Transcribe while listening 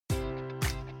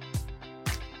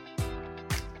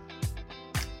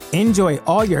Enjoy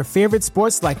all your favorite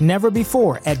sports like never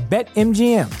before at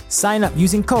BetMGM. Sign up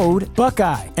using code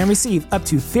Buckeye and receive up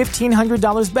to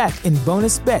 $1,500 back in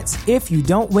bonus bets if you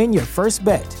don't win your first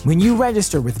bet. When you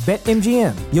register with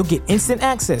BetMGM, you'll get instant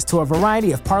access to a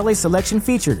variety of parlay selection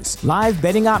features, live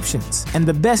betting options, and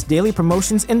the best daily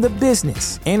promotions in the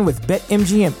business. And with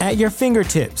BetMGM at your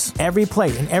fingertips, every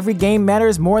play and every game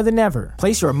matters more than ever.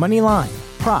 Place your money line,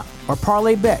 prop, or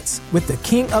parlay bets with the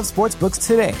king of sportsbooks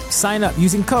today. Sign up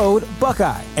using code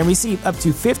Buckeye and receive up to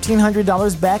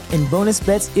 $1,500 back in bonus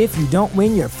bets if you don't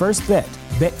win your first bet.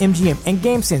 BetMGM and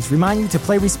GameSense remind you to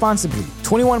play responsibly.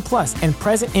 21 plus and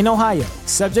present in Ohio,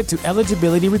 subject to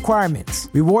eligibility requirements.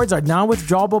 Rewards are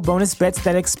non-withdrawable bonus bets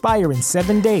that expire in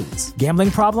 7 days. Gambling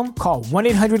problem? Call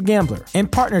 1-800-GAMBLER. In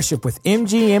partnership with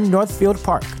MGM Northfield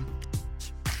Park.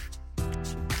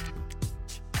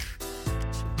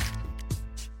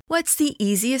 What's the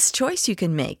easiest choice you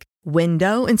can make?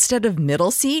 Window instead of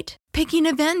middle seat? Picking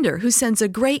a vendor who sends a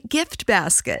great gift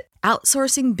basket?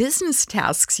 Outsourcing business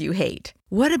tasks you hate?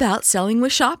 What about selling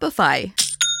with Shopify?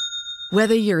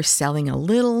 Whether you're selling a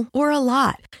little or a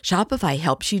lot, Shopify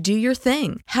helps you do your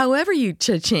thing, however you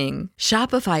cha-ching.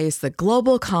 Shopify is the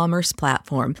global commerce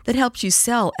platform that helps you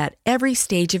sell at every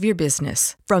stage of your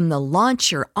business. From the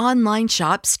launch your online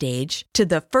shop stage to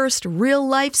the first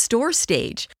real-life store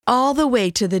stage, all the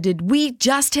way to the did we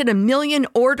just hit a million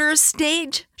orders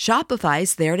stage.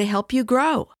 Shopify's there to help you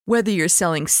grow. Whether you're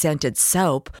selling scented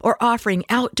soap or offering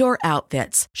outdoor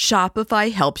outfits,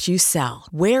 Shopify helps you sell.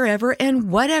 Wherever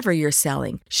and whatever you're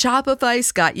selling,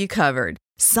 Shopify's got you covered.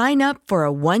 Sign up for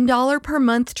a $1 per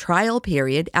month trial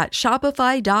period at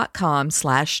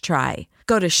shopify.com/try.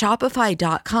 Go to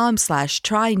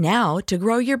shopify.com/try now to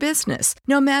grow your business,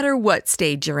 no matter what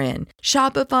stage you're in.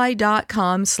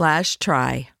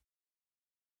 Shopify.com/try.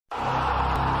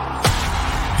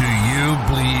 Do you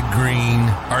bleed green?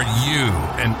 Are you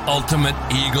an ultimate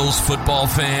Eagles football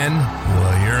fan?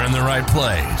 Well, you're in the right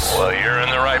place.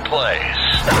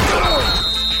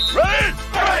 Ready?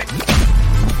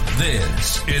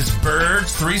 This is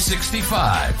Birds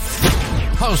 365,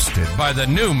 hosted by the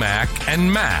new Mac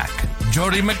and Mac,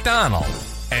 Jody McDonald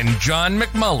and John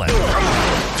McMullen.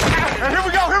 Here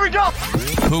we go!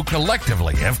 Who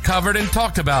collectively have covered and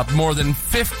talked about more than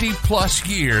 50 plus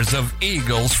years of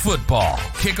Eagles football.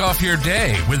 Kick off your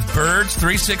day with Birds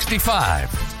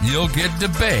 365. You'll get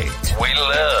debate. We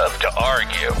love to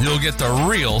argue. You'll get the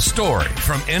real story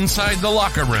from inside the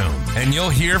locker room. And you'll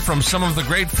hear from some of the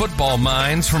great football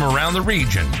minds from around the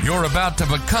region. You're about to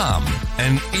become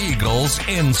an Eagles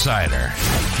insider.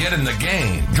 Get in the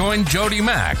game. Join Jody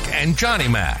Mack and Johnny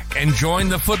Mack and join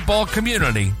the football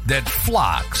community that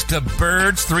flocks to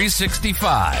Birds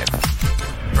 365.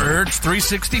 Birds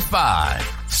 365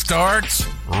 starts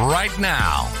right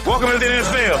now. Welcome to the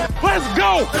NFL. Let's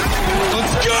go!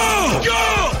 Let's go!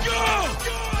 Go!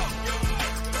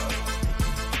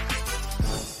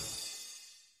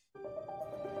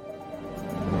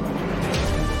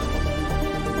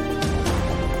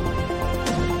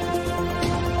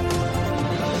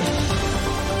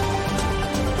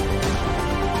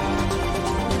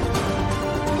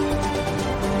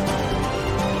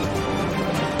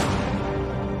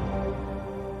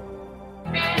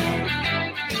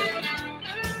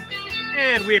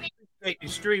 And we appreciate you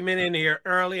streaming in here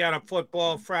early on a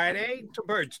Football Friday to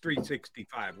Birds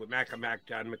 365 with Mac and Mac,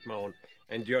 John McMullen,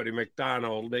 and Jody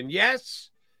McDonald. And yes,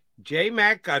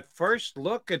 J-Mac got first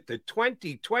look at the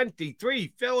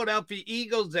 2023 Philadelphia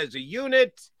Eagles as a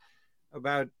unit.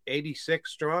 About 86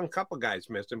 strong, couple guys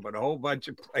missing, but a whole bunch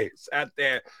of players out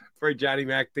there for Johnny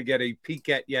Mac to get a peek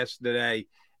at yesterday.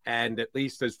 And at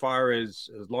least as far as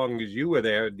long as you were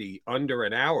there, the under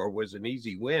an hour was an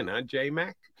easy win, huh,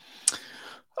 J-Mac?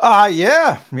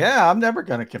 Yeah, I'm never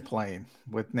going to complain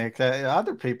with Nick.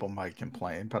 Other people might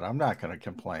complain, but I'm not going to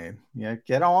complain. Yeah,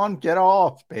 get on, get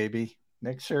off, baby.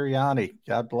 Nick Sirianni,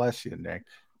 God bless you, Nick.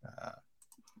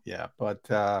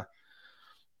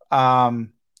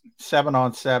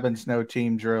 7-on-7s, no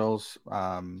team drills.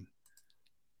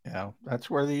 That's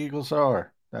where the Eagles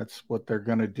are. That's what they're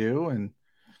going to do, and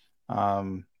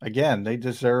again, they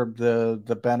deserve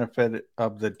the benefit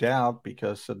of the doubt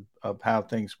because of how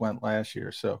things went last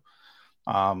year. So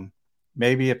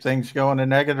maybe if things go in a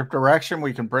negative direction,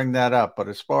 we can bring that up. But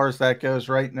as far as that goes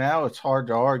right now, it's hard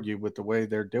to argue with the way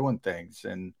they're doing things.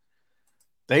 And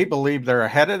they believe they're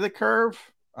ahead of the curve,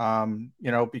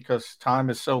 because time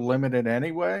is so limited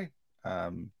anyway.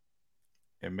 And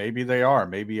maybe they are.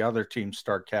 Maybe other teams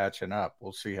start catching up.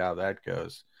 We'll see how that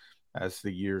goes as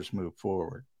the years move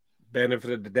forward.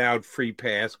 benefit of the doubt, free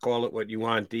pass, call it what you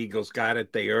want. The Eagles got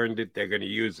it. They earned it. They're going to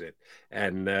use it.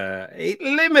 And a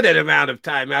limited amount of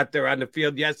time out there on the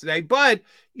field yesterday, but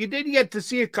you did get to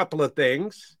see a couple of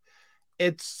things.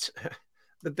 It's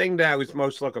the thing that I was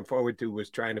most looking forward to was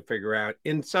trying to figure out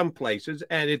in some places,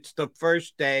 and it's the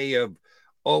first day of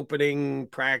opening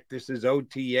practices,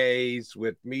 OTAs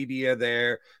with media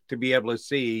there to be able to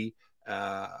see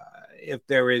if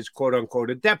there is, quote unquote,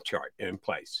 a depth chart in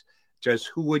place.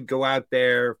 Just who would go out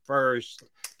there first.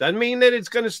 Doesn't mean that it's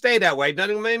going to stay that way.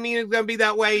 Doesn't mean it's going to be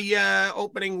that way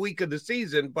opening week of the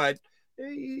season, but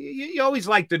you always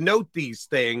like to note these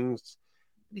things.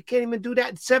 You can't even do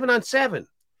that 7-on-7.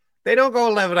 They don't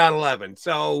go 11-on-11.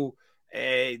 So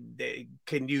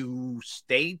can you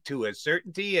state to a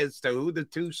certainty as to who the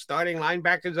two starting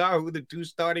linebackers are, who the two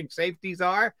starting safeties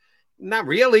are? Not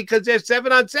really, because they're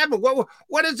 7-on-7.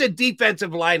 What does a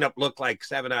defensive lineup look like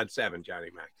 7-on-7, Johnny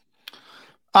Mac?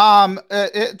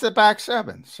 It's a back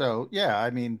seven. So yeah, I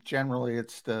mean, generally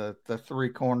it's the three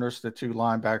corners, the two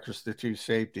linebackers, the two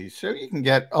safeties. So you can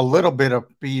get a little bit of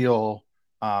feel.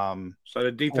 So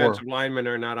the defensive linemen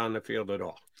are not on the field at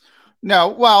all. No,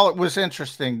 well, it was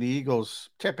interesting. The Eagles,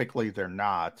 typically they're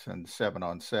not, and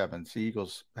 7-on-7s. The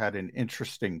Eagles had an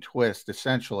interesting twist.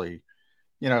 Essentially,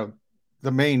 the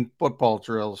main football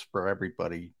drills for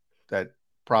everybody that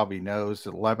probably knows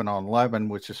 11-on-11,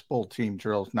 which is full team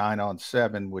drills,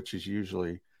 9-on-7, which is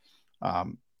usually a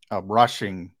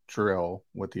rushing drill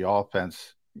with the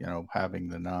offense, having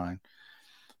the 9.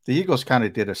 The Eagles kind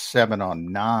of did a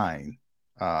 7-on-9,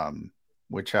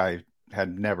 which I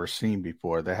had never seen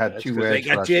before. They had two edge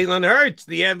rushers. They got Jalen Hurts,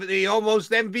 the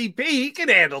almost MVP. He can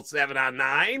handle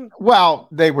 7-on-9. Well,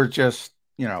 they were just,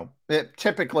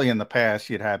 typically in the past,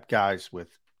 you'd have guys with,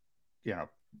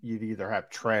 you'd either have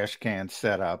trash cans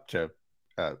set up to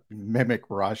mimic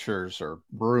rushers or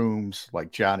brooms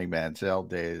like Johnny Manziel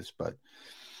days, but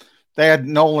they had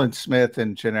Nolan Smith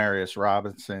and Janarius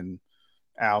Robinson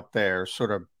out there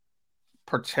sort of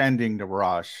pretending to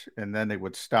rush, and then they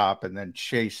would stop and then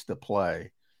chase the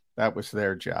play. That was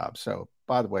their job. So,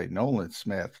 by the way, Nolan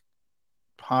Smith,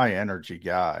 high energy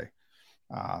guy,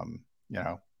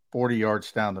 40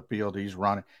 yards down the field, he's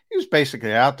running. He was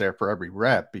basically out there for every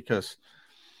rep because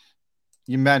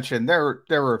you mentioned there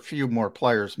were a few more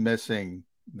players missing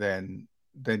than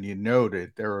you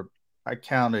noted. I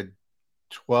counted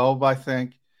 12, I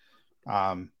think.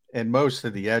 And most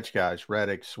of the edge guys,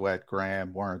 Reddick, Sweat,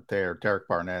 Graham, weren't there. Derek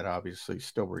Barnett, obviously,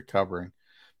 still recovering.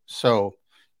 So,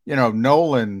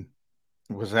 Nolan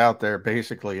was out there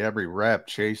basically every rep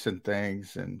chasing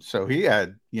things. And so he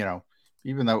had,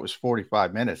 even though it was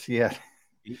 45 minutes, he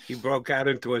He broke out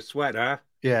into a sweat, huh?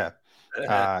 Yeah.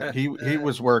 He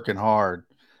was working hard.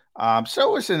 So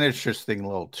it was an interesting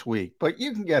little tweak. But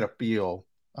you can get a feel,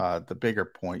 the bigger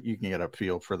point, you can get a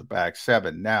feel for the back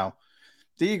seven. Now,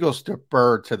 the Eagles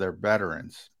deferred to their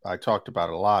veterans. I talked about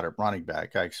it a lot at running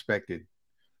back. I expected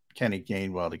Kenny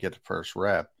Gainwell to get the first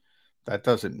rep. That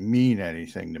doesn't mean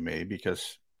anything to me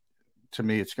because to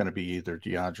me it's going to be either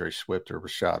DeAndre Swift or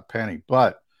Rashad Penny.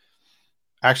 But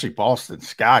actually, Boston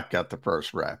Scott got the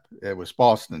first rep. It was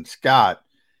Boston Scott,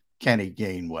 Kenny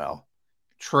Gainwell,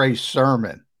 Trey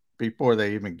Sermon before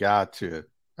they even got to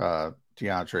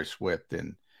DeAndre Swift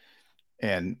and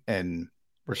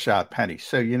Rashad Penny.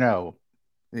 So,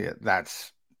 yeah,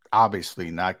 that's obviously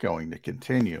not going to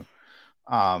continue.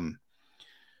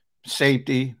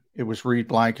 Safety, it was Reed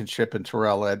Blankenship and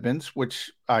Terrell Edmonds,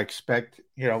 which I expect,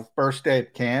 first day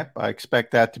at camp, I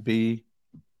expect that to be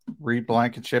Reed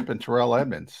Blankenship and Terrell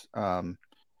Edmonds.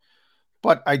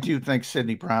 But I do think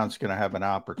Sidney Brown's going to have an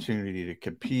opportunity to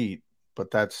compete,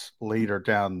 but that's later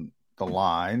down the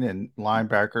line. And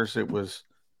linebackers, it was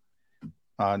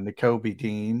Nakobe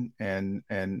Dean and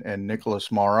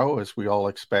Nicholas Morrow, as we all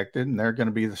expected, and they're going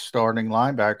to be the starting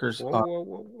linebackers.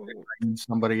 Whoa.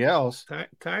 Somebody else.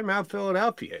 Time out,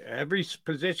 Philadelphia. Every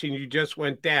position you just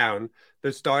went down,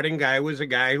 the starting guy was a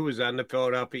guy who was on the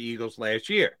Philadelphia Eagles last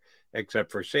year,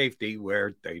 except for safety,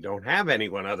 where they don't have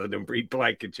anyone other than Reed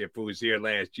Blankenship, who was here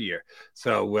last year.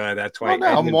 So that's why.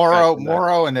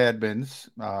 Morrow and Edmonds.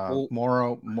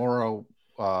 Morrow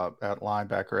at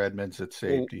linebacker, Edmonds at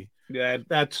safety. Yeah,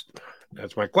 that's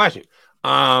my question.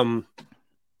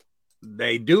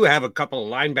 They do have a couple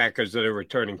of linebackers that are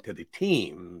returning to the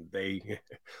team.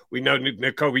 We know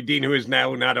Nakobe Dean, who is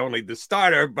now not only the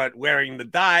starter but wearing the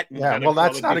dot. Yeah, well,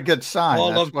 that's not a good sign.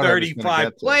 All of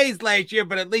 35 plays last year,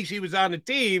 but at least he was on the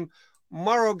team.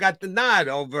 Morrow got the nod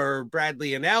over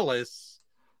Bradley and Ellis.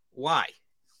 Why?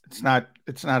 It's not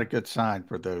a good sign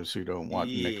for those who don't want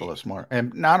Nicholas Morrow.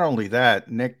 And not only that,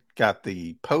 Nick got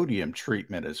the podium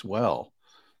treatment as well.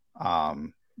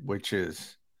 which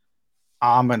is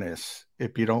ominous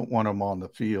if you don't want him on the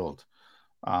field.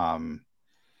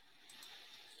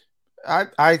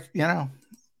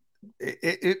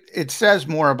 It says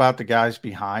more about the guys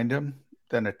behind him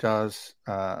than it does.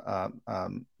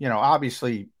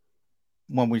 Obviously,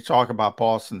 when we talk about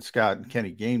Boston Scott and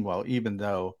Kenny Gainwell, even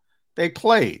though they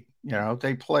played.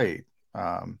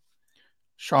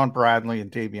 Sean Bradley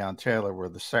and Davion Taylor were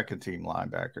the second team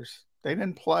linebackers. They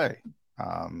didn't play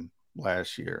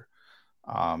last year.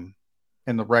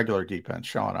 In the regular defense,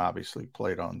 Sean obviously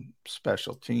played on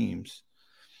special teams.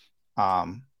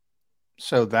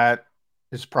 So that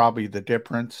is probably the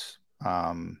difference.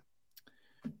 Kayvon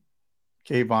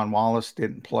Wallace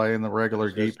didn't play in the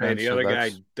regular defense. The other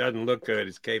guy doesn't look good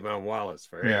is Kayvon Wallace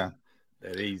for him. Yeah.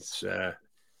 That he's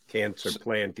can't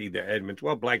supplant either Edmonds.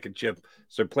 Well, Blankenship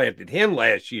supplanted him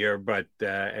last year, but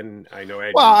and I know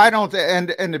Edmonds. Well, I don't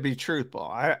and to be truthful,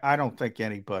 I don't think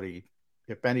anybody,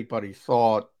 if anybody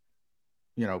thought,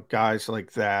 guys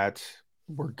like that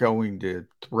were going to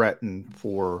threaten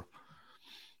for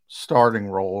starting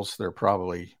roles, they're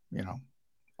probably,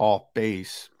 off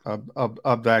base.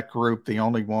 Of that group, the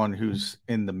only one who's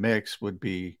in the mix would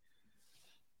be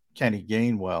Kenny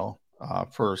Gainwell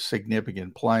for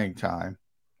significant playing time,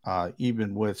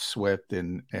 even with Swift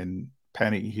and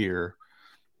Penny here.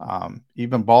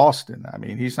 Even Boston, I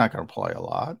mean, he's not going to play a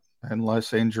lot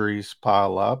unless injuries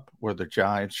pile up or the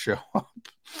Giants show up.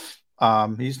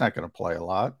 He's not going to play a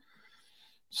lot.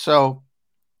 So,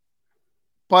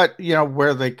 but,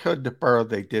 where they could defer,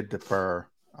 they did defer.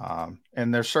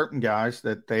 And there's certain guys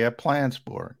that they have plans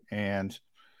for. And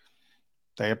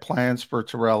they have plans for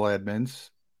Terrell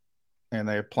Edmonds. And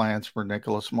they have plans for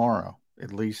Nicholas Morrow,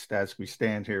 at least as we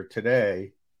stand here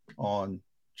today on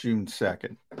June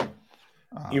 2nd.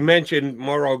 You mentioned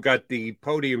Morrow got the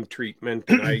podium treatment,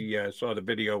 and I saw the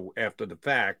video after the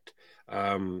fact.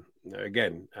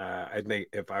 Again, I think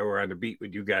if I were on the beat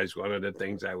with you guys, one of the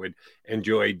things I would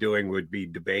enjoy doing would be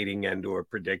debating and or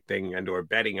predicting and or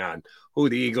betting on who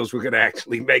the Eagles were going to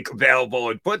actually make available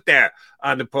and put there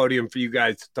on the podium for you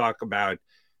guys to talk about.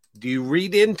 Do you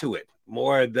read into it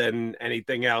more than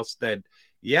anything else that,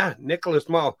 Nicholas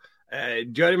Morrow,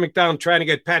 Jody McDonald trying to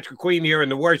get Patrick Queen here in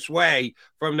the worst way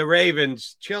from the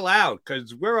Ravens? Chill out,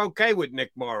 because we're okay with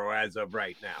Nick Morrow as of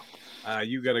right now.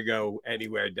 You going to go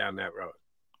anywhere down that road?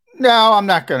 No, I'm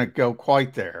not going to go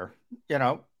quite there.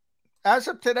 As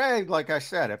of today, like I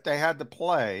said, if they had to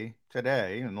play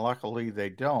today, and luckily they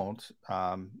don't,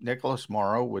 Nicholas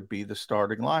Morrow would be the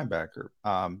starting linebacker.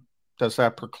 Does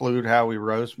that preclude Howie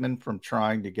Roseman from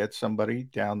trying to get somebody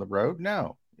down the road?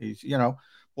 No. He's,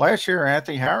 last year,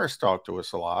 Anthony Harris talked to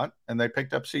us a lot, and they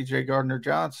picked up C.J.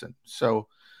 Gardner-Johnson. So,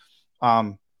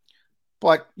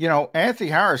 but, Anthony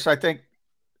Harris, I think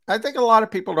a lot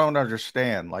of people don't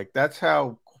understand. Like, that's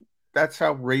how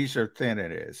razor thin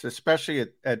it is, especially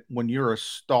at when you're a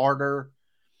starter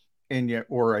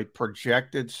or a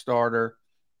projected starter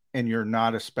and you're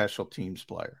not a special teams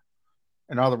player.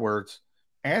 In other words,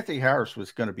 Anthony Harris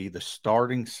was going to be the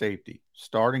starting safety,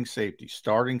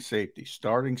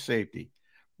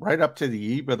 right up to the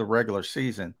eve of the regular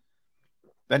season.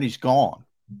 Then he's gone.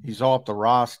 He's off the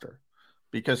roster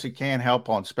because he can't help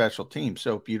on special teams.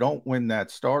 So if you don't win that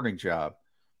starting job,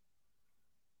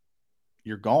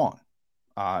 you're gone.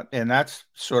 And that's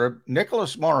sort of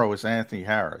Nicholas Morrow is Anthony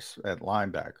Harris at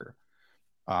linebacker.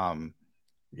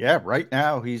 Right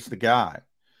now he's the guy.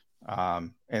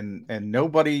 And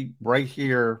nobody right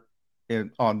here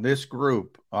on this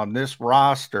group, on this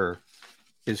roster,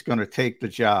 is going to take the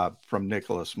job from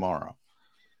Nicholas Morrow.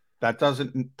 That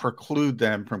doesn't preclude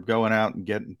them from going out and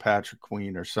getting Patrick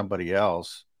Queen or somebody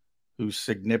else who's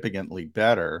significantly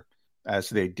better, as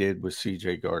they did with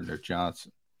C.J.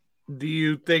 Gardner-Johnson. Do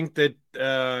you think that,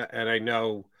 and I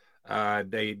know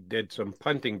they did some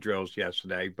punting drills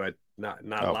yesterday, but not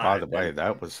live. By the way,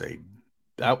 that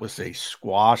was a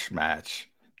squash match,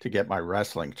 to get my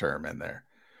wrestling term in there.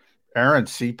 Aaron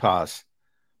Cepas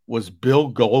was Bill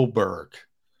Goldberg,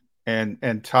 and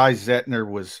Ty Zettner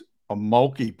was a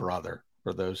Mulkey brother,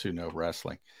 for those who know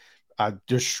wrestling. I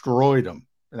destroyed him.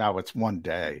 Now it's one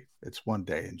day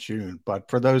in June, but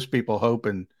for those people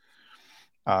hoping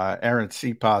Aaron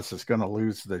Cepas is going to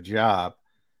lose the job,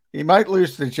 he might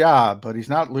lose the job, but he's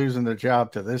not losing the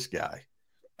job to this guy.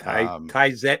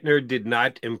 Ty Zettner did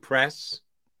not impress.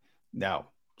 No,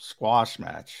 squash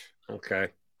match. Okay.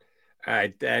 All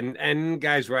right. And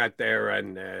guys were out there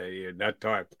and you're not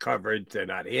talking coverage, they're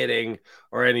not hitting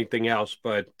or anything else.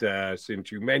 But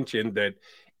since you mentioned that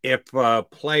if a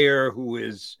player who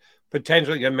is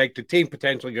potentially going to make the team,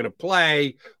 potentially going to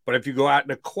play, but if you go out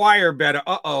and acquire better,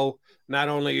 not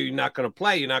only are you not going to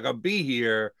play, you're not going to be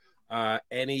here.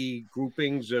 Any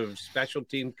groupings of special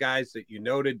teams guys that you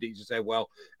noted that you say, well,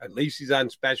 at least he's on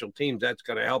special teams. That's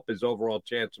going to help his overall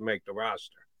chance to make the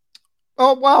roster.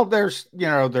 Oh, well, there's,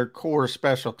 their core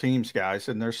special teams guys,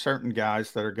 and there's certain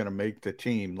guys that are going to make the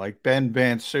team. Like Ben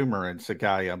Van Sumeren's the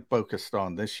guy I'm focused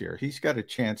on this year. He's got a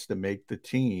chance to make the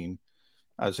team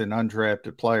as an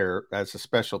undrafted player, as a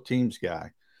special teams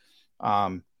guy.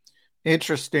 One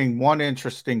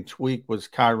interesting tweak was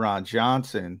Kyron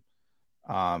Johnson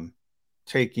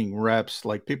taking reps.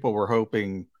 Like, people were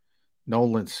hoping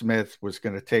Nolan Smith was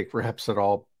going to take reps at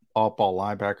all ball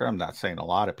linebacker. I'm not saying a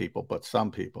lot of people, but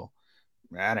some people.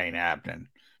 That ain't happening.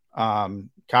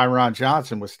 Kyron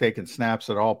Johnson was taking snaps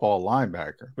at all ball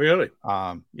linebacker. Really?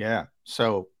 Yeah.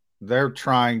 So they're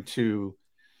trying to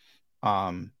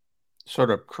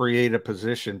sort of create a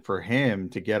position for him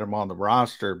to get him on the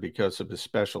roster because of his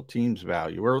special teams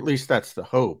value, or at least that's the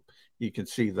hope. You can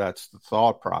see that's the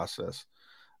thought process.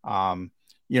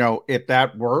 If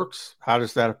that works, how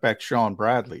does that affect Sean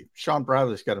Bradley? Sean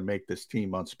Bradley's got to make this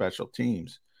team on special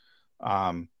teams.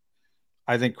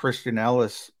 I think Christian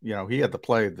Ellis, he had the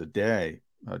play of the day,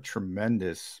 a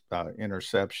tremendous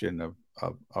interception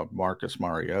of Marcus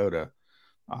Mariota.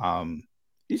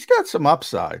 He's got some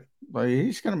upside.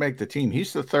 He's going to make the team.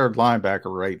 He's the third linebacker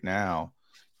right now.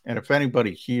 And if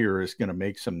anybody here is going to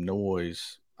make some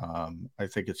noise, I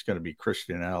think it's going to be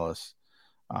Christian Ellis.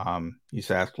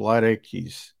 He's athletic.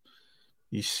 He's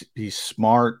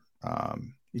smart.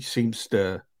 He seems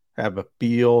to have a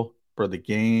feel for the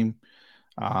game.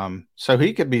 So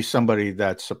he could be somebody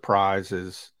that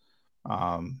surprises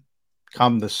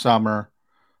come the summer.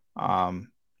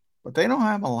 But they don't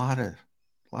have a lot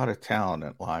of talent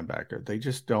at linebacker. They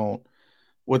just don't,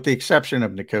 with the exception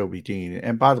of Nakobe Dean.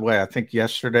 And by the way, I think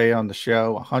yesterday on the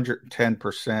show,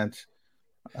 110%.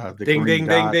 Ding, ding,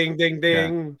 ding, ding, ding,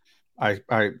 ding.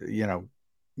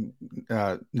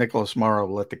 Nicholas Morrow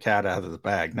let the cat out of the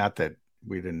bag. Not that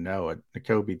we didn't know it.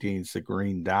 Nakobe Dean's the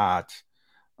green dot.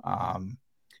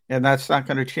 And that's not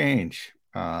going to change.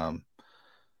 The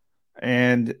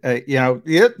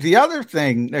other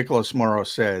thing Nicholas Morrow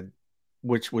said,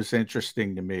 which was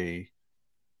interesting to me,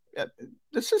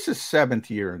 this is his 7th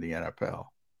year in the NFL,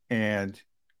 and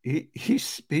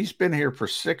he's been here for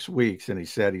 6 weeks, and he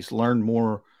said he's learned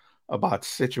more about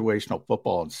situational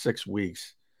football in 6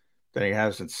 weeks than he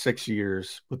has in 6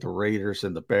 years with the Raiders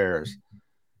and the Bears.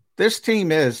 This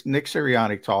team is, Nick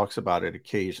Sirianni talks about it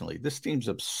occasionally, this team's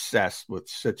obsessed with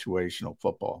situational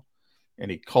football, and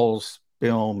he culls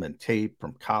film and tape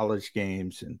from college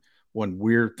games and when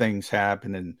weird things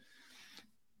happen, and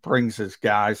brings his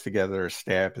guys together, his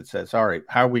staff, and says, all right,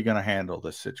 how are we going to handle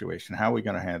this situation? How are we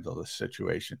going to handle this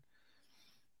situation?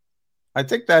 I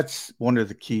think that's one of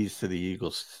the keys to the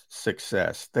Eagles'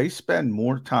 success. They spend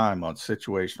more time on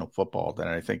situational football than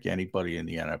I think anybody in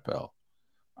the NFL.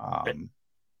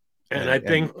 I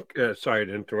think, sorry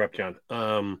to interrupt, John.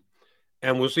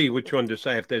 And we'll see which one to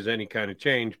say if there's any kind of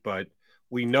change, but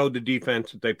we know the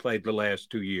defense that they played the last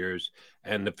 2 years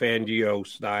and the Fangio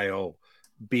style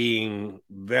being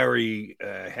very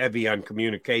heavy on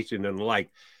communication and the like.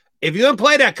 If you're going to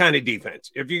play that kind of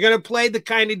defense, if you're going to play the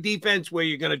kind of defense where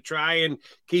you're going to try and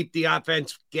keep the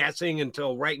offense guessing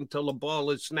until the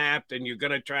ball is snapped, and you're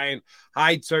going to try and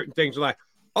hide certain things, like,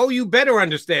 oh, you better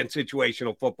understand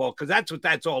situational football, because that's what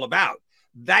that's all about.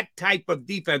 That type of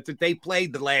defense that they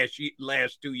played the last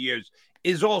 2 years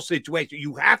is all situation.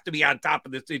 You have to be on top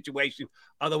of the situation.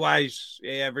 Otherwise,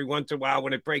 every once in a while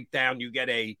when it breaks down, you get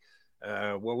a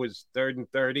what was 3rd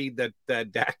and 30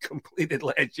 that Dak completed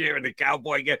last year in the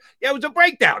Cowboy game. Yeah, it was a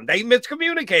breakdown. They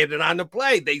miscommunicated on the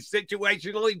play. They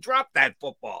situationally dropped that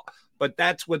football. But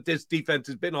that's what this defense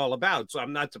has been all about. So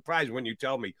I'm not surprised when you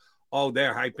tell me, oh,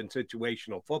 they're hyping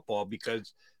situational football,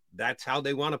 because that's how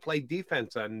they want to play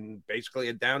defense on basically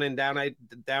a down in, down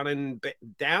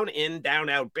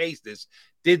out basis.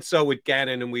 Did so with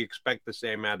Gannon, and we expect the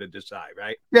same out of Desai,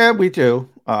 right? Yeah, we do.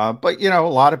 But, a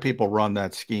lot of people run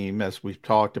that scheme, as we've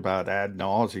talked about ad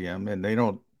nauseum, and they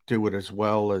don't do it as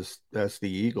well as the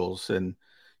Eagles. And,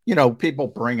 people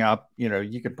bring up,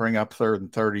 you can bring up 3rd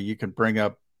and 30. You can bring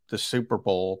up the Super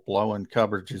Bowl, blowing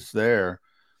coverages there.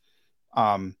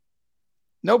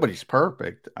 Nobody's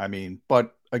perfect.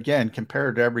 But again,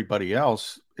 compared to everybody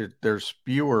else, there's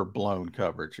fewer blown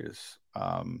coverages.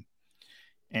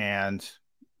 And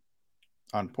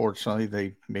unfortunately,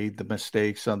 they made the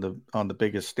mistakes on the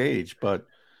biggest stage. But,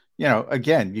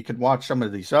 again, you could watch some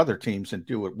of these other teams and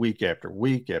do it week after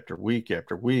week after week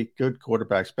after week. Good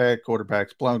quarterbacks, bad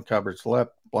quarterbacks, blown coverage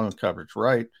left, blown coverage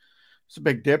right. It's a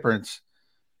big difference.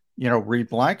 Reed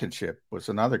Blankenship was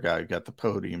another guy who got the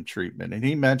podium treatment. And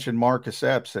he mentioned Marcus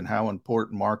Epps and how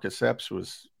important Marcus Epps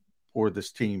was for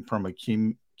this team from a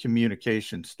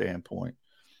communication standpoint.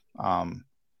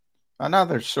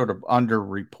 Another sort of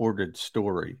underreported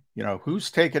story,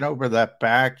 who's taken over that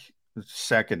back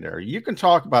secondary. You can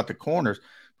talk about the corners.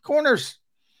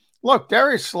 Look,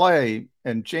 Darius Slay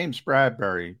and James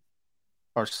Bradbury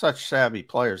are such savvy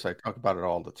players. I talk about it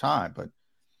all the time, but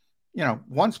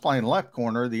one's playing left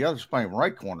corner, the other's playing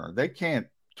right corner. They can't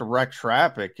direct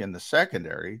traffic in the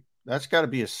secondary. That's got to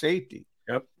be a safety.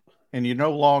 Yep. And you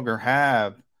no longer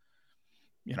have,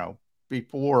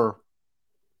 before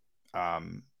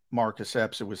Marcus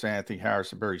Epps, it was Anthony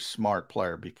Harris, a very smart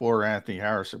player. Before Anthony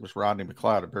Harris, it was Rodney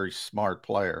McLeod, a very smart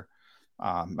player.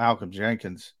 Malcolm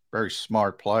Jenkins, very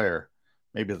smart player,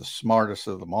 maybe the smartest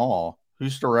of them all.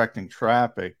 Who's directing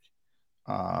traffic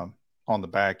on the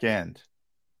back end?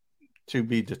 To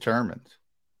be determined.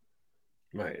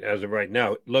 Right. As of right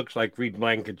now, it looks like Reed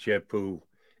Blankenship, who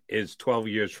is 12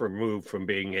 years removed from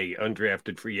being a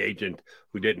undrafted free agent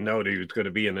who didn't know that he was going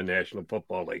to be in the National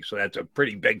Football League. So that's a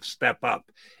pretty big step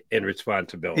up in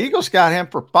responsibility. Eagles got him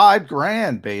for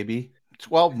 $5,000, baby.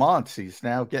 12 months. He's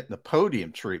now getting the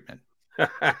podium treatment.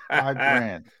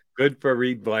 $5,000. Good for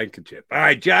Reed Blankenship. All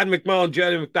right, John McMullen,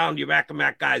 Jody McDonald, you Mac and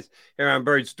Mac guys here on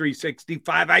Birds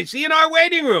 365. I see in our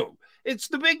waiting room, it's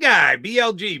the big guy,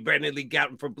 BLG, Brandon Lee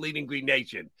Gowton from Bleeding Green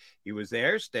Nation. He was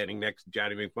there standing next to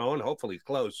Johnny McMullen, hopefully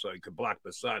close so he could block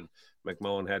the sun.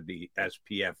 McMullen had the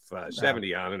SPF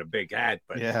 70 on and a big hat,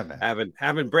 but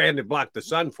having Brandon block the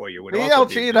sun for you would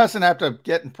BLG doesn't have to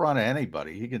get in front of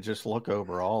anybody. He can just look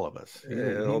over all of us. He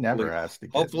never has to.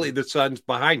 Hopefully the sun's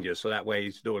behind you, so that way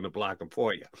he's doing the blocking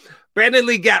for you. Brandon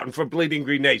Lee Gowton from Bleeding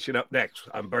Green Nation up next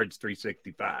on Birds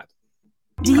 365.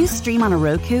 Do you stream on a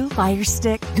Roku, Fire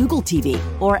Stick, Google TV,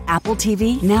 or Apple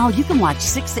TV? Now you can watch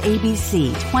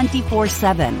 6ABC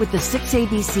 24/7 with the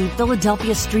 6ABC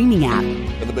Philadelphia streaming app.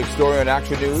 And the big story on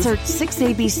Action News? Search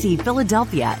 6ABC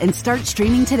Philadelphia and start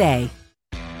streaming today.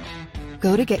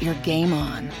 Go to get your game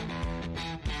on.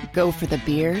 Go for the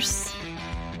beers.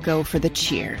 Go for the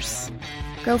cheers.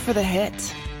 Go for the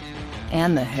hit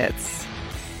and the hits.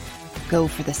 Go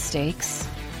for the stakes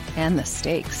and the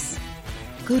stakes.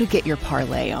 Go to get your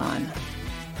parlay on.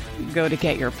 Go to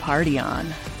get your party on.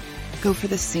 Go for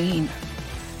the scene.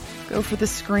 Go for the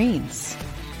screens.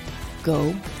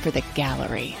 Go for the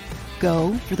gallery.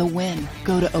 Go for the win.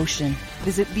 Go to Ocean.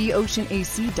 Visit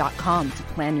theoceanac.com to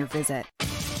plan your visit.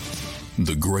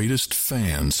 The greatest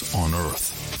fans on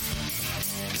earth.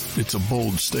 It's a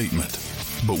bold statement,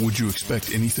 but would you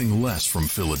expect anything less from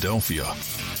Philadelphia?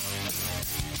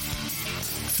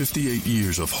 58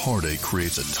 years of heartache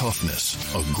creates a toughness,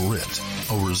 a grit,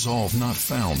 a resolve not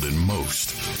found in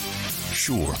most.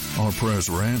 Sure, our prayers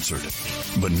were answered,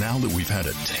 but now that we've had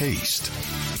a taste,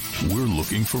 we're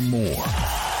looking for more.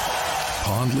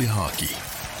 Pondley Hockey,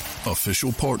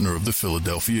 official partner of the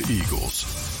Philadelphia Eagles.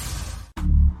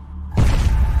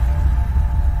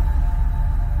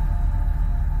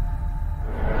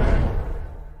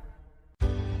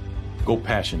 Go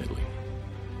passionately.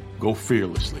 Go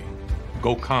fearlessly.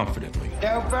 Go confidently.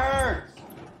 Go Birds!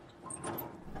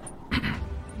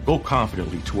 Go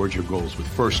confidently towards your goals with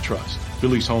First Trust,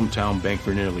 Philly's hometown bank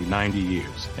for nearly 90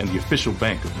 years, and the official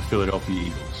bank of the Philadelphia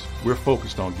Eagles. We're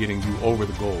focused on getting you over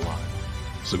the goal line.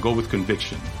 So go with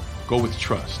conviction. Go with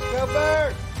trust. Go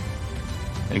Birds!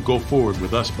 And go forward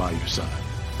with us by your side.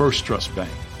 First Trust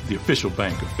Bank, the official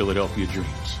bank of Philadelphia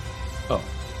dreams. Oh,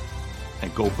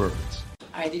 and go Birds.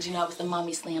 All right, did you know I was the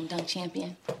Mommy Slam Dunk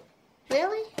champion?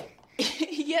 Really?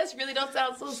 Yes, really don't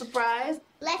sound so surprised.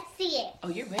 Let's see it. Oh,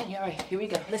 you're ready. All right, here we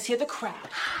go. Let's hear the crowd.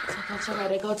 So go to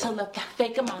right, I go to left,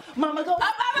 fake them out. Mama, go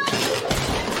up, mama!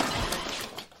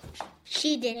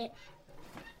 She did it.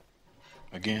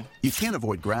 Again? You can't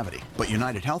avoid gravity, but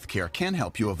United Healthcare can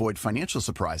help you avoid financial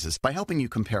surprises by helping you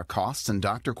compare costs and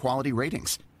doctor quality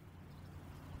ratings.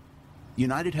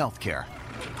 United Healthcare.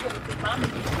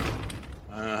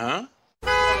 Uh-huh.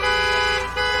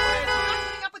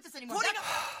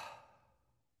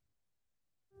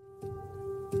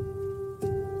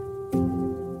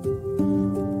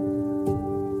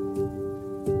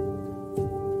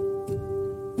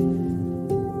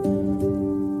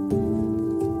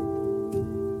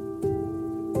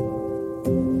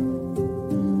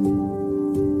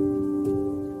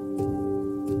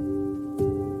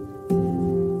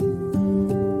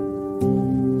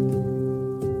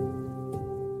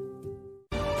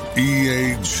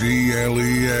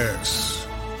 EAGLES,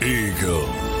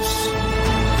 Eagles.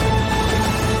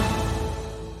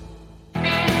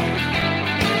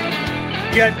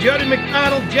 You got Jody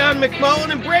McDonald, John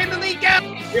McMullen, and Brandon Lee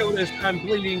Gowton. Here with us on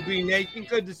Bleeding Green Nation.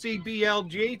 Good to see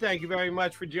BLG. Thank you very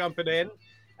much for jumping in.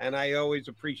 And I always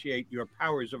appreciate your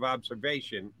powers of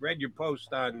observation. Read your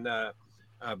post on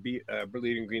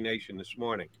Bleeding Green Nation this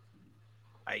morning.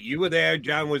 You were there.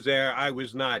 John was there. I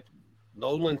was not.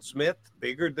 Nolan Smith,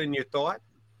 bigger than you thought?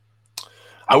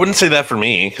 I wouldn't say that for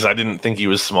me because I didn't think he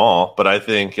was small, but I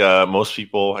think most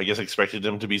people, I guess, expected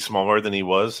him to be smaller than he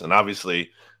was. And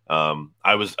obviously,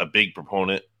 I was a big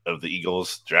proponent of the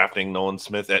Eagles drafting Nolan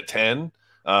Smith at 10.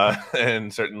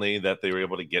 And certainly that they were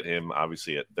able to get him,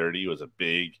 obviously, at 30 was a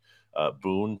big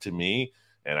boon to me.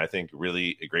 And I think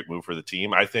really a great move for the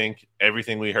team. I think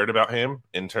everything we heard about him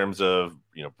in terms of,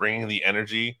 bringing the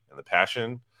energy and the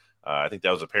passion, I think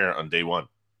that was apparent on day one.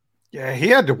 Yeah, he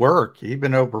had to work. He'd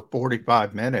been over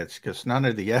 45 minutes because none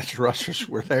of the edge rushers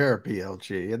were there at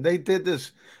BLG. And they did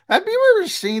this. Have you ever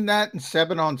seen that in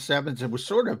 7-on-7s? It was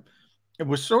sort of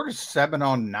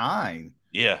 7-on-9.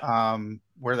 Yeah.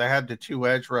 Where they had the two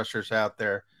edge rushers out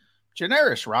there.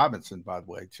 Janarius Robinson, by the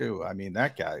way, too. I mean,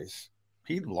 that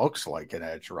he looks like an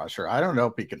edge rusher. I don't know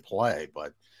if he can play,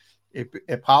 but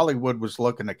if Hollywood was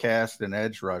looking to cast an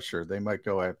edge rusher, they might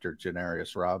go after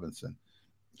Janarius Robinson.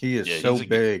 He is so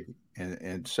big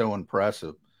and so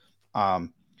impressive.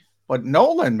 But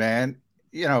Nolan, man,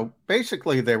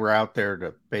 basically they were out there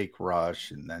to fake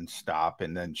rush and then stop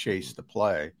and then chase the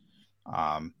play.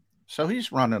 So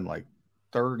he's running like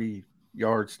 30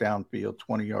 yards downfield,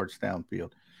 20 yards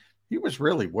downfield. He was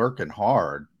really working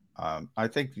hard. I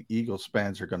think the Eagles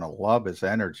fans are going to love his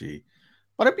energy.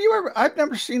 But I've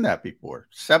never seen that before.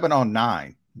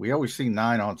 7-on-9. We always see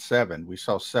 9-on-7. We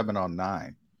saw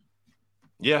 7-on-9.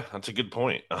 Yeah, that's a good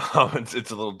point.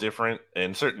 It's a little different,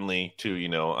 and certainly too,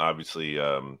 obviously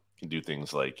can do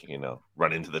things like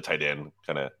run into the tight end,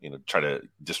 kind of try to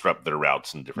disrupt their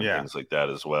routes and different things like that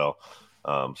as well.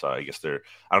 So I guess I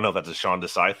don't know if that's a Sean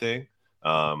Desai thing.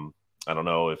 I don't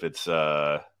know if it's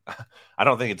I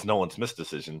don't think it's Nolan Smith's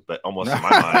decision, but almost in my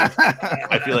mind,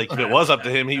 I feel like if it was up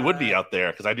to him, he would be out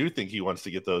there because I do think he wants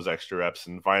to get those extra reps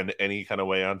and find any kind of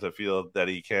way onto the field that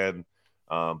he can.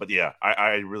 But yeah,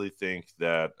 I really think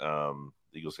that the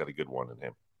Eagles got a good one in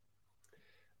him.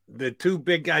 The two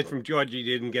big guys from Georgia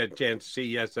didn't get a chance to see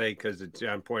yesterday because, as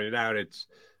John pointed out, it's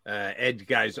edge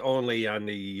guys only on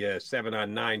the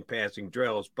 7-on-9 passing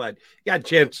drills. But you got a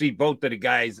chance to see both of the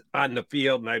guys on the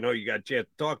field, and I know you got a chance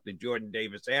to talk to Jordan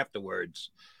Davis afterwards.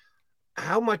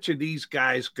 How much are these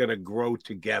guys going to grow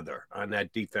together on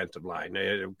that defensive line?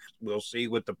 We'll see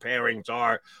what the pairings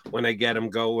are when they get them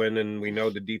going, and we know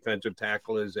the defensive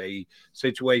tackle is a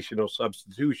situational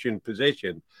substitution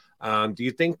position. Do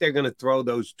you think they're going to throw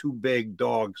those two big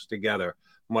dogs together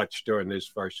much during this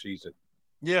first season?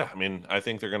 Yeah, I mean, I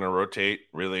think they're going to rotate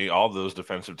really all those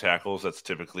defensive tackles. That's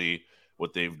typically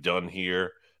what they've done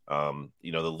here.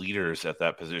 The leaders at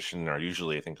that position are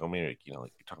usually, I think, like you're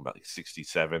talking about like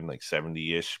 67, like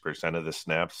 70-ish% of the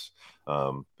snaps.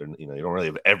 You don't really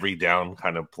have every down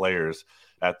kind of players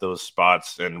at those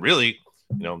spots. And really,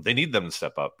 they need them to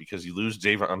step up because you lose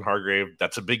Javon Hargrave.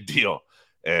 That's a big deal.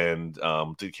 And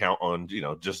to count on,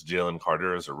 just Jalen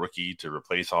Carter as a rookie to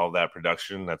replace all of that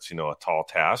production, that's, a tall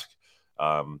task.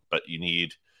 But you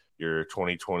need your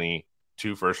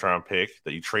 2022 first-round pick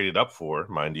that you traded up for,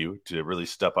 mind you, to really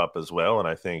step up as well. And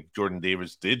I think Jordan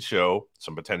Davis did show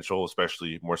some potential,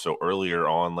 especially more so earlier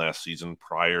on last season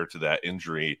prior to that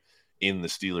injury in the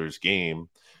Steelers game.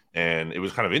 And it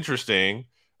was kind of interesting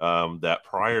that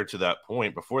prior to that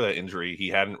point, before that injury, he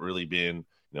hadn't really been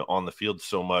on the field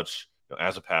so much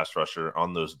as a pass rusher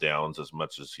on those downs as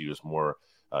much as he was more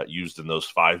used in those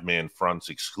 5-man fronts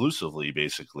exclusively,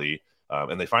 basically.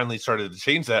 And they finally started to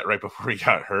change that right before he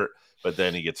got hurt. But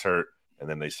then he gets hurt, and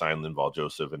then they signed Linval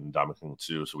Joseph and Ndamukong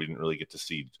Suh, so we didn't really get to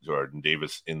see Jordan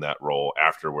Davis in that role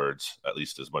afterwards, at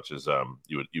least as much as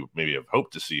you would maybe have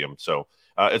hoped to see him. So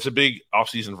it's a big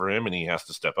offseason for him, and he has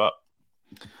to step up.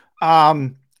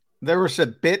 There was a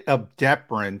bit of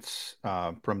deference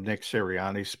from Nick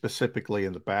Sirianni, specifically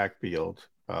in the backfield,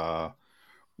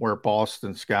 where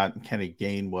Boston Scott and Kenny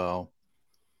Gainwell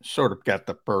sort of got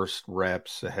the first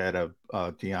reps ahead of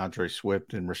DeAndre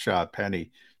Swift and Rashad Penny.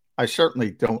 I certainly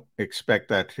don't expect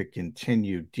that to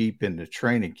continue deep into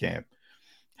training camp.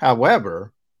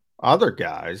 However, other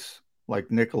guys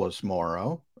like Nicholas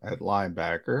Morrow at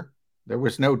linebacker, there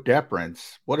was no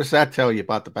deference. What does that tell you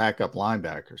about the backup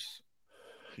linebackers?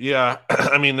 Yeah,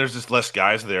 I mean, there's just less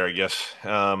guys there, I guess,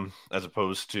 as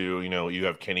opposed to, you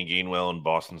have Kenny Gainwell and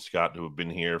Boston Scott who have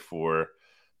been here for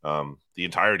the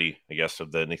entirety, I guess,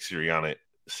 of the Nick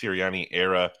Sirianni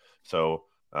era. So,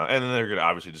 and then they're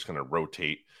obviously just going to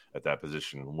rotate at that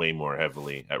position way more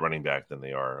heavily at running back than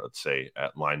they are, let's say,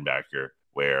 at linebacker.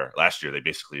 where last year they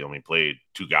basically only played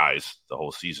two guys the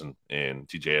whole season in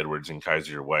TJ Edwards and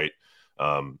Kaiser White.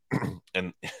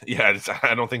 And yeah,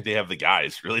 I don't think they have the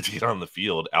guys really to get on the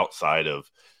field outside of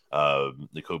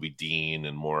Nakobe Dean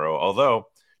and Morrow. Although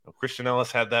Christian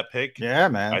Ellis had that pick. Yeah,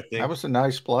 man. I think that was a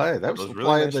nice play. That was the really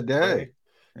play of the day.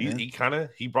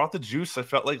 He brought the juice, I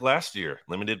felt like, last year.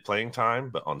 Limited playing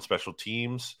time, but on special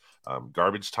teams,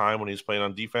 garbage time when he's playing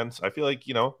on defense. I feel like,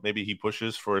 maybe he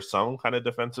pushes for some kind of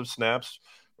defensive snaps,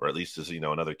 or at least as,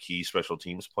 another key special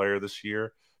teams player this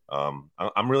year. I'm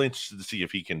really interested to see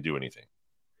if he can do anything.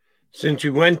 Since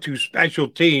you went to special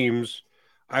teams,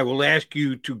 I will ask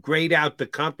you to grade out the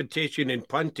competition in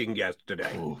punting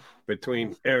yesterday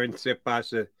between Aaron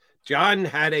Siposs. John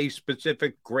had a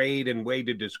specific grade and way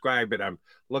to describe it. I'm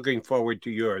looking forward to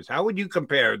yours. How would you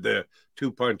compare the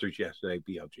two punters yesterday,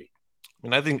 BLG?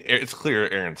 I think it's clear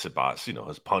Aaron Siposs,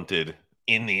 has punted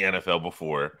in the NFL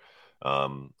before.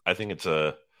 I think it's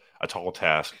a tall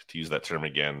task, to use that term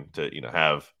again, to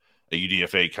have a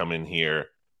UDFA come in here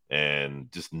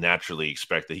and just naturally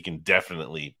expect that he can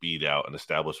definitely beat out an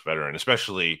established veteran,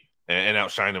 especially and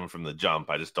outshine him from the jump.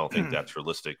 I just don't think that's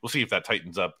realistic. We'll see if that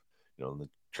tightens up, in the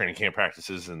training camp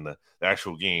practices and the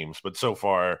actual games. But so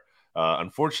far,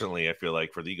 unfortunately, I feel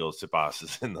like for the Eagles, Siposs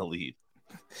is in the lead.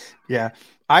 Yeah,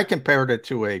 I compared it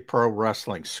to a pro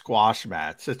wrestling squash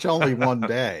match. It's only one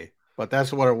day, but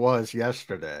that's what it was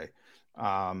yesterday.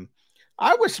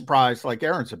 I was surprised. Like,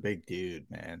 Aaron's a big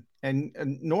dude, man, and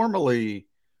normally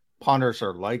punters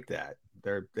are like that.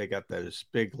 They got those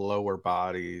big lower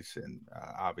bodies and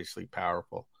obviously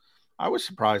powerful. I was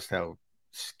surprised how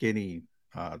skinny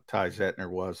Ty Zettner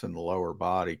was in the lower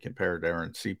body compared to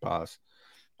Aaron Siposs.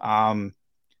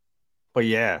 But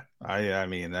yeah, I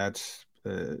mean that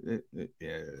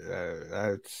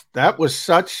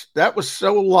was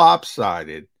so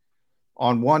lopsided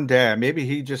on one day. Maybe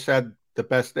he just had the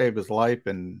best day of his life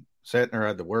and Zettner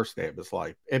had the worst day of his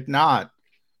life. If not,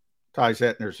 Ty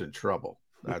Zettner's in trouble.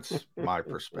 That's my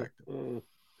perspective.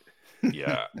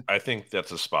 Yeah, I think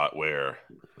that's a spot where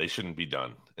they shouldn't be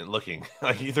done. And looking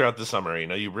like throughout the summer,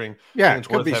 you bring it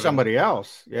could be somebody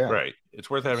else. Yeah, right. It's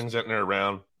worth having Zettner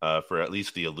around for at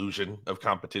least the illusion of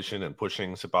competition and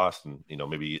pushing Siposs, and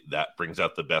maybe that brings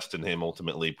out the best in him.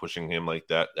 Ultimately, pushing him like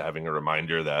that, having a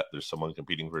reminder that there's someone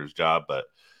competing for his job. But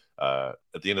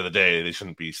at the end of the day, they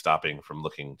shouldn't be stopping from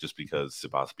looking just because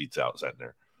Siposs beats out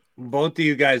Zettner. Both of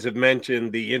you guys have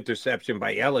mentioned the interception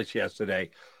by Ellis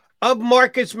yesterday of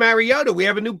Marcus Mariota. We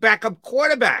have a new backup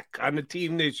quarterback on the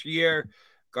team this year.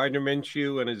 Gardner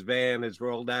Minshew and his van has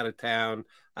rolled out of town.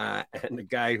 And the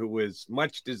guy who was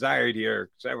much desired here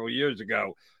several years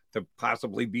ago to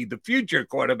possibly be the future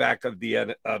quarterback of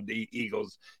the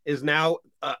Eagles is now,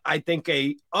 I think,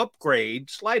 a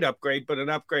slight upgrade, but an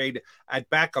upgrade at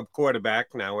backup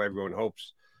quarterback. Now everyone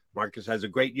hopes Marcus has a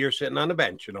great year sitting on the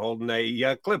bench and holding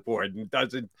a clipboard and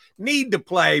doesn't need to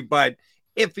play. But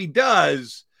if he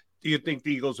does, do you think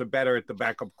the Eagles are better at the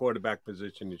backup quarterback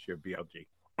position this year, BLG?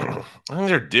 I think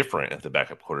they're different at the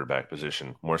backup quarterback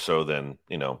position, more so than,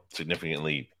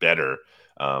 significantly better.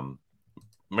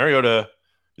 Mariota,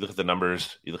 you look at the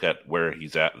numbers, you look at where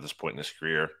he's at this point in his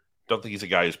career, don't think he's a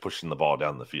guy who's pushing the ball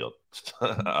down the field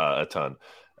a ton,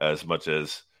 as much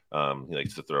as he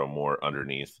likes to throw more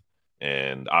underneath.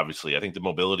 And obviously, I think the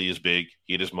mobility is big.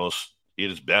 He had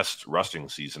his best rushing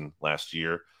season last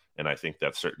year, and I think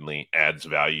that certainly adds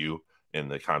value in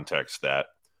the context that,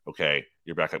 okay,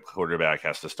 your backup quarterback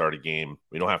has to start a game.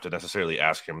 We don't have to necessarily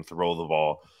ask him to throw the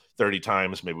ball 30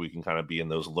 times. Maybe we can kind of be in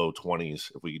those low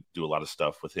 20s if we do a lot of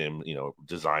stuff with him,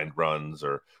 designed runs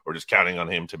or just counting on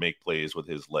him to make plays with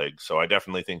his legs. So I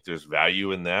definitely think there's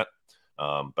value in that.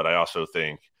 But I also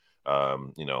think,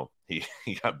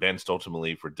 he got benched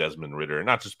ultimately for Desmond Ridder,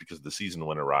 not just because the season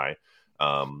went awry,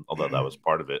 although that was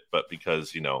part of it, but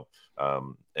because,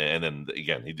 and then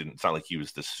again, it's not like he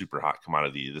was this super hot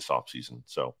commodity this offseason.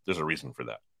 So there's a reason for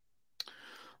that.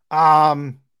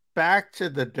 Back to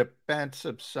the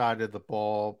defensive side of the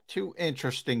ball, two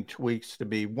interesting tweaks to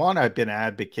me. One I've been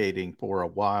advocating for a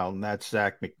while, and that's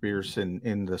Zach McPherson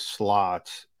in the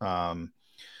slots. The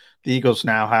Eagles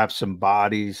now have some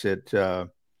bodies at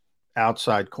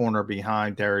outside corner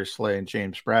behind Darius Slay and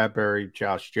James Bradbury.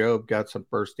 Josh Jobe got some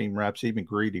first-team reps, even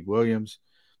Greedy Williams.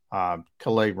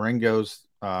 Calais Ringo's,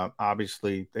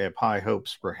 obviously, they have high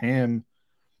hopes for him.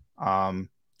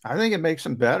 I think it makes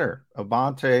him better.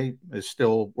 Avante is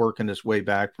still working his way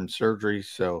back from surgery,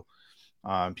 so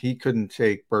he couldn't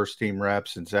take first-team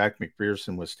reps, and Zach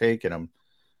McPherson was taking them.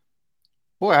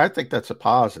 Boy, I think that's a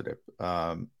positive.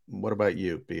 What about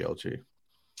you, BLG?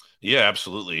 Yeah,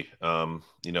 absolutely.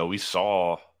 We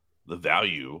saw the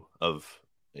value of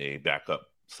a backup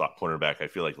slot cornerback. I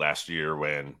feel like last year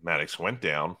when Maddox went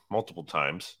down multiple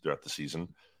times throughout the season,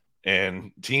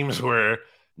 and teams were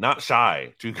not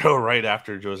shy to go right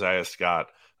after Josiah Scott.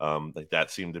 Like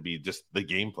that seemed to be just the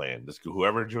game plan. Just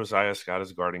whoever Josiah Scott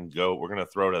is guarding, we're going to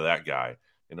throw to that guy.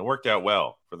 And it worked out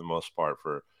well for the most part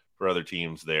for other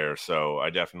teams there. So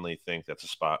I definitely think that's a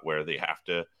spot where they have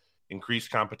to increase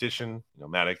competition.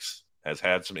 Maddox has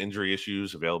had some injury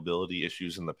issues, availability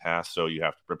issues in the past. So you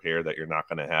have to prepare that you're not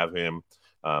going to have him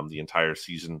the entire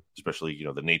season, especially,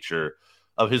 the nature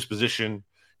of his position,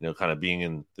 kind of being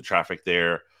in the traffic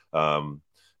there,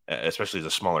 especially as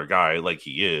a smaller guy like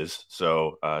he is.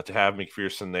 So to have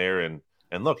McPherson there and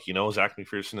look, Zach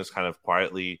McPherson is kind of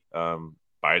quietly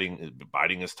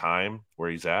biding his time where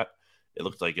he's at. It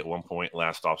looked like at one point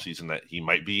last offseason that he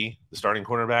might be the starting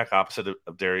cornerback opposite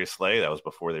of Darius Slay. That was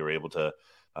before they were able to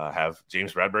have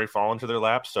James Bradbury fall into their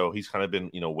laps. So he's kind of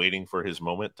been, waiting for his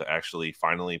moment to actually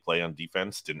finally play on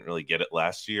defense. Didn't really get it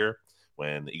last year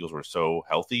when the Eagles were so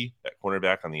healthy at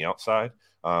cornerback on the outside.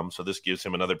 So this gives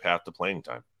him another path to playing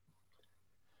time.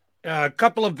 A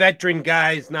couple of veteran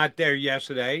guys not there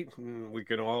yesterday. We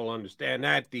can all understand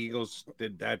that. The Eagles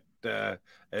did that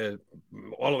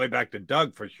all the way back to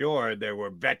Doug for sure. There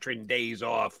were veteran days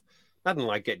off. Nothing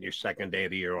like getting your second day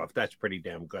of the year off. That's pretty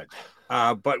damn good.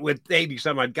 But with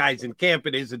 80-some-odd guys in camp,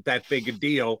 it isn't that big a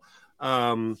deal.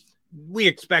 We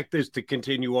expect this to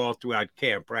continue all throughout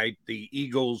camp, right? The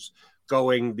Eagles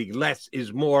going the less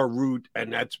is more route,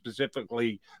 and that's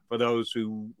specifically for those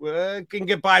who can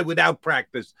get by without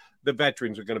practice. The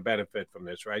veterans are going to benefit from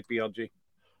this, right, BLG?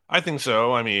 I think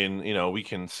so. I mean, we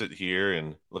can sit here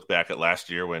and look back at last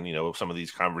year when, some of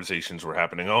these conversations were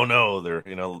happening. Oh, no, they're,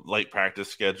 light practice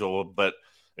schedule. But,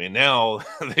 I mean, now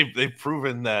they've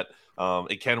proven that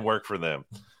it can work for them.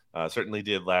 Certainly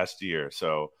did last year.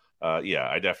 So, yeah,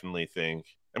 I definitely think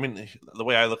 – I mean, the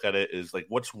way I look at it is like,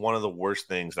 what's one of the worst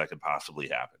things that could possibly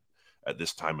happen at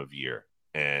this time of year?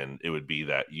 And it would be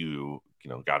that you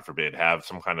God forbid, have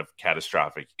some kind of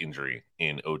catastrophic injury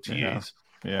in OTAs,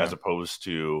 as opposed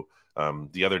to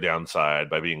the other downside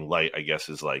by being light, I guess,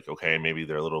 is like, okay, maybe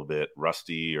they're a little bit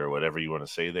rusty or whatever you want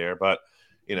to say there. But,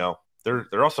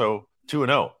 they're also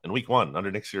 2-0 in week 1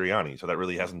 under Nick Sirianni. So that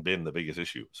really hasn't been the biggest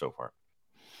issue so far.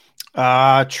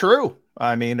 True.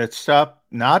 I mean, it's tough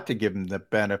not to give them the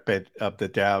benefit of the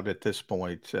doubt at this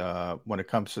point when it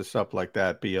comes to stuff like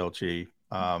that, BLG.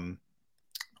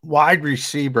 Wide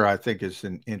receiver, I think, is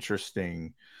an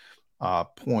interesting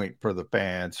point for the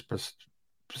fans,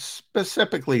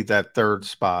 specifically that third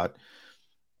spot.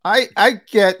 I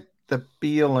get the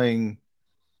feeling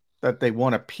that they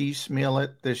want to piecemeal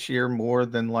it this year more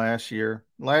than last year.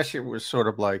 Last year was sort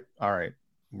of like, all right,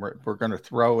 we're going to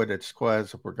throw it. It's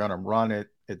Quez. If we're going to run it,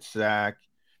 it's Zach.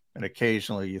 And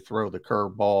occasionally you throw the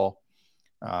curveball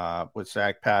with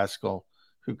Zach Pascal,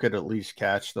 who could at least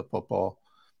catch the football.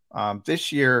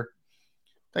 This year,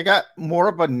 they got more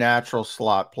of a natural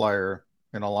slot player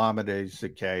in Olamide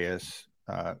Zaccheaus.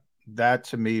 That,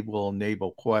 to me, will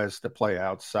enable Quez to play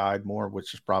outside more,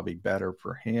 which is probably better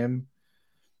for him.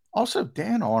 Also,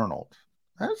 Dan Arnold.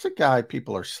 That's a guy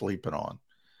people are sleeping on.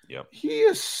 Yep. He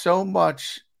is so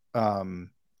much, again,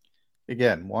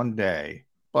 one day,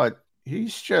 but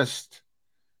he's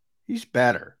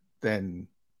better than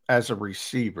as a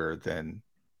receiver than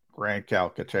Grant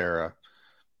Calcaterra.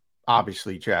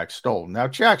 Obviously, Jack Stoll. Now,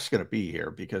 Jack's going to be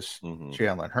here because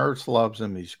Jalen Hurts loves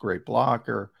him. He's a great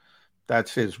blocker.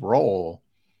 That's his role.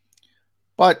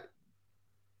 But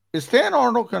is Dan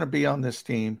Arnold going to be on this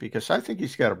team? Because I think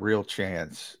he's got a real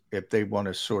chance if they want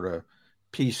to sort of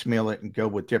piecemeal it and go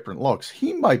with different looks.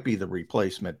 He might be the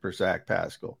replacement for Zach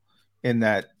Pascal in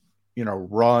that,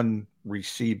 run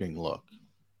receiving look.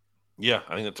 Yeah,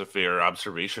 I think that's a fair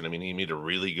observation. I mean, he made a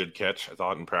really good catch, I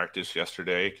thought, in practice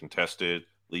yesterday, contested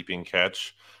leaping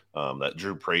catch that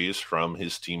drew praise from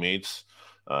his teammates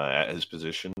at his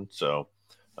position. So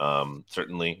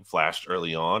certainly flashed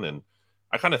early on. And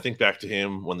I kind of think back to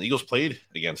him when the Eagles played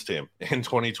against him in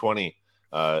 2020.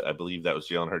 I believe that was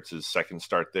Jalen Hurts' second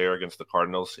start there against the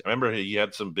Cardinals. I remember he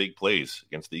had some big plays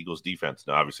against the Eagles defense.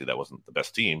 Now, obviously that wasn't the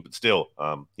best team, but still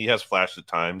he has flashed at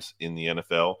times in the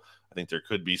NFL. I think there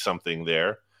could be something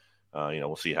there.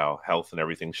 We'll see how health and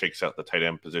everything shakes out the tight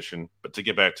end position. But to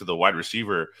get back to the wide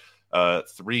receiver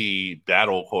 3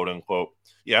 battle, quote unquote,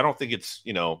 yeah, I don't think it's,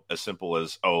 as simple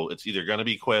as, it's either going to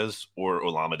be Quez or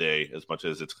Olamide, as much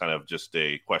as it's kind of just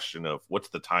a question of what's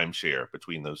the timeshare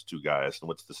between those two guys and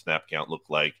what's the snap count look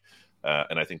like.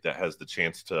 And I think that has the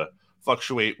chance to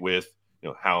fluctuate with,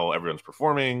 how everyone's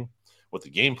performing, what the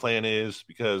game plan is,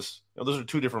 because those are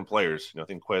two different players. I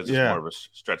think Quez is more of a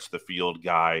stretch the field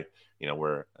guy,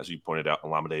 where, as you pointed out,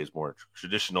 Olamide is more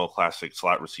traditional, classic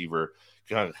slot receiver,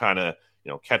 kind of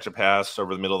catch a pass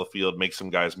over the middle of the field, make some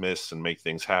guys miss, and make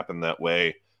things happen that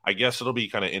way. I guess it'll be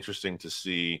kind of interesting to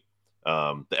see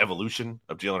the evolution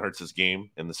of Jalen Hurts' game,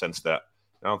 in the sense that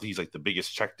I don't think he's like the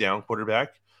biggest check down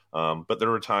quarterback. But there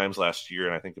were times last year,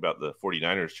 and I think about the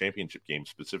 49ers championship game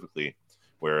specifically,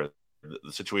 where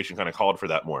the situation kind of called for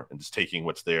that more, and just taking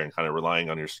what's there and kind of relying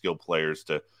on your skilled players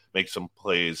to make some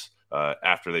plays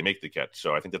after they make the catch.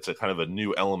 So I think that's a kind of a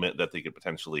new element that they could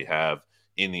potentially have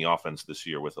in the offense this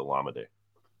year with Olamide.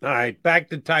 All right, back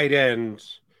to tight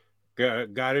ends.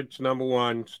 Got its number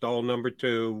one, stole number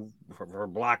two for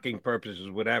blocking purposes,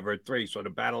 whatever, 3. So the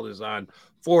battle is on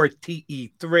for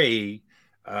TE3.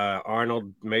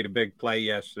 Arnold made a big play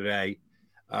yesterday.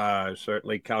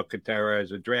 Certainly Calcaterra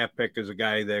as a draft pick is a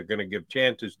guy they're going to give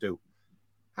chances to.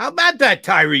 How about that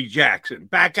Tyree Jackson?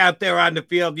 Back out there on the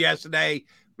field yesterday.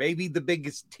 Maybe the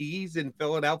biggest tease in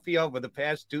Philadelphia over the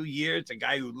past 2 years. A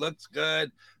guy who looks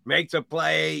good, makes a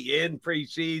play in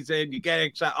preseason. You get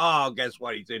excited. Oh, guess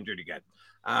what? He's injured again.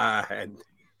 And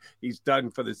he's done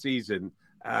for the season.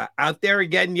 Out there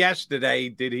again yesterday,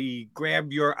 did he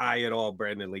grab your eye at all,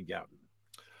 Brandon Lee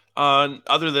Gowton?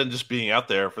 Other than just being out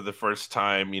there for the first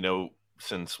time,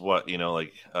 since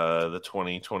the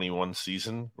 2021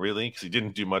 season, really, because he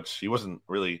didn't do much. He wasn't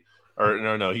really, or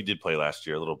no, he did play last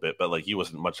year a little bit, but he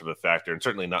wasn't much of a factor, and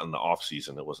certainly not in the off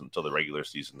season. It wasn't until the regular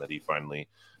season that he finally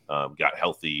got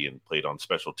healthy and played on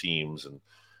special teams and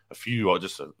a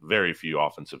very few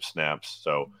offensive snaps.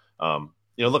 So,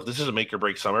 look, this is a make or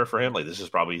break summer for him. This is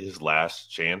probably his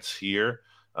last chance here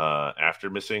after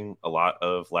missing a lot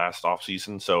of last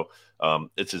offseason. So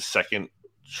it's his second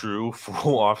true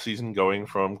full offseason going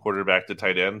from quarterback to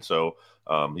tight end. So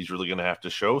he's really going to have to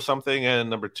show something. And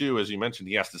number two, as you mentioned,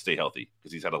 he has to stay healthy,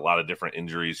 because he's had a lot of different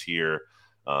injuries here.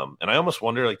 And I almost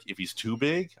wonder, if he's too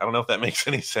big. I don't know if that makes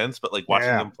any sense, but watching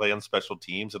him play on special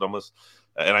teams, it almost,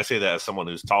 and I say that as someone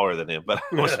who's taller than him, but I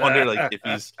almost wonder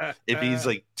if he's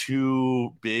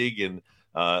too big and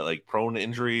prone to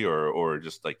injury, or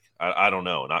just I don't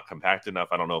know, not compact enough.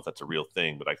 I don't know if that's a real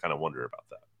thing, but I kind of wonder about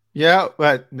that. Yeah,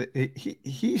 but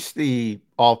he's the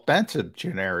offensive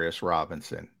Janarius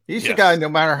Robinson. He's the guy, no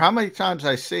matter how many times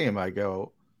I see him, I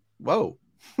go, whoa.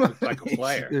 It's like a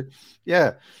player.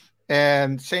 Yeah.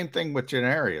 And same thing with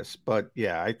Janarius. But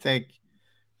yeah,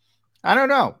 I don't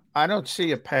know. I don't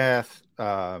see a path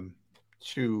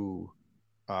to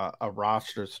a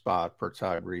roster spot for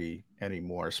Tyree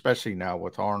anymore, especially now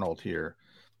with Arnold here,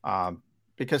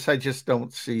 because I just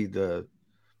don't see the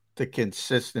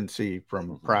consistency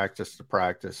from practice to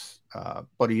practice.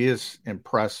 But he is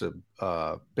impressive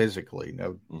physically,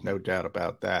 no doubt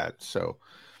about that. So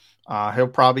he'll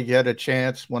probably get a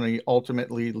chance when he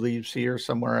ultimately leaves here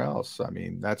somewhere else. I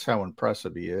mean, that's how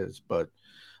impressive he is. But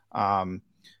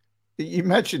you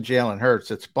mentioned Jalen Hurts.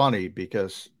 It's funny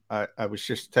because I was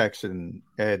just texting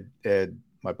Ed,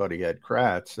 my buddy Ed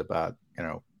Kratz, about,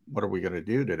 what are we going to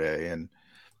do today? And,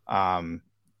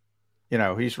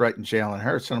 he's writing Jalen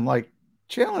Hurts, and I'm like,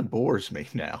 Jalen bores me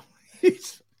now.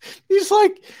 He's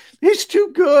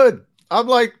too good. I'm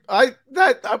like,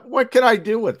 what can I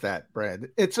do with that, Brad?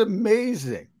 It's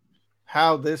amazing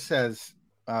how this has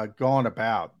gone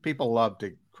about. People love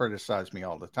to criticize me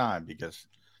all the time because,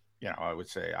 I would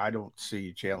say I don't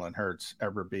see Jalen Hurts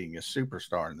ever being a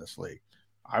superstar in this league.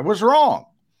 I was wrong.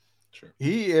 Sure.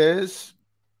 He is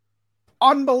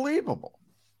unbelievable.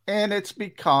 And it's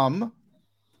become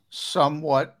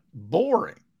somewhat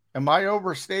boring. Am I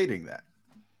overstating that?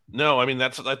 No, I mean,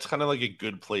 that's kind of like a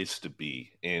good place to be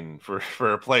in for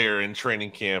a player in training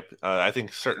camp. I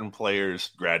think certain players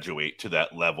graduate to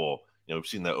that level. We've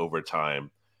seen that over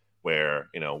time where,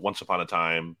 once upon a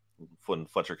time when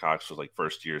Fletcher Cox was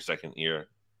first year, second year,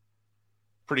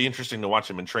 pretty interesting to watch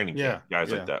him in training camp,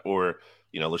 guys like that. Or,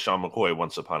 LaShawn McCoy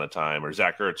once upon a time, or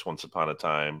Zach Ertz once upon a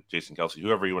time, Jason Kelsey,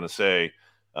 whoever you want to say.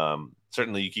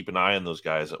 Certainly you keep an eye on those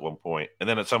guys at one point. And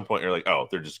then at some point you're like, oh,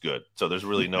 they're just good. So there's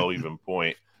really no even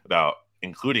point about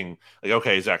including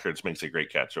okay, Zach Ertz makes a great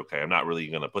catch. Okay, I'm not really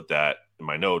going to put that in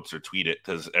my notes or tweet it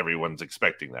because everyone's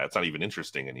expecting that. It's not even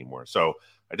interesting anymore. So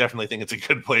I definitely think it's a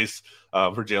good place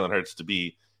for Jalen Hurts to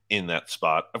be in that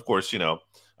spot. Of course,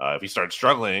 if he starts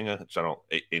struggling, which I don't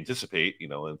anticipate,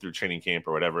 and through training camp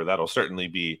or whatever, that'll certainly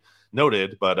be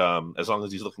noted. But as long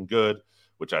as he's looking good,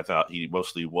 which I thought he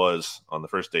mostly was on the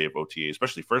first day of OTA,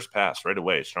 especially first pass right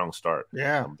away, strong start.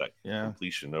 Yeah. That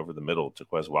completion over the middle to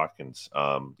Quez Watkins.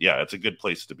 It's a good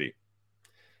place to be.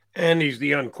 And he's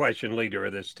the unquestioned leader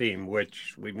of this team,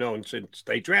 which we've known since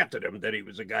they drafted him, that he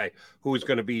was a guy who was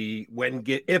going to be,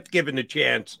 if given the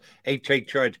chance, a take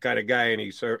charge kind of guy, and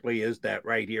he certainly is that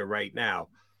right here, right now.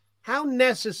 How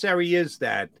necessary is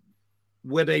that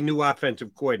with a new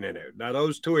offensive coordinator? Now,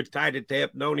 those two are tied at the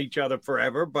hip, known each other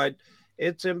forever, but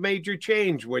it's a major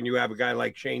change when you have a guy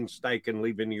like Shane Steichen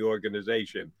leaving the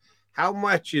organization. How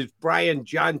much is Brian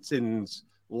Johnson's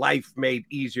life made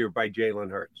easier by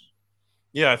Jalen Hurts?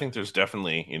 Yeah, I think there's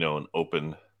definitely, an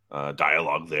open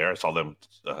dialogue there. I saw them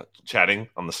chatting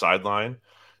on the sideline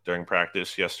during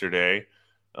practice yesterday.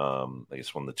 I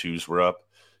guess when the twos were up.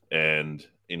 And,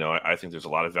 I think there's a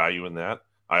lot of value in that.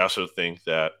 I also think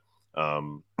that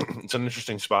it's an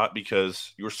interesting spot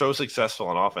because you were so successful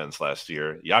on offense last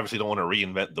year. You obviously don't want to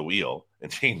reinvent the wheel and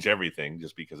change everything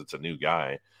just because it's a new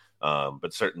guy.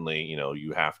 But certainly,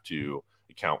 you have to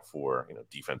account for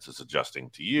defenses adjusting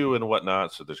to you and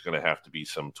whatnot, so there's going to have to be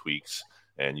some tweaks,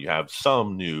 and you have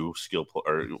some new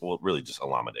really just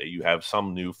Alameda. You have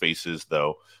some new faces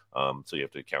though, so you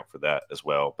have to account for that as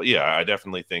well. But yeah, I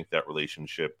definitely think that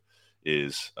relationship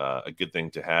is a good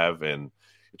thing to have, and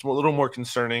it's a little more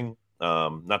concerning,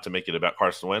 not to make it about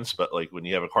Carson Wentz, but like when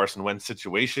you have a Carson Wentz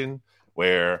situation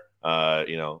where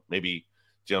maybe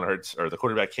Jalen Hurts or the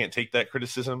quarterback can't take that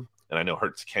criticism, and I know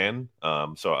Hurts can.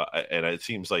 And it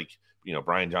seems like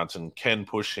Brian Johnson can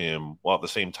push him while at the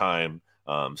same time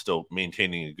still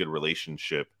maintaining a good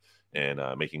relationship and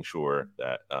making sure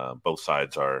that both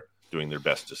sides are doing their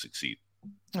best to succeed.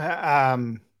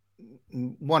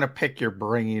 Want to pick your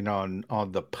brain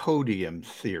on the podium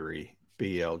theory,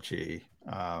 BLG.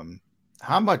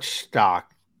 How much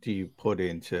stock do you put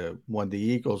into when the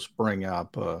Eagles bring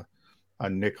up a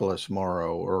Nicholas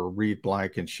Morrow or a Reed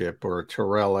Blankenship or a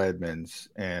Terrell Edmonds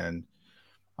and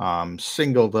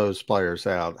single those players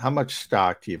out? How much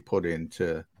stock do you put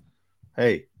into,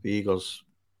 hey, the Eagles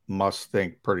must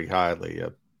think pretty highly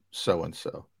of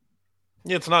so-and-so?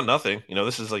 Yeah, it's not nothing.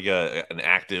 This is like an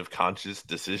active, conscious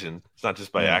decision. It's not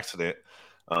just by accident.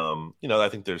 I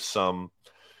think there's some,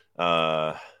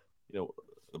 the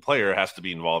player has to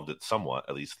be involved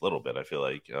at least a little bit, I feel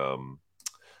like.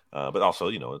 But also,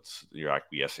 you're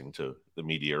acquiescing to the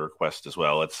media request as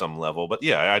well at some level. But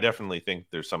yeah, I definitely think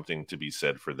there's something to be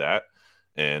said for that.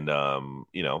 And,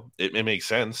 it makes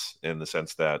sense in the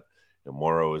sense that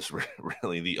Morrow is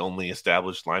really the only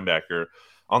established linebacker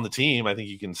on the team. I think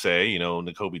you can say,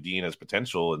 Nakobe Dean has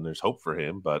potential and there's hope for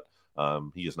him, but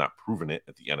he has not proven it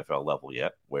at the NFL level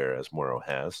yet, whereas Morrow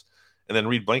has. And then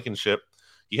Reed Blankenship,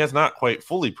 he has not quite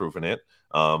fully proven it,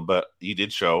 but he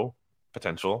did show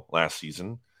potential last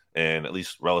season. And at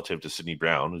least relative to Sidney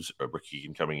Brown, who's a rookie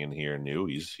and coming in here new,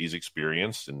 he's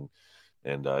experienced and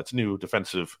it's a new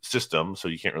defensive system, so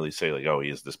you can't really say like, oh,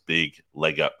 he has this big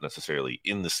leg up necessarily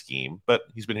in the scheme. But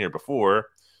he's been here before,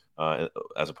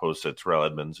 as opposed to Terrell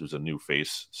Edmonds, who's a new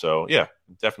face. So yeah,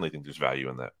 definitely think there's value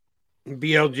in that.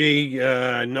 BLG,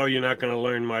 I know you're not going to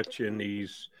learn much in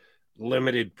these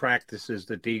limited practices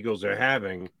that the Eagles are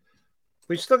having.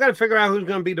 We still got to figure out who's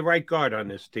going to be the right guard on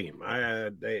this team.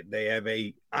 They have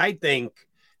I think,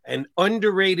 an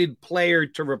underrated player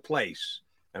to replace.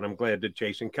 And I'm glad that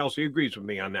Jason Kelsey agrees with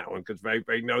me on that one because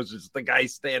everybody knows it's the guy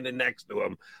standing next to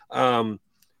him.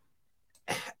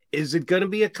 Is it going to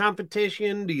be a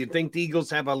competition? Do you think the Eagles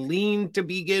have a lean to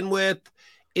begin with?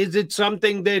 Is it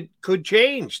something that could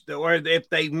change? Or if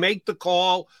they make the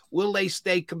call, will they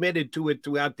stay committed to it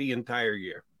throughout the entire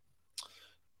year?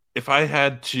 If I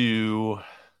had to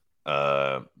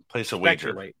place a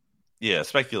wager,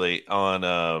 speculate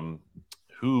on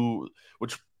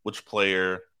which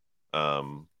player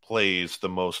plays the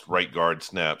most right guard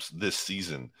snaps this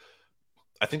season,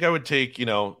 I think I would take,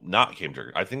 not Cam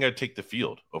Jurgens. I think I'd take the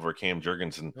field over Cam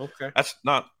Jurgens. And that's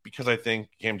not because I think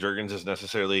Cam Jurgens is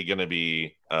necessarily going to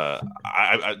be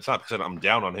it's not because I'm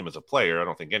down on him as a player. I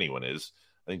don't think anyone is.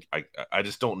 I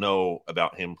just don't know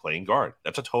about him playing guard.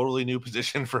 That's a totally new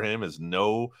position for him. Has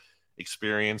no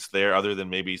experience there other than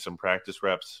maybe some practice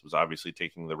reps. Was obviously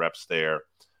taking the reps there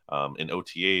in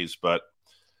OTAs. But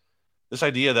this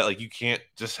idea that you can't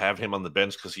just have him on the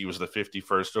bench because he was the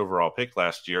 51st overall pick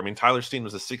last year. I mean, Tyler Steen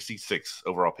was the 66th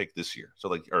overall pick this year.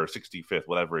 So or 65th,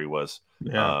 whatever he was.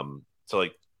 Yeah.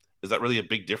 Is that really a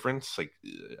big difference?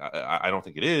 I don't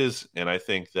think it is. And I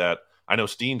think that I know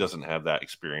Steen doesn't have that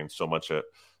experience so much at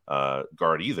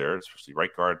guard either, especially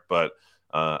right guard. But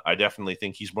I definitely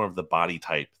think he's more of the body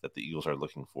type that the Eagles are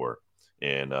looking for.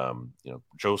 And,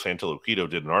 Joe Santaloquito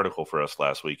did an article for us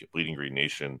last week at Bleeding Green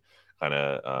Nation, kind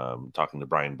of talking to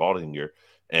Brian Baldinger.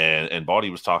 And Baldy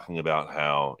was talking about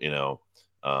how,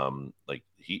 Like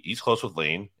he's close with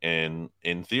Lane, and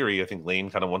in theory, I think Lane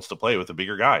kind of wants to play with a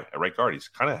bigger guy at right guard. He's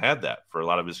kind of had that for a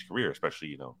lot of his career,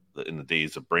 especially in the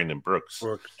days of Brandon Brooks.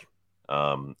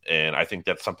 And I think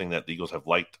that's something that the Eagles have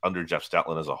liked under Jeff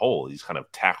Stoutland as a whole. These kind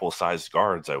of tackle-sized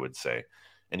guards, I would say.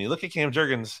 And you look at Cam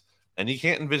Jurgens, and you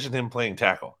can't envision him playing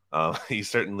tackle. He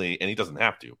certainly, and he doesn't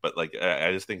have to. But like,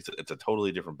 I just think it's a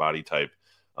totally different body type.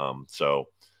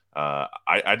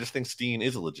 I just think Steen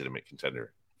is a legitimate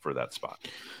contender for that spot.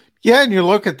 Yeah, and you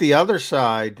look at the other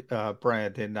side,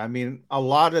 Brandon. I mean, a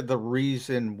lot of the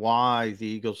reason why the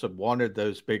Eagles have wanted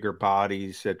those bigger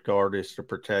bodies at guard is to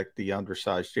protect the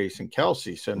undersized Jason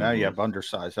Kelsey. So now you have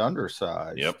undersized,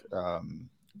 yep.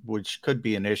 Which could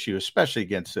be an issue, especially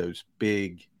against those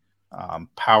big,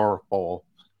 powerful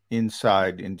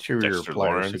inside interior Dexter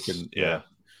players Lawrence, who can, yeah.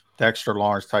 Dexter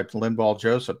Lawrence type. Linval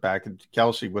Joseph back.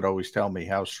 Kelsey would always tell me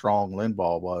how strong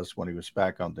Linval was when he was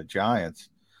back on the Giants.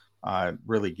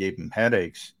 Really gave him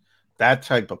headaches. That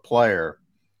type of player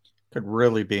could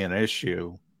really be an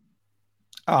issue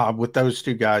with those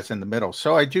two guys in the middle.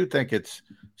 So I do think it's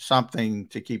something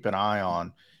to keep an eye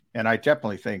on. And I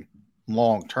definitely think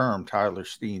long-term, Tyler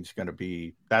Steen's going to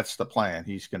be, that's the plan.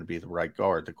 He's going to be the right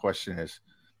guard. The question is,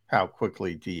 how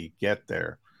quickly do you get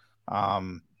there?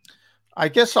 I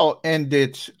guess I'll end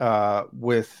it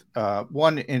with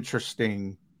one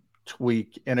interesting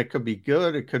tweak, and it could be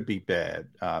good, it could be bad.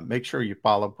 Make sure you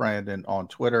follow Brandon on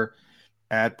Twitter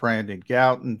at Brandon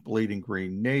Gowton, Bleeding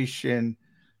Green Nation.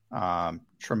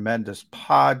 Tremendous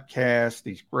podcast.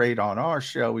 He's great on our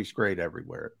show. He's great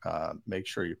everywhere. Make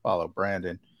sure you follow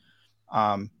Brandon.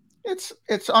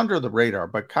 It's under the radar,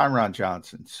 but Kyron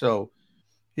Johnson. So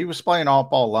he was playing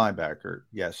off-ball linebacker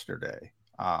yesterday.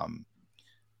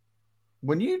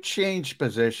 When you change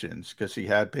positions, because he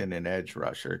had been an edge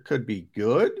rusher, it could be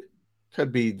good.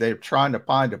 Could be they're trying to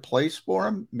find a place for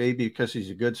him, maybe because he's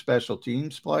a good special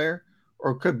teams player,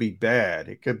 or it could be bad.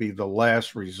 It could be the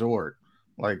last resort.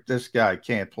 Like, this guy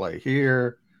can't play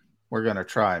here. We're going to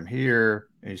try him here,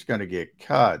 and he's going to get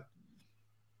cut.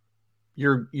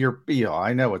 Your feel,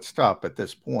 I know it's tough at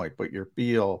this point, but your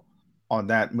feel on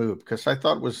that move, because I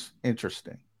thought it was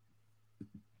interesting.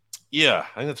 Yeah,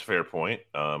 I think that's a fair point.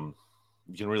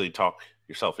 You can really talk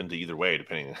yourself into either way,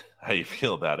 depending on how you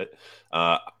feel about it.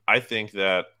 I think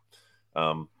that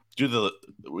due to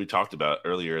we talked about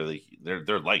earlier,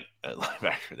 they're light at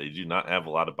linebacker. They do not have a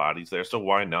lot of bodies there, so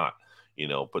why not,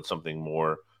 put something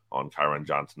more on Kyron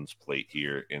Johnson's plate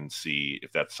here and see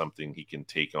if that's something he can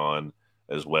take on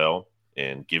as well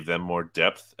and give them more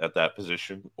depth at that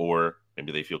position, or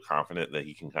maybe they feel confident that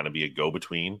he can kind of be a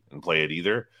go-between and play at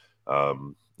either.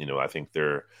 I think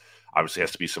there obviously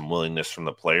has to be some willingness from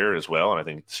the player as well, and I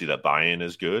think to see that buy-in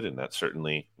is good, and that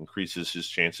certainly increases his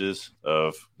chances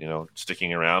of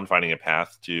sticking around, finding a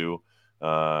path to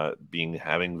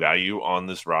having value on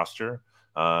this roster.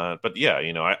 But yeah,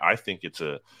 I think it's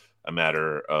a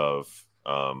matter of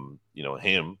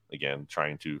him again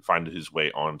trying to find his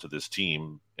way onto this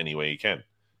team any way he can,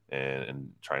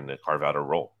 and trying to carve out a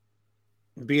role.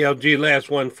 BLG, last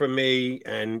one from me,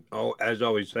 and as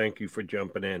always, thank you for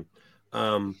jumping in.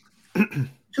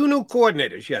 Two new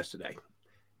coordinators yesterday,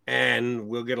 and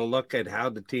we'll get a look at how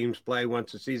the teams play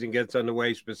once the season gets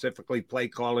underway. Specifically, play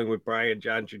calling with Brian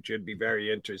Johnson should be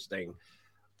very interesting.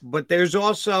 But there's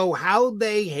also how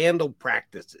they handle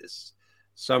practices.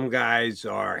 Some guys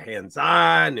are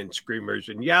hands-on and screamers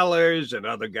and yellers, and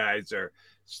other guys are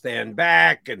stand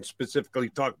back and specifically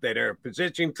talk to their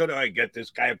position. Could I get this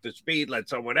guy up to speed? Let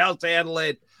someone else handle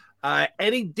it.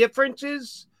 Any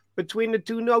differences between the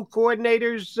two no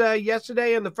coordinators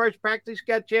yesterday and the first practice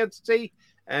you got a chance to see,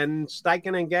 and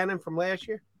Steichen and Gannon from last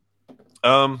year?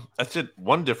 That's it.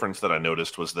 One difference that I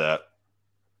noticed was that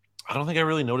I don't think I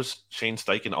really noticed Shane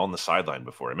Steichen on the sideline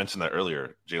before. I mentioned that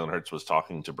earlier. Jalen Hurts was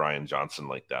talking to Brian Johnson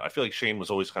like that. I feel like Shane was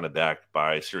always kind of back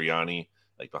by Sirianni,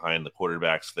 like behind the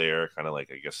quarterbacks there, kind of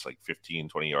like, I guess, like 15,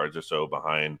 20 yards or so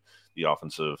behind the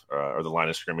offensive or the line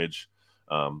of scrimmage.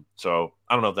 So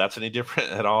I don't know if that's any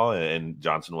different at all. And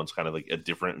Johnson wants kind of like a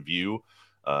different view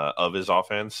of his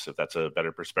offense, if that's a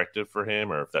better perspective for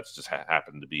him, or if that's just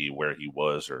happened to be where he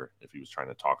was, or if he was trying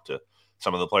to talk to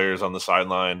some of the players on the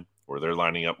sideline where they're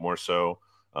lining up more so.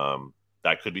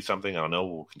 That could be something. I don't know.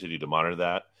 We'll continue to monitor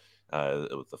that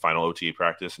with the final OTA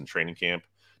practice and training camp.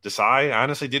 Desai, I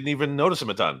honestly didn't even notice him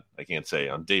a ton. I can't say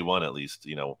on day one, at least.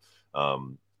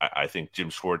 I think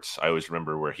Jim Schwartz, I always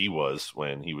remember where he was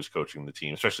when he was coaching the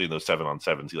team, especially in those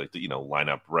 7-on-7s. He liked to, line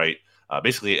up right,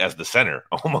 basically as the center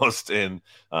almost, and,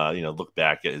 look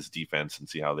back at his defense and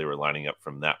see how they were lining up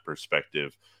from that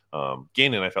perspective.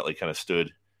 Gannon, I felt like kind of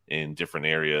stood in different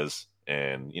areas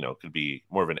and, could be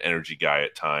more of an energy guy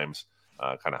at times,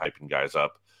 kind of hyping guys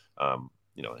up.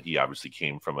 He obviously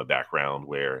came from a background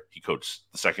where he coached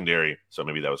the secondary, so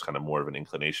maybe that was kind of more of an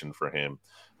inclination for him.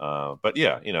 But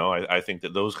yeah, I think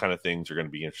that those kind of things are going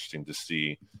to be interesting to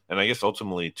see. And I guess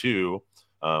ultimately too,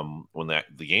 when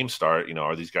the games start,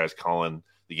 are these guys calling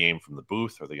the game from the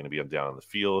booth? Are they going to be down on the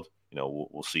field?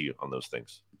 We'll see on those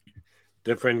things.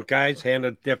 Different guys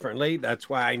handle it differently. That's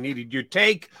why I needed your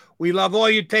take. We love all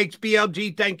your takes,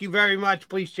 BLG. Thank you very much.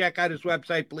 Please check out his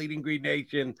website, Bleeding Green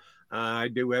Nation. I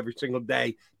do every single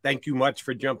day. Thank you much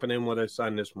for jumping in with us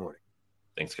on this morning.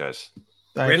 Thanks, guys.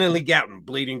 Brennan Lee Gowton,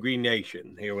 Bleeding Green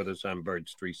Nation, here with us on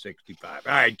Birds 365.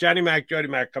 All right, Jody Mac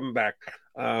coming back.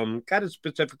 Got a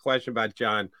specific question about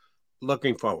John.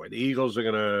 Looking forward. The Eagles are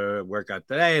going to work out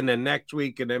today and then next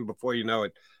week, and then before you know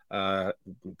it,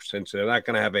 since they're not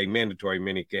going to have a mandatory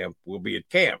mini camp, we'll be at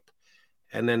camp.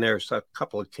 And then there's a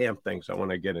couple of camp things I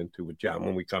want to get into with John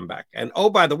when we come back. And, oh,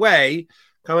 by the way,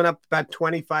 coming up about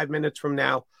 25 minutes from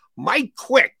now, Mike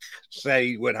Quick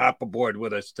would hop aboard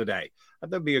with us today. I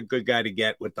thought that'd be a good guy to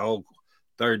get with the whole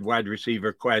third wide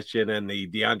receiver question and the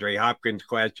DeAndre Hopkins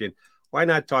question. Why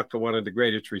not talk to one of the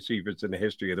greatest receivers in the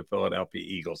history of the Philadelphia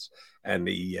Eagles and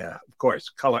the, of course,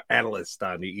 color analyst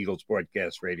on the Eagles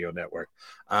Broadcast Radio Network.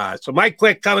 So Mike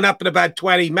Quick coming up in about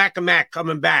 20. Mac and Mac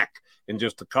coming back in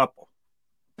just a couple.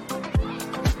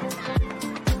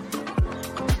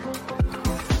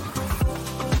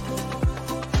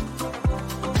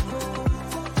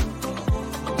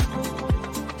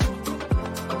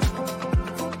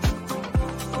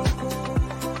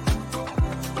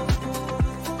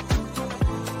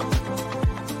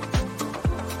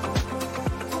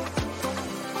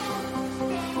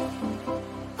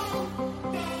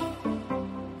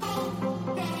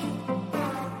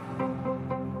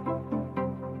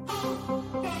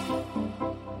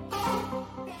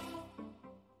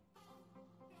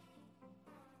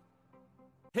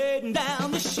 Heading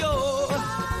down the shore,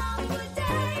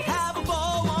 have a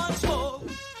ball once more.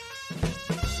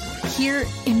 Here,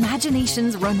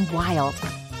 imaginations run wild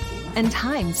and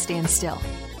time stands still.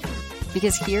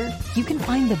 Because here, you can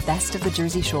find the best of the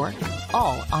Jersey Shore,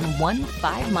 all on one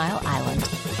 5-mile island.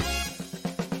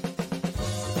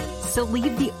 So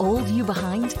leave the old you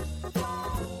behind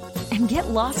and get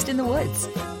lost in the woods.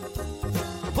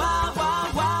 Wild,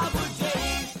 wild, wild wood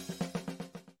days.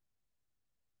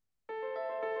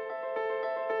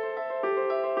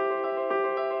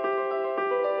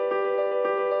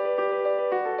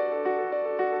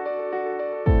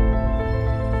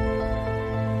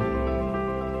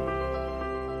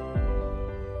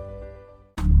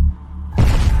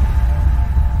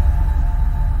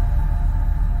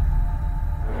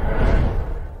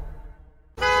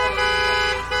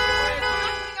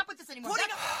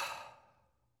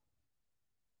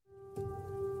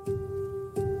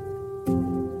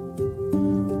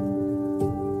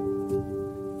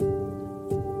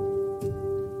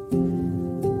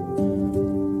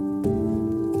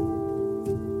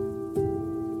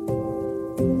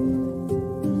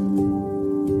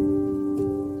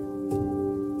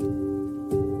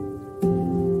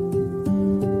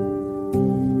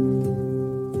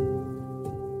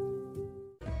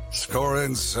 Score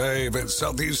and save at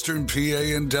Southeastern PA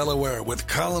and Delaware with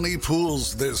Colony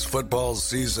Pools this football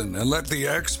season, and let the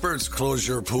experts close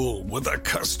your pool with a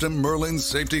custom Merlin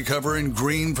safety cover in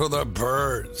green for the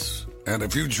birds. And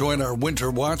if you join our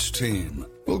Winter Watch team,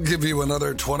 we'll give you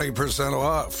another 20%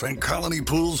 off, and Colony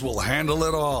Pools will handle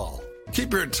it all.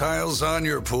 Keep your tiles on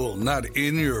your pool, not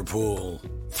in your pool.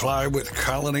 Fly with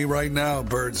Colony right now,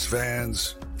 Birds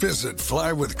fans. Visit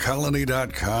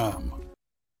flywithcolony.com.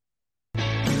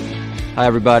 Hi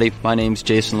everybody, my name's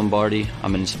Jason Lombardi.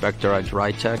 I'm an inspector at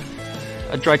DryTech.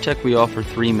 At DryTech we offer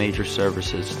 3 major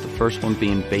services, the first one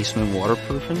being basement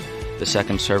waterproofing, the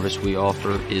second service we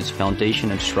offer is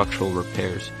foundation and structural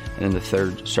repairs, and then the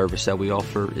third service that we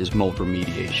offer is mold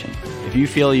remediation. If you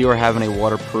feel you are having a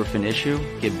waterproofing issue,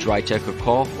 give DryTech a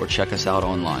call or check us out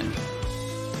online.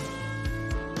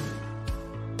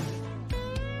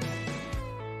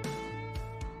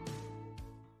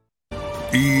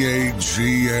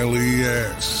 EAGLES,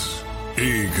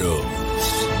 Eagles.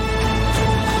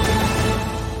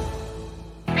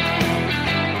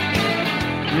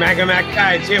 Mac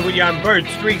guys here with you on Birds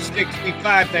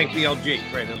 365. Thank BLG,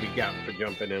 Brandon Lee Gowton, for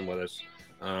jumping in with us.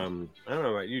 I don't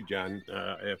know about you, John.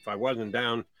 If I wasn't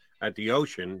down at the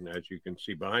ocean, as you can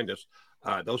see behind us,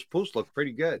 those pools look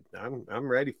pretty good. I'm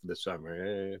ready for the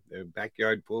summer.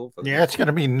 Backyard pool. Yeah, it's going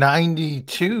to be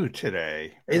 92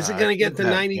 today. Is it going to get to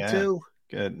 92?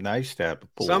 nice to have a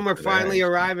pool. Summer today. finally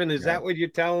arriving. Is that what you're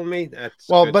telling me? That's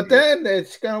well, good but to hear. then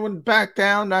it's going back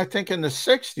down, I think, in the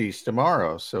 60s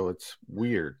tomorrow. So it's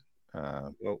weird.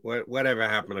 Well, whatever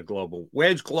happened to global?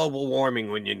 Where's global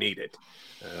warming when you need it?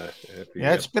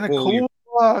 Yeah, it's been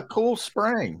a cool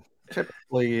spring.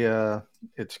 Typically,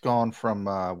 it's gone from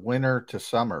winter to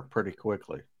summer pretty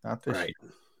quickly. Not this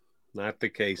year. Not the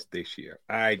case this year.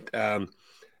 I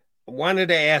wanted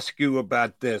to ask you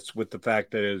about this with the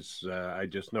fact that, as I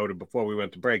just noted before we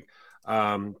went to break,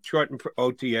 shortened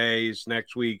OTAs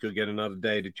next week. You'll get another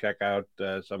day to check out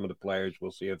some of the players.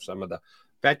 We'll see if some of the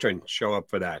veterans show up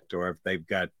for that, or if they've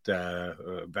got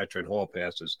veteran hall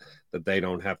passes that they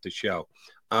don't have to show.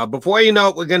 Before you know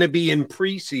it, we're going to be in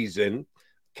preseason.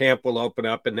 Camp will open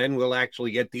up, and then we'll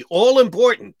actually get the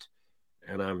all-important,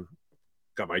 and I'm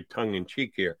got my tongue in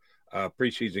cheek here,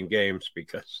 preseason games,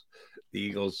 because the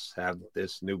Eagles have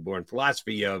this newborn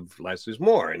philosophy of less is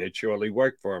more, and it surely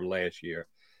worked for them last year.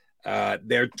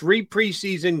 There are 3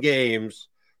 preseason games: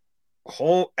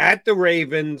 home at the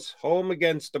Ravens, home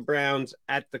against the Browns,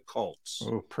 at the Colts.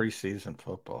 Oh, preseason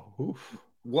football. Oof.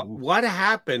 What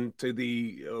happened to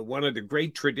the one of the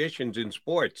great traditions in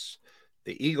sports?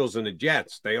 The Eagles and the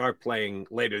Jets, they are playing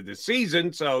later this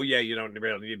season, so yeah, you don't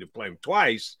really need to play them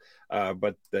twice.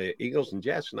 But the Eagles and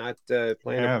Jets not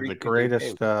playing. Yeah, the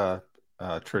greatest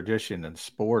tradition in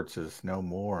sports is no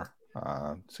more.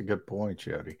 It's a good point,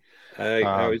 Jody.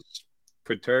 I was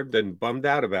perturbed and bummed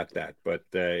out about that, but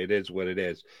it is what it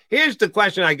is. Here's the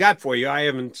question I got for you. I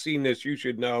haven't seen this. You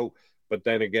should know. But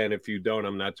then again, if you don't,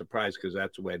 I'm not surprised, because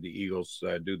that's where the Eagles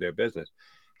do their business.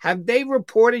 Have they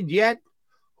reported yet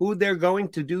who they're going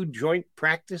to do joint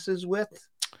practices with?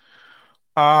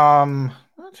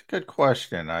 That's a good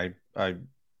question. I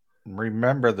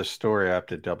remember the story. I have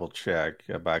to double check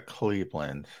about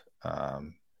Cleveland.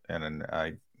 And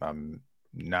I'm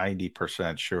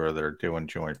 90% sure they're doing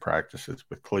joint practices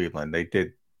with Cleveland.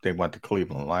 They went to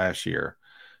Cleveland last year,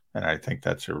 and I think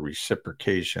that's a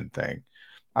reciprocation thing.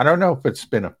 I don't know if it's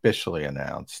been officially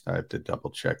announced. I have to double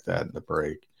check that in the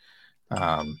break.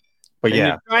 But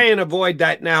yeah, try and avoid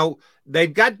that. Now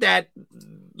they've got that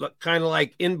kind of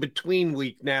like in between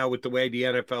week now with the way the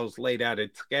NFL's laid out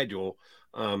its schedule.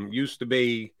 Used to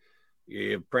be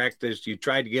you practice, you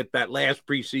tried to get that last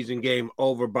preseason game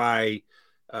over by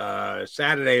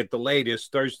Saturday at the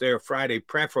latest, Thursday or Friday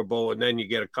preferable, and then you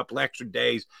get a couple extra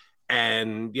days,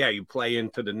 and yeah, you play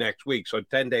into the next week. So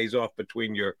 10 days off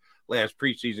between your last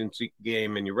preseason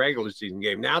game and your regular season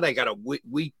game. Now they got a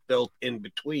week built in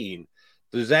between.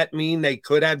 Does that mean they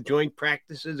could have joint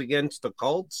practices against the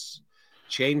Colts?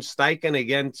 Shane Steichen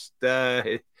against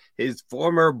his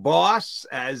former boss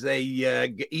as they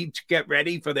each get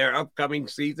ready for their upcoming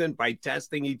season by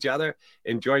testing each other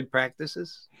in joint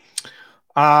practices?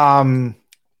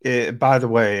 By the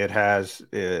way, it has,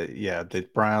 the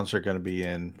Browns are going to be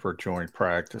in for joint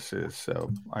practices.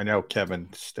 So I know Kevin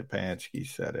Stefanski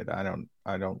said it. I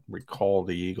don't recall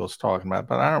the Eagles talking about it,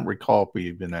 but I don't recall if we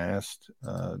even asked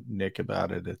Nick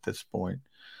about it at this point.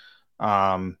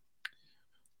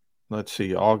 Let's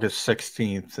see, August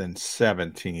 16th and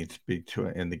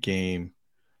 17th in the game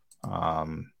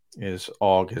is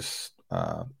August.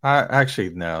 Actually,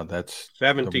 no, that's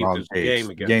 17th is the game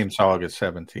again. Game's August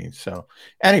 17th. So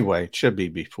anyway, it should be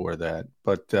before that.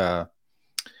 But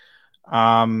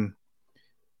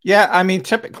yeah, I mean,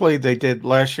 typically they did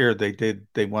last year.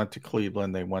 They went to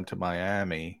Cleveland, they went to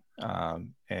Miami,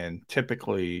 and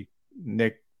typically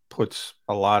Nick puts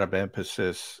a lot of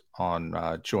emphasis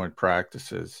on joint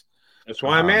practices. That's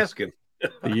why I'm asking.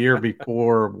 The year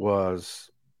before was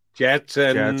Jets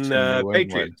and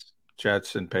Patriots.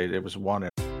 Jets and Patriots. It was one.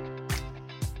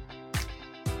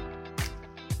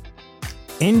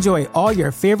 Enjoy all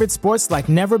your favorite sports like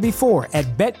never before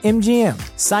at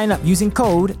BetMGM. Sign up using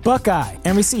code Buckeye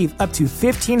and receive up to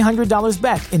 $1,500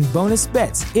 back in bonus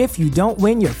bets if you don't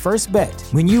win your first bet.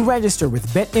 When you register with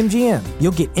BetMGM,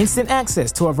 you'll get instant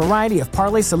access to a variety of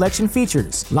parlay selection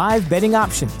features, live betting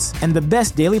options, and the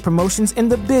best daily promotions in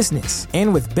the business.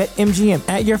 And with BetMGM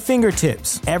at your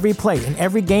fingertips, every play and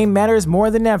every game matters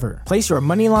more than ever. Place your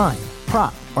money line,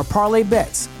 prop, or parlay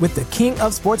bets with the king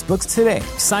of sportsbooks today.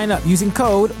 Sign up using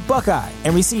code Buckeye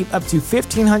and receive up to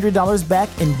 $1,500 back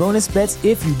in bonus bets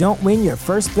if you don't win your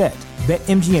first bet.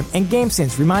 BetMGM and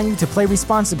GameSense remind you to play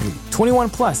responsibly. 21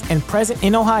 plus and present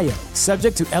in Ohio,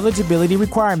 subject to eligibility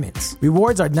requirements.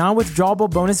 Rewards are non-withdrawable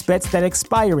bonus bets that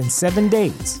expire in 7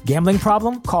 days. Gambling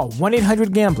problem? Call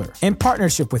 1-800-GAMBLER. In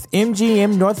partnership with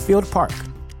MGM Northfield Park.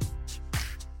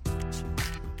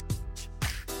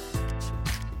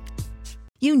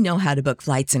 You know how to book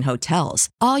flights and hotels.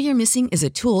 All you're missing is a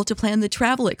tool to plan the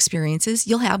travel experiences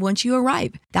you'll have once you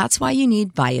arrive. That's why you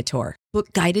need Viator.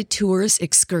 Book guided tours,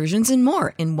 excursions, and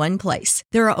more in one place.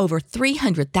 There are over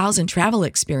 300,000 travel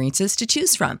experiences to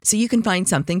choose from, so you can find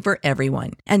something for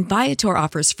everyone. And Viator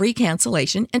offers free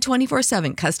cancellation and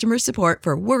 24/7 customer support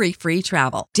for worry-free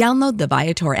travel. Download the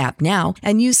Viator app now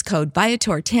and use code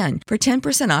Viator10 for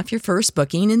 10% off your first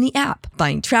booking in the app.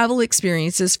 Find travel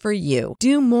experiences for you.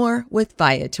 Do more with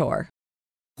Viator.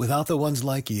 Without the ones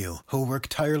like you, who work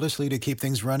tirelessly to keep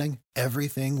things running,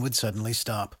 everything would suddenly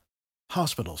stop.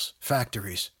 Hospitals,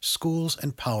 factories, schools,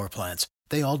 and power plants,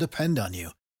 they all depend on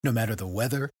you. No matter the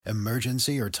weather,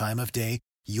 emergency, or time of day,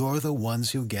 you're the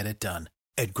ones who get it done.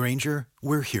 At Grainger,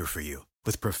 we're here for you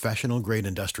with professional-grade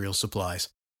industrial supplies.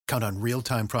 Count on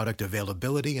real-time product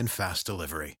availability and fast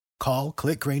delivery. Call,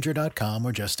 click Grainger.com,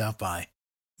 or just stop by.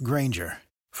 Grainger,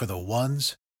 for the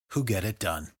ones who get it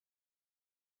done.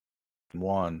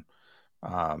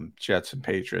 Jets and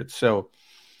Patriots. So,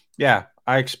 yeah,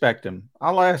 I expect him.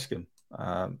 I'll ask him.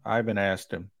 I haven't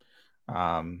asked him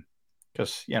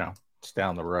because, it's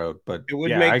down the road. But it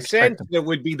would make sense that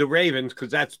would be the Ravens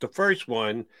because that's the first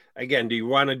one. Again, do you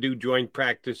want to do joint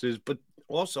practices? But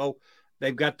also,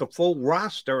 they've got the full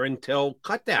roster until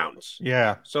cutdowns.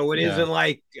 Yeah. So it isn't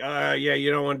like,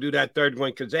 you don't want to do that third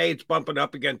one because, A, it's bumping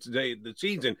up against the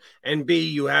season, and B,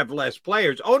 you have less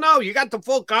players. Oh, no, you got the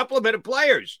full complement of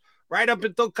players right up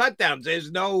until cutdowns.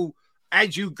 There's no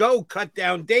as you go cut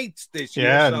down dates this year.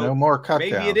 Yeah, so no more cut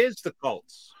maybe down. it is the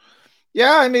Colts.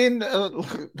 Yeah, I mean,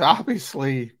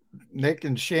 obviously Nick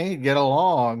and Shane get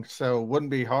along, so it wouldn't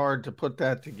be hard to put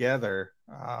that together.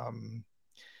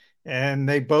 And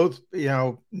they both,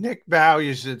 Nick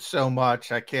values it so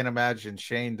much. I can't imagine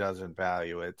Shane doesn't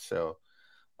value it. So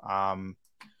I'll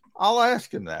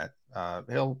ask him that.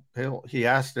 He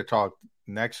has to talk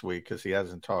next week because he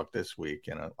hasn't talked this week,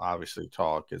 and obviously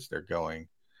talk as they're going.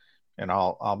 And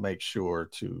I'll make sure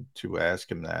to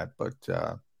ask him that. But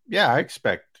I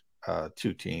expect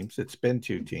 2 teams. It's been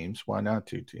 2 teams. Why not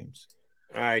 2 teams?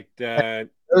 All right.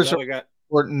 Those are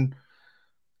important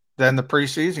than the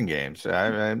preseason games.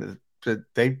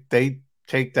 They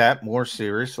take that more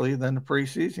seriously than the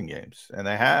preseason games, and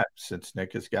they have since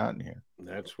Nick has gotten here.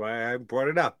 That's why I brought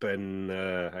it up, and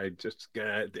I just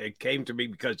it came to me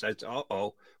because I said,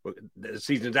 the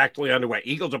season's actually underway.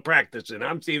 Eagles are practicing.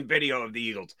 I'm seeing video of the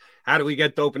Eagles. How do we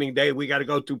get to opening day? We got to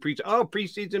go to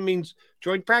preseason means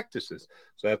joint practices.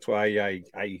 So that's why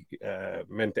I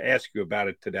meant to ask you about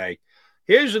it today.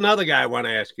 Here's another guy I want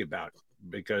to ask you about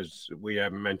because we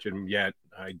haven't mentioned him yet.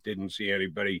 I didn't see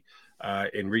anybody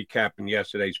in recapping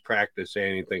yesterday's practice say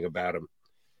anything about him.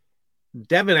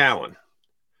 Devin Allen.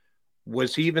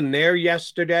 Was he even there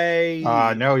yesterday?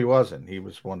 No, he wasn't. He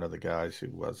was one of the guys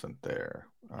who wasn't there.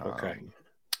 Okay.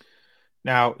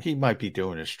 Now, he might be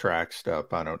doing his track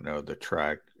stuff. I don't know the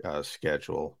track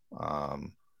schedule,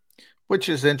 which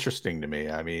is interesting to me.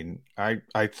 I mean,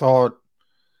 I thought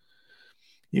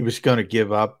he was going to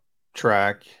give up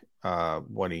track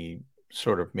when he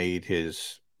sort of made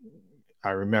his – I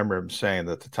remember him saying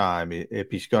at the time, if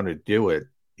he's going to do it,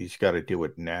 he's got to do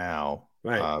it now.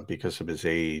 Right. Because of his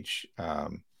age.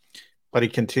 But he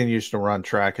continues to run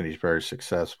track and he's very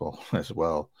successful as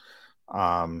well.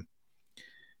 So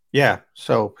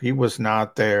he was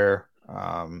not there.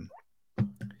 And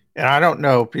I don't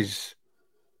know if he's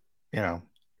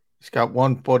got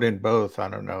one foot in both. I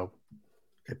don't know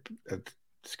if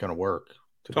it's going to work.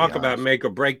 Talk about make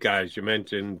or break guys. You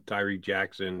mentioned Tyree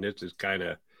Jackson. This is kind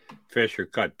of fish or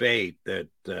cut bait that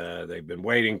they've been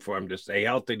waiting for him to stay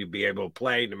healthy to be able to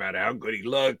play no matter how good he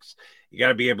looks. You got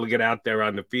to be able to get out there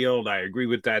on the field. I agree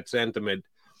with that sentiment.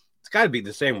 It's got to be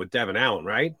the same with Devin Allen,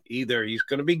 right? Either he's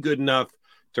going to be good enough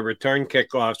to return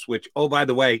kickoffs, which, by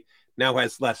the way, now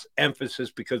has less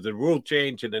emphasis because of the rule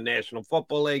change in the National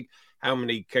Football League. How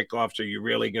many kickoffs are you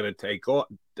really going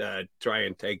to try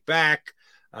and take back?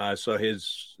 So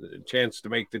his chance to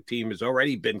make the team has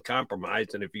already been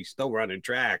compromised. And if he's still running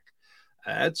track,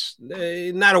 that's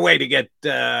not a way to get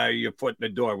your foot in the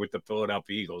door with the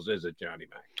Philadelphia Eagles, is it, Johnny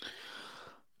Mac?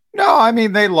 No, I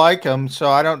mean, they like him. So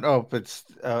I don't know if it's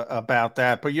about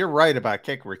that, but you're right about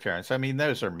kick returns. I mean,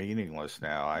 those are meaningless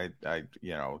now. They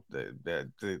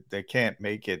can't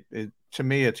make it. To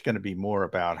me, it's going to be more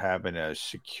about having a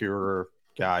secure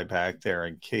guy back there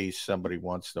in case somebody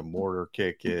wants to mortar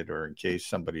kick it or in case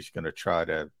somebody's going to try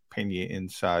to pin you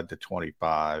inside the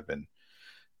 25 and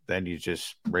then you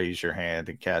just raise your hand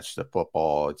and catch the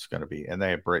football. It's going to be, and they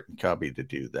have Britton Covey to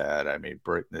do that. I mean,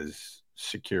 Britton is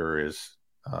secure as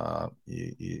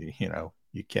you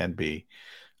can be.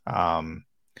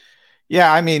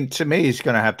 Yeah, I mean, to me, he's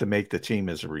going to have to make the team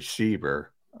as a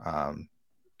receiver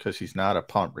because he's not a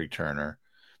punt returner.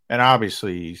 And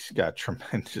obviously, he's got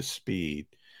tremendous speed.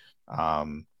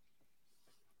 But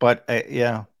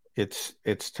yeah, it's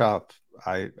tough.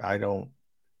 I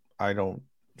don't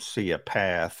see a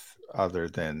path other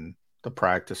than the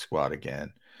practice squad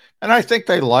again. And I think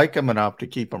they like him enough to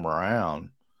keep him around,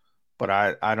 but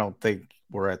I don't think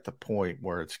we're at the point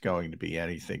where it's going to be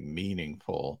anything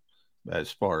meaningful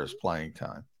as far as playing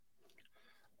time.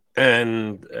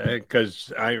 And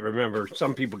because I remember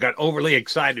some people got overly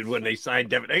excited when they signed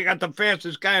Devin. They got the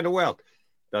fastest guy in the world.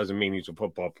 Doesn't mean he's a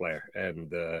football player.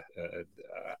 And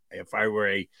if I were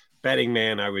a betting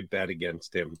man, I would bet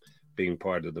against him being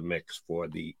part of the mix for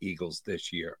the Eagles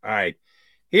this year. All right.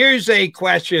 Here's a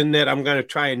question that I'm going to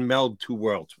try and meld two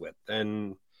worlds with.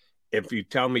 And if you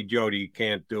tell me, Jody, you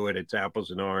can't do it, it's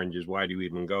apples and oranges, why do you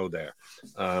even go there?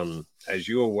 As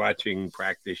you were watching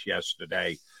practice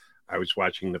yesterday, I was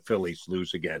watching the Phillies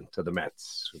lose again to the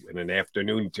Mets in an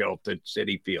afternoon tilt at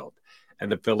Citi Field. And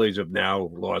the Phillies have now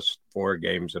lost 4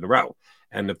 games in a row.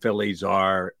 And the Phillies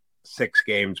are 6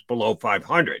 games below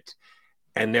 500.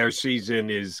 And their season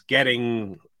is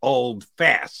getting old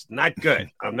fast. Not good.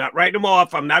 I'm not writing them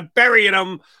off. I'm not burying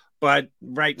them. But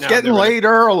right now, it's getting late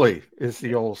early is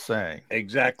the old saying.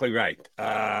 Exactly right.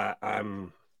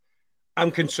 I'm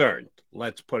concerned.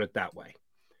 Let's put it that way.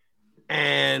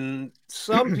 And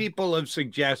some people have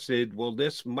suggested, well,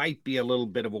 this might be a little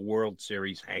bit of a World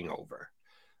Series hangover.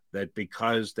 That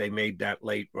because they made that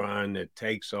late run, it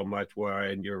takes so much more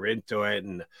and you're into it.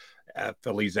 And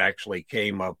Phillies actually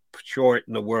came up short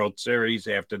in the World Series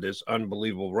after this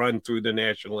unbelievable run through the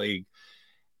National League.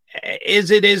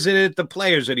 Isn't it? The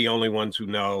players are the only ones who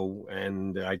know.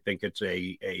 And I think it's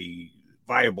a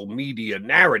viable media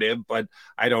narrative, but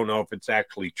I don't know if it's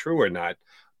actually true or not.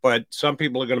 But some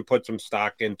people are going to put some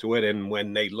stock into it. And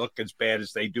when they look as bad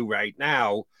as they do right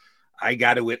now, I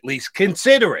got to at least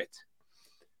consider it.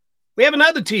 We have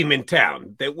another team in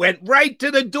town that went right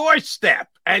to the doorstep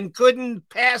and couldn't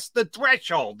pass the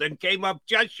threshold and came up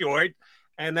just short,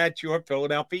 and that's your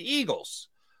Philadelphia Eagles.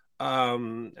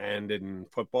 And in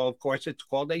football, of course, it's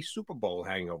called a Super Bowl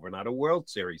hangover, not a World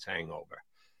Series hangover.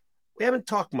 We haven't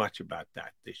talked much about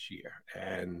that this year,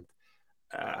 and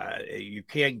you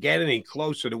can't get any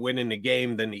closer to winning the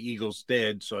game than the Eagles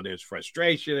did. So there's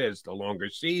frustration. There's the longer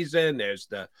season. There's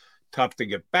the tough to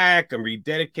get back and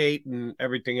rededicate and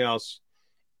everything else.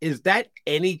 Is that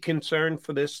any concern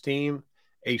for this team?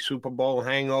 A Super Bowl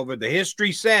hangover? The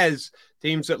history says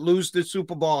teams that lose the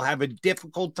Super Bowl have a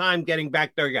difficult time getting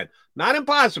back there again. Not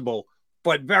impossible,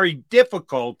 but very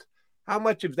difficult. How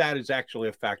much of that is actually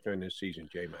a factor in this season,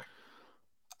 J-Mac?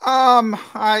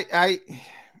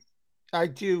 I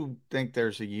do think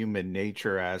there's a human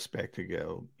nature aspect to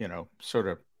go, sort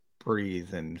of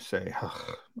breathe and say,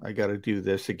 oh, I got to do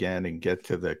this again and get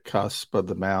to the cusp of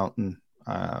the mountain.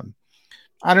 I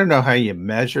don't know how you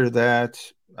measure that.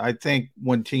 I think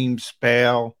when teams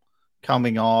fail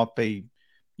coming off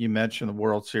you mentioned the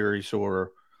World Series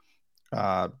or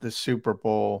the Super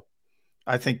Bowl,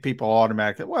 I think people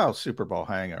automatically, Super Bowl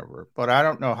hangover. But I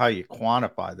don't know how you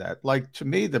quantify that. Like, to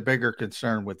me, the bigger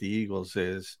concern with the Eagles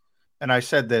is, and I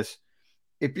said this,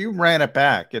 if you ran it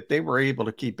back, if they were able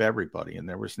to keep everybody and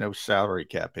there was no salary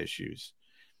cap issues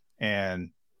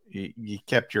and you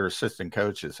kept your assistant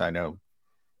coaches, I know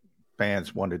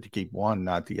fans wanted to keep one,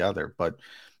 not the other. But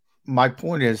my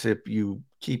point is, if you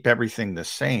keep everything the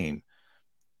same,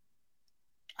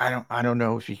 I don't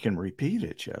know if you can repeat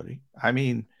it, Jody. I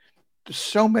mean,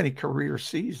 so many career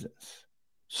seasons,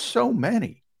 so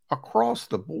many across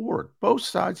the board, both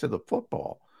sides of the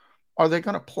football. Are they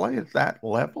going to play at that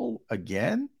level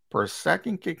again for a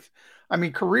second kick? I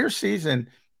mean, career season,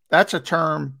 that's a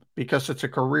term because it's a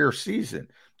career season.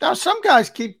 Now, some guys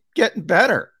keep getting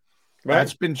better. Right.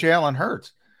 That's been Jalen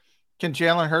Hurts. Can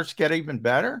Jalen Hurts get even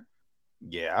better?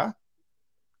 Yeah.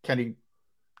 Can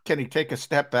he take a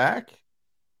step back?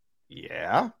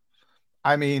 Yeah.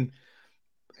 I mean,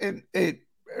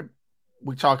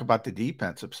 we talk about the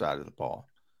defensive side of the ball.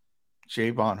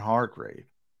 Javon Hargrave,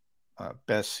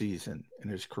 best season in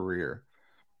his career.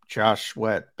 Josh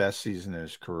Sweat, best season in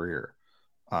his career.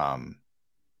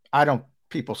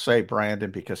 People say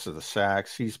Brandon because of the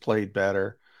sacks. He's played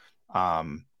better.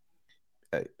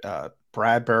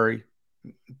 Bradbury,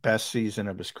 best season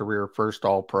of his career, first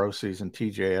All-Pro season.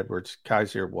 TJ Edwards,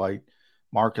 Kaiser White,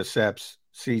 Marcus Epps,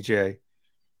 CJ.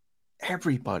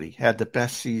 Everybody had the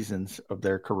best seasons of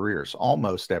their careers,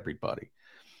 almost everybody.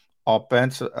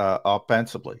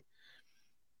 Offensively,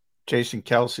 Jason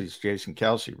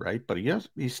Kelsey, right? But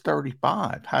he's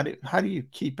 35. How do you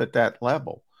keep at that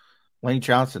level? Lane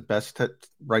Johnson, best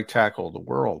right tackle in the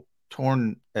world,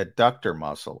 torn adductor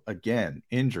muscle. Again,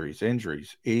 injuries,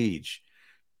 age,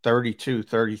 32,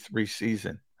 33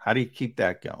 season. How do you keep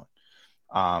that going?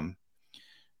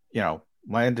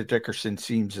 Landon Dickerson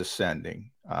seems ascending.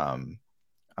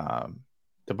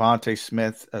 Devontae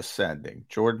Smith ascending.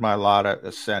 Jordan Mailata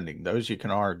ascending. Those you can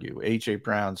argue. A.J.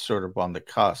 Brown sort of on the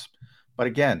cusp. But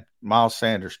again, Miles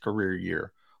Sanders career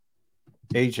year.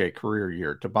 AJ career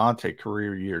year, Devontae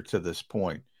career year to this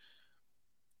point.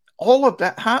 All of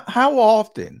that. How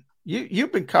often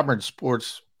you've been covering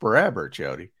sports forever,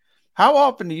 Jody? How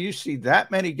often do you see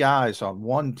that many guys on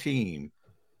one team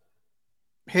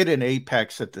hit an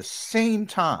apex at the same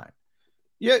time?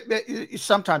 Yeah,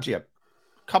 sometimes you have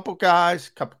a couple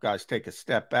guys take a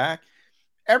step back.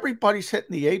 Everybody's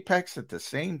hitting the apex at the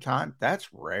same time. That's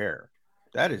rare.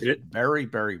 That is very,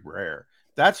 very rare.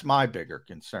 That's my bigger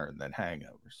concern than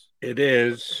hangovers. It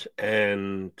is.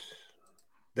 And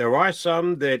there are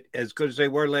some that, as good as they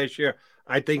were last year,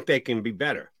 I think they can be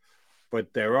better.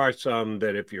 But there are some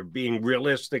that, if you're being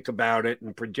realistic about it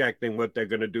and projecting what they're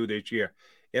going to do this year,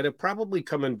 it'll probably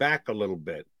coming back a little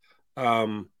bit.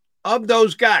 Of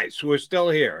those guys who are still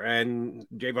here, and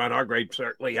Javon Hargrave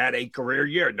certainly had a career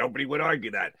year. Nobody would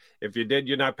argue that. If you did,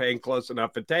 you're not paying close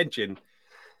enough attention.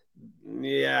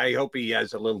 Yeah, I hope he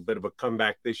has a little bit of a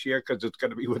comeback this year because it's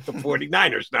going to be with the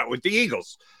 49ers, not with the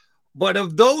Eagles. But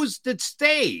of those that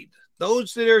stayed,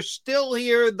 those that are still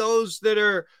here, those that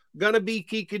are going to be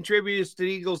key contributors to the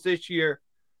Eagles this year,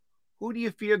 who do you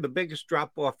fear the biggest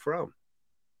drop-off from?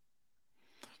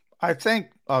 I think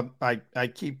I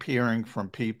keep hearing from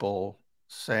people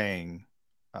saying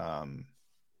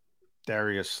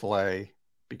Darius Slay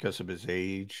because of his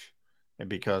age and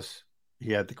because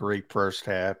he had the great first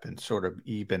half and sort of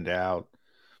evened out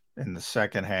in the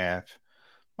second half.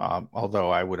 Although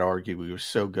I would argue he was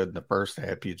so good in the first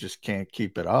half, you just can't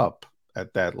keep it up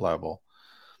at that level.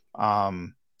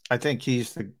 I think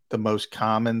he's the most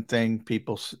common thing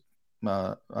people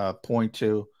point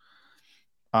to.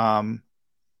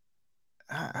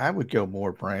 I would go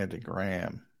more Brandon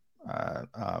Graham.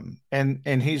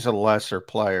 And he's a lesser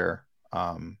player,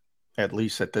 at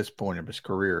least at this point of his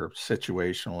career,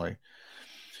 situationally.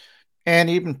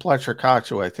 And even Fletcher Cox,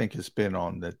 who I think has been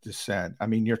on the descent. I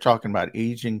mean, you're talking about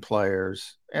aging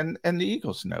players, and the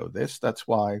Eagles know this. That's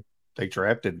why they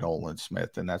drafted Nolan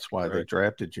Smith, and that's why they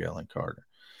drafted Jalen Carter.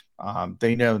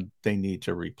 They know they need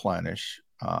to replenish.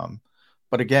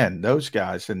 But again, those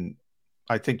guys, and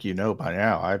I think you know by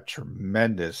now, I have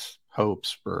tremendous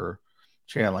hopes for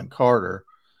Jalen Carter.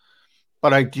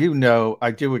 But I do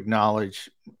acknowledge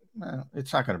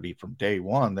it's not going to be from day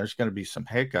one. There's going to be some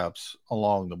hiccups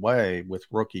along the way with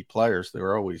rookie players.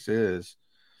 There always is.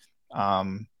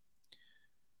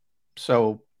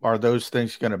 So are those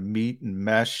things going to meet and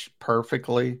mesh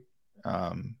perfectly?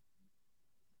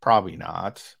 Probably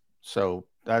not. So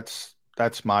that's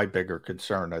my bigger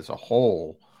concern as a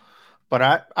whole.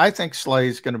 But I think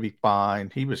Slay's going to be fine.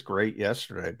 He was great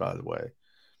yesterday, by the way.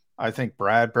 I think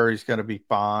Bradbury's going to be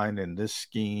fine in this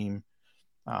scheme.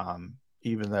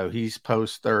 Even though he's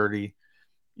post 30,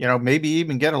 maybe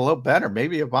even get a little better.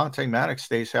 Maybe Avonte Maddox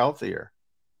stays healthier.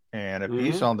 And if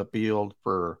he's on the field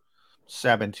for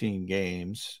 17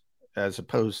 games, as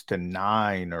opposed to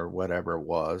 9 or whatever it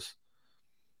was,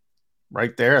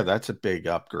 right there, that's a big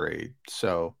upgrade.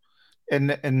 So, and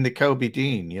Nakobe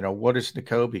Dean, what is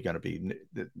Nakobe going to be?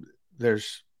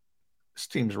 This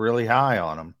team's really high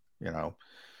on him.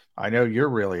 I know you're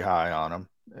really high on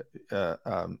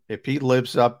him. If he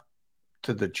lives up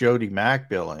to the Jody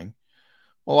Mack billing,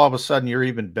 well, all of a sudden you're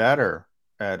even better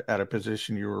at a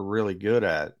position you were really good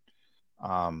at.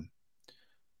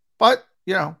 But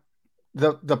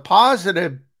the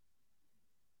positive,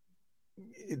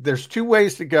 there's two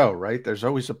ways to go, right? There's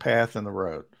always a path in the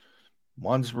road.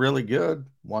 One's really good,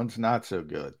 one's not so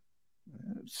good.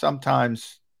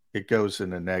 Sometimes it goes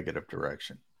in a negative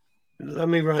direction. Let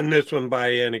me run this one by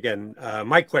you. And again,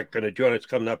 Mike Quick going to join us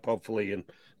coming up hopefully in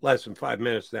less than 5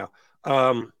 minutes now.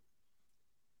 I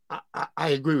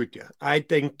agree with you. I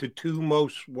think the two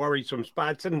most worrisome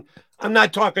spots, and I'm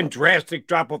not talking drastic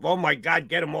drop off, oh my God,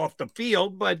 get them off the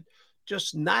field, but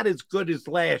just not as good as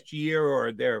last year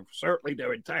or certainly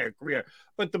their entire career.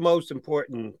 But the most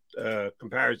important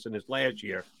comparison is last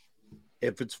year.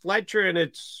 If it's Fletcher and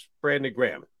it's Brandon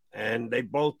Graham, and they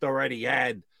both already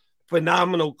had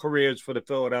phenomenal careers for the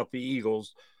Philadelphia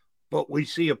Eagles, but we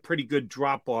see a pretty good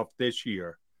drop off this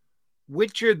year.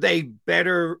 Which are they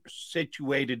better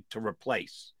situated to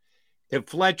replace? If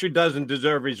Fletcher doesn't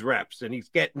deserve his reps and he's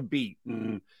getting beat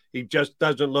and he just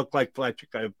doesn't look like Fletcher,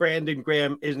 if Brandon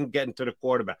Graham isn't getting to the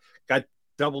quarterback, got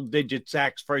double-digit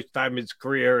sacks first time in his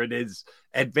career at his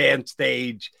advanced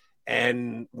age.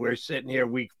 And we're sitting here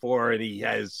week 4, and he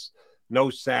has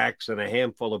no sacks and a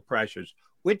handful of pressures.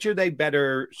 Which are they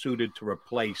better suited to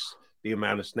replace the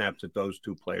amount of snaps that those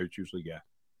two players usually get?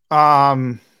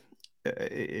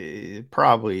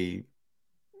 Probably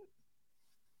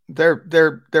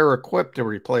they're equipped to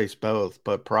replace both,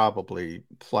 but probably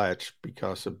Fletch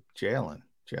because of Jalen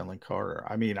Carter.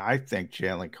 I mean, I think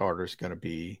Jalen Carter is going to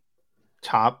be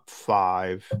top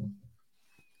 5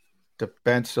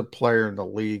 defensive player in the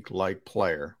league, like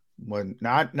player. When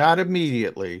not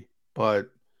immediately, but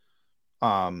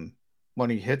when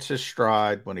he hits his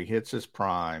stride, when he hits his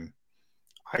prime,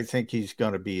 I think he's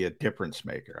going to be a difference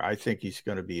maker. I think he's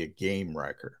going to be a game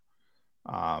wrecker.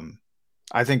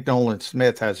 I think Nolan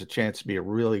Smith has a chance to be a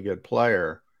really good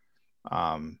player,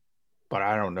 but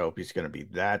I don't know if he's going to be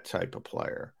that type of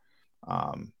player.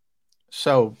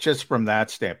 So just from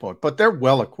that standpoint, but they're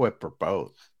well equipped for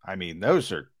both. I mean,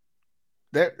 that's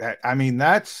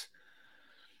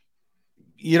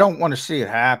you don't want to see it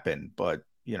happen, but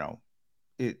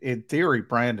in theory,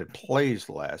 Brandon plays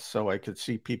less, so I could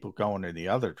see people going in the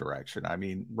other direction. I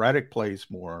mean, Reddick plays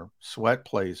more, Sweat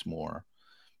plays more,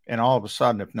 and all of a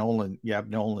sudden, if you have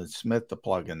Nolan Smith to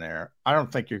plug in there, I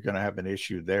don't think you're going to have an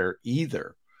issue there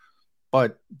either.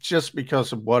 But just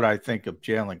because of what I think of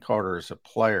Jalen Carter as a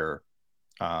player,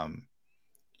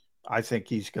 I think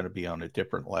he's going to be on a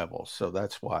different level. So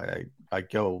that's why I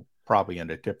go probably in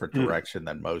a different direction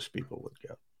than most people would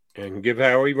go. And give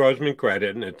Howie Roseman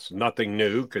credit, and it's nothing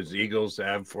new because the Eagles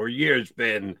have for years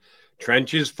been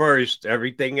trenches first,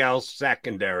 everything else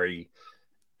secondary.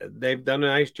 They've done a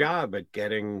nice job at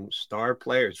getting star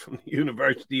players from the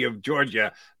University of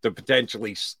Georgia to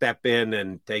potentially step in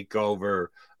and take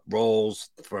over roles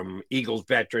from Eagles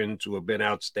veterans who have been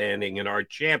outstanding and are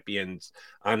champions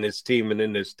on this team and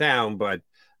in this town. But,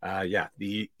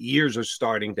 the years are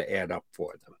starting to add up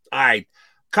for them. All right.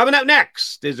 Coming up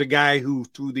next is a guy who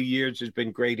through the years has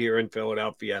been great here in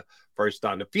Philadelphia, first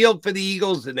on the field for the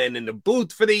Eagles and then in the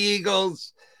booth for the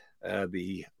Eagles.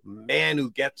 The man who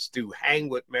gets to hang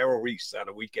with Merrill Reese on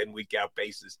a week-in, week-out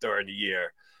basis during the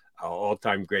year.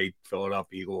 All-time great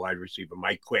Philadelphia Eagle wide receiver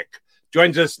Mike Quick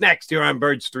joins us next here on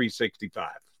Birds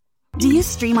 365. Do you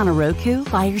stream on a Roku,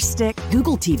 Fire Stick,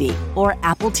 Google TV, or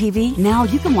Apple TV? Now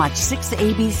you can watch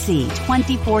 6ABC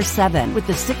 24/7 with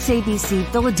the 6ABC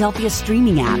Philadelphia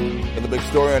streaming app. For the big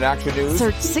story on Action News,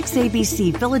 search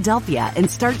 6ABC Philadelphia and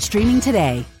start streaming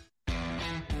today.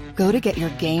 Go to get your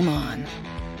game on.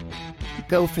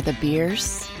 Go for the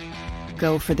beers.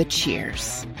 Go for the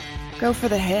cheers. Go for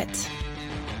the hit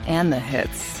and the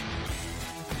hits.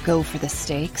 Go for the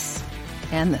stakes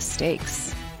and the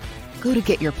stakes. Go to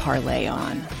get your parlay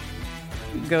on.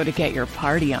 Go to get your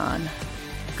party on.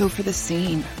 Go for the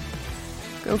scene.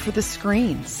 Go for the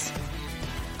screens.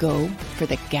 Go for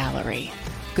the gallery.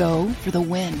 Go for the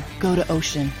win. Go to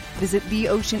Ocean. Visit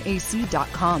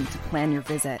theoceanac.com to plan your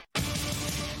visit.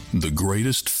 The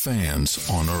greatest fans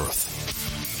on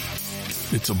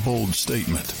earth. It's a bold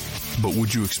statement, but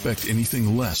would you expect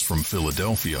anything less from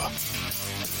Philadelphia?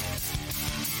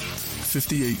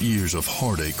 58 years of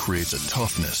heartache creates a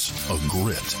toughness, a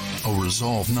grit, a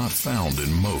resolve not found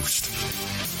in most.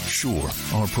 Sure,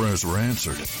 our prayers were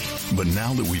answered, but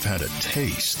now that we've had a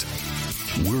taste,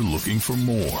 we're looking for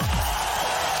more.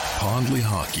 Pondley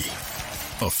Hockey,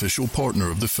 official partner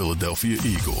of the Philadelphia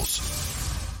Eagles.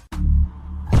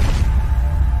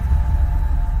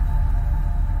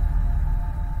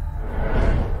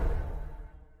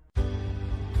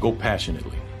 Go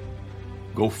passionately.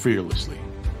 Go fearlessly.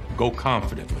 Go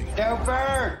confidently. Go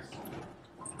Birds!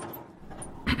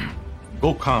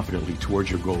 Go confidently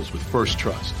towards your goals with First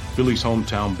Trust, Philly's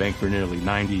hometown bank for nearly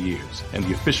 90 years, and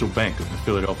the official bank of the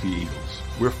Philadelphia Eagles.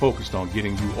 We're focused on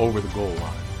getting you over the goal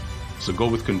line. So go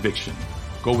with conviction.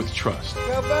 Go with trust.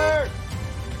 Go Birds!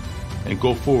 And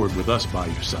go forward with us by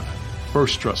your side.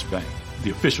 First Trust Bank,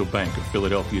 the official bank of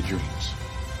Philadelphia Dreams.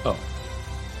 Oh,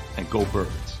 and go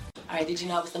Birds. All right, did you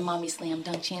know I was the mommy slam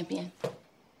dunk champion?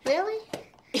 Really?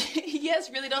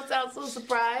 Yes, really don't sound so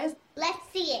surprised. Let's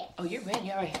see it. Oh, you're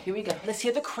ready. All right, here we go. Let's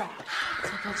hear the crowd. So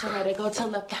go to right, I go to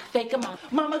left, fake 'em out.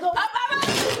 Mama, go up, up, up.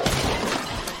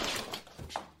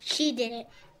 She did it.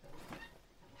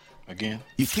 again.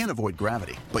 You can't avoid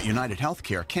gravity, but United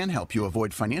Healthcare can help you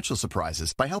avoid financial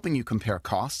surprises by helping you compare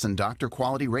costs and doctor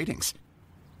quality ratings.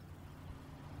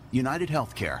 United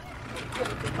Healthcare.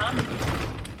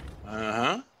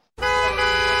 Uh-huh.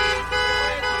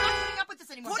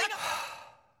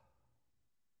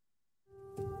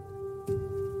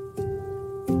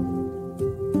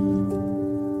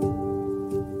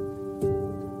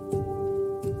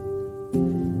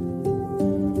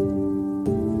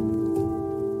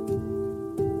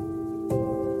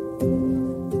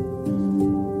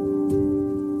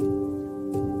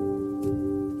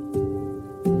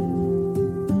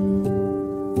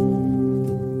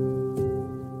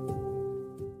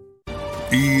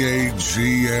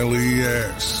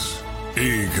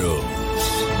 Eagles.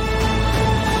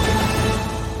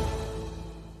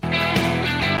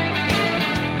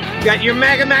 Got your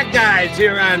Mega Mac guys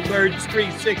here on Birds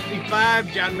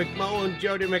 365. John McMullen,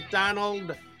 Jody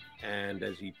McDonald. And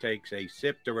as he takes a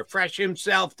sip to refresh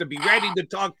himself to be ready to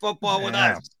talk football with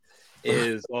us,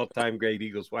 is all-time great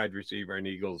Eagles wide receiver and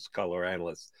Eagles color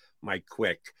analyst, Mike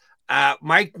Quick.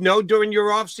 Mike, during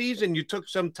your offseason, you took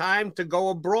some time to go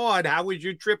abroad. How was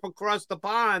your trip across the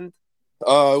pond?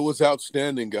 It was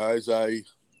outstanding, guys.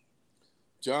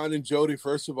 John and Jody,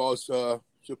 first of all, it's a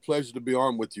pleasure to be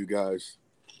on with you guys.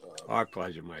 Our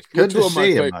pleasure, Mike. Good to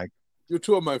see you, Mike. You're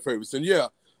two of my favorites. And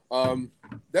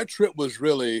that trip was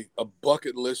really a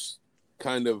bucket list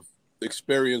kind of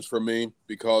experience for me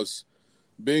because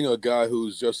being a guy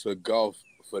who's just a golf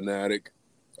fanatic,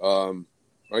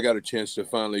 I got a chance to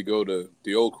finally go to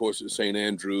the old course at St.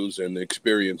 Andrews and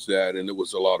experience that, and it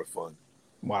was a lot of fun.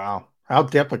 Wow. How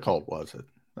difficult was it?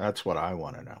 That's what I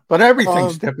want to know. But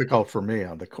everything's difficult for me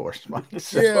on the course, Mike.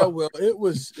 So. Yeah, well, it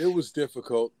was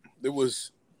difficult.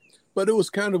 But it was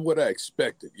kind of what I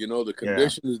expected. The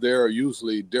conditions there are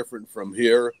usually different from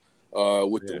here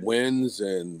with the winds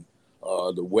and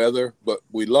the weather. But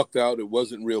we lucked out. It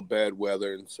wasn't real bad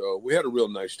weather, and so we had a real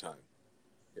nice time.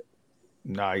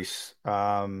 Nice.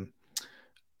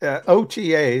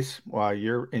 OTAs, while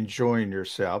you're enjoying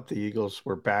yourself, the Eagles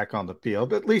were back on the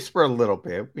field, at least for a little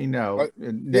bit. We know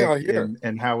Nick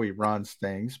and how he runs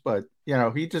things, but,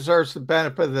 he deserves the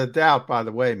benefit of the doubt, by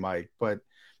the way, Mike. But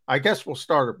I guess we'll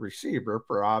start at receiver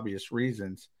for obvious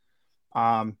reasons.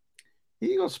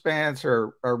 Eagles fans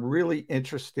are really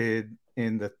interested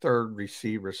in the third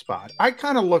receiver spot. I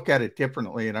kind of look at it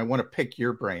differently, and I want to pick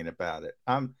your brain about it.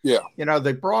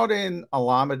 They brought in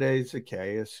Olamide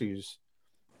Zaccheaus, who's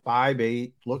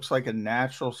 5'8", looks like a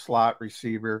natural slot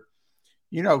receiver.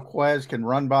 Quez can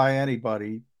run by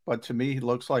anybody, but to me, he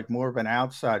looks like more of an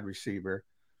outside receiver.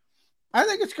 I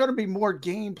think it's going to be more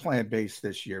game plan based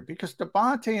this year because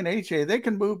Devontae and AJ, they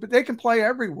can move, but they can play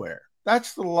everywhere.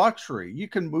 That's the luxury. You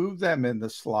can move them in the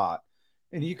slot,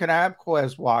 and you can have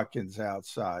Quez Watkins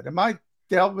outside. Am I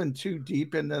delving too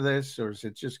deep into this, or is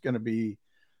it just going to be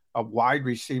a wide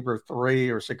receiver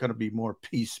 3, or is it going to be more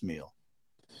piecemeal?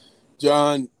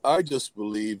 John, I just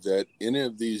believe that any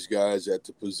of these guys at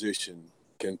the position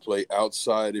can play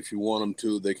outside if you want them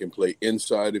to. They can play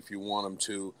inside if you want them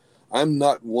to. I'm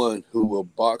not one who will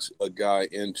box a guy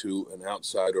into an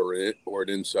outside or an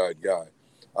inside guy.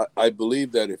 I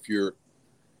believe that if you're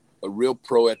a real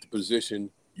pro at the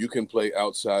position, you can play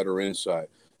outside or inside.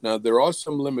 Now, there are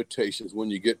some limitations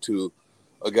when you get to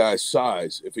a guy's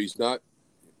size. If he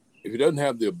doesn't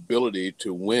have the ability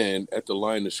to win at the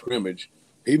line of scrimmage,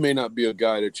 he may not be a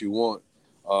guy that you want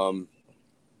on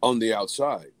the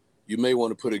outside. You may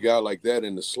want to put a guy like that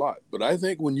in the slot. But I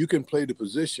think when you can play the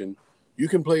position, you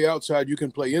can play outside, you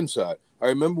can play inside. I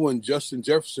remember when Justin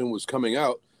Jefferson was coming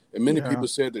out, and many people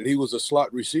said that he was a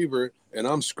slot receiver, and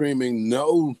I'm screaming,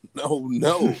 no.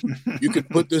 You can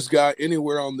put this guy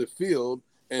anywhere on the field,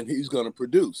 and he's going to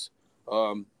produce.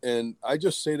 And I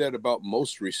just say that about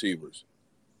most receivers.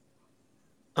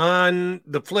 On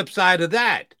the flip side of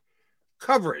that,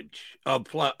 coverage of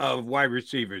wide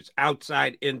receivers,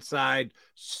 outside, inside,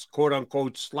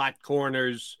 quote-unquote slot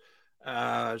corners.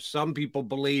 Some people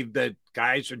believe that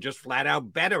guys are just flat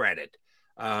out better at it.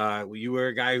 You were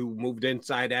a guy who moved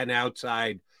inside and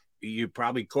outside. You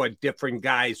probably caught different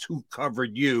guys who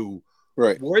covered you.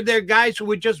 Right. Were there guys who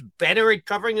were just better at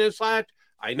covering the slot?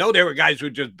 I know there were guys who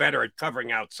were just better at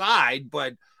covering outside,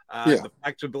 but the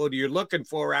flexibility you're looking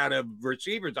for out of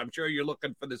receivers, I'm sure you're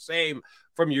looking for the same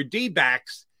from your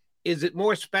D-backs. Is it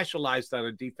more specialized on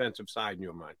a defensive side in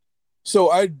your mind?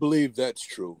 So I believe that's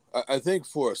true. I think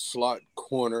for a slot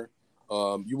corner,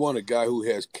 you want a guy who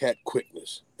has cat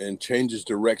quickness and changes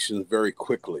directions very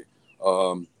quickly,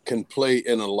 can play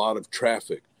in a lot of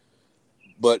traffic.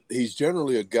 But he's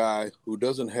generally a guy who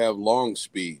doesn't have long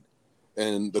speed.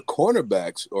 And the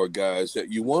cornerbacks are guys that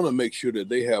you want to make sure that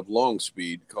they have long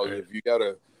speed, because if you got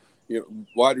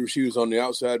wide receivers on the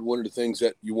outside, one of the things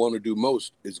that you want to do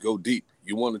most is go deep.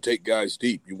 You want to take guys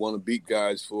deep. You want to beat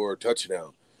guys for a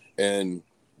touchdown. And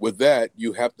with that,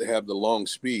 you have to have the long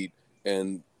speed.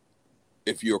 And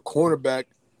if you're a cornerback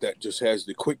that just has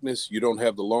the quickness, you don't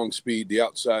have the long speed, the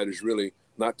outside is really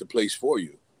not the place for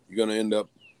you. You're going to end up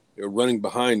running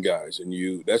behind guys, and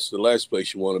that's the last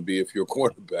place you want to be if you're a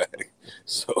cornerback.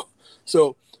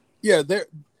 So yeah, there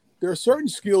are certain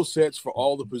skill sets for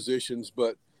all the positions,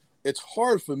 but it's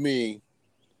hard for me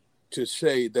to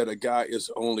say that a guy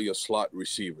is only a slot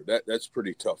receiver. That's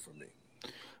pretty tough for me.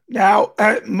 Now,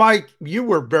 Mike, you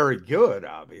were very good,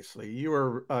 obviously. You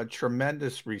were a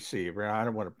tremendous receiver. I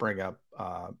don't want to bring up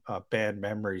bad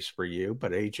memories for you,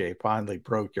 but AJ finally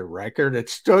broke your record. It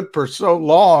stood for so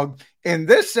long in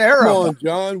this era. Come on,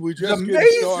 John. We just it's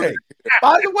getting started.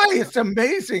 By the way, it's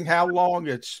amazing how long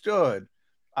it stood.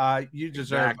 You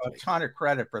deserve a ton of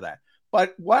credit for that.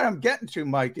 But what I'm getting to,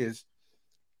 Mike, is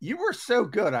you were so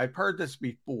good. I've heard this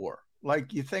before.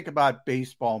 Like you think about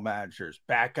baseball managers,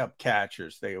 backup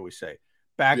catchers, they always say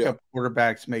backup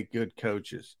quarterbacks make good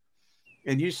coaches.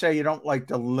 And you say you don't like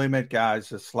to limit guys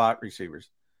to slot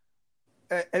receivers.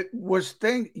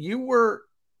 You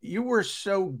were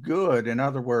so good. In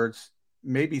other words,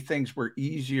 maybe things were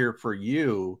easier for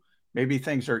you. Maybe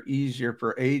things are easier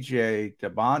for AJ,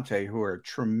 Devontae, who are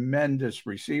tremendous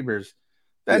receivers,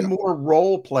 than more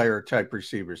role player type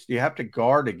receivers. Do you have to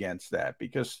guard against that?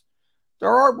 Because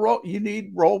you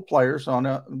need role players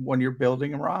when you're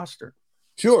building a roster.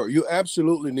 Sure, you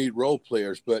absolutely need role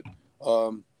players, but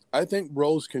I think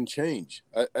roles can change.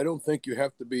 I don't think you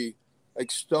have to be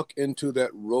like stuck into that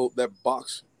role, that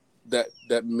box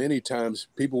that many times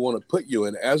people want to put you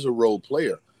in as a role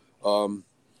player. And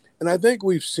I think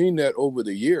we've seen that over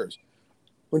the years.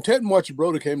 When Ted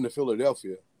Marchibroda came to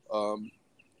Philadelphia,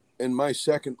 in my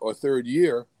second or third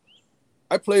year,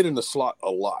 I played in the slot a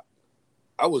lot.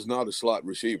 I was not a slot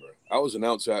receiver. I was an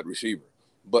outside receiver,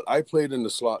 but I played in the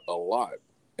slot a lot.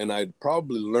 And I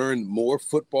probably learned more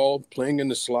football playing in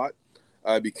the slot.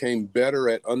 I became better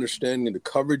at understanding the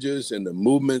coverages and the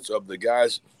movements of the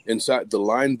guys inside, the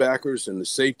linebackers and the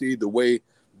safety, the way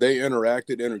they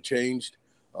interchanged.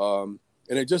 And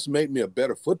it just made me a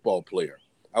better football player.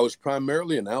 I was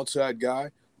primarily an outside guy,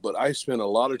 but I spent a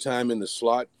lot of time in the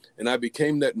slot, and I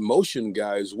became that motion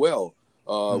guy as well.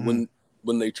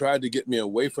 When they tried to get me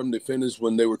away from defenders,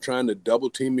 when they were trying to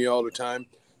double team me all the time,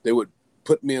 they would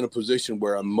put me in a position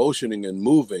where I'm motioning and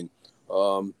moving,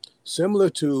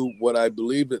 similar to what I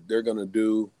believe that they're going to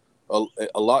do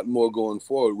a lot more going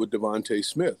forward with Devontae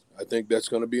Smith. I think that's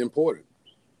going to be important.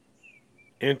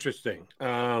 Interesting.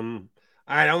 All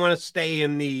right, I want to stay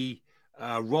in the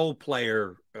role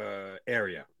player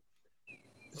area.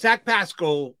 Zach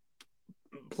Pascal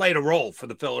played a role for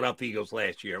the Philadelphia Eagles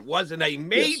last year. It wasn't a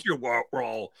major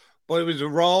role, but it was a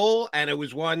role, and it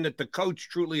was one that the coach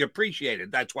truly appreciated.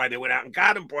 That's why they went out and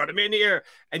got him, brought him in here,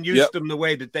 and used him the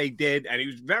way that they did, and he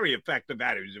was very effective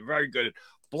at it. He was a very good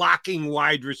blocking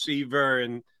wide receiver,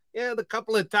 and the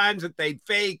couple of times that they'd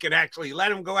fake and actually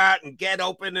let him go out and get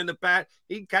open in the pass,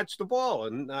 he'd catch the ball,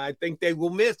 and I think they will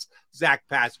miss Zach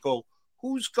Pascal.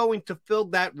 Who's going to fill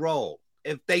that role?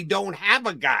 If they don't have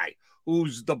a guy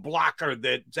who's the blocker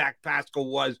that Zach Pascal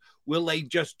was, will they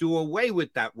just do away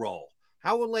with that role?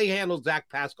 How will they handle Zach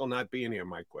Pascal not being here,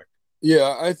 Mike Quick?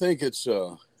 Yeah, I think it's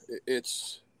as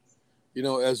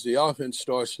the offense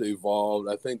starts to evolve,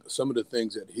 I think some of the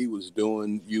things that he was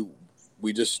doing, you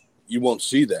won't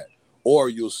see that. Or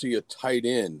you'll see a tight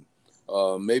end,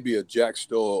 maybe a Jack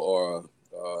Stoll or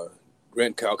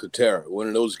Grant Calcaterra, one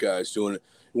of those guys doing it.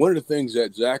 One of the things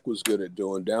that Zach was good at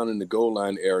doing down in the goal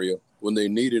line area, when they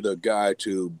needed a guy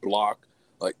to block,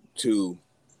 like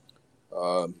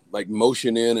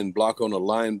motion in and block on a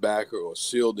linebacker or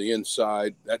seal the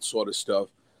inside, that sort of stuff,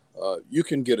 you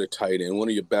can get a tight end, one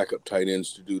of your backup tight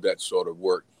ends, to do that sort of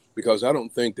work, because I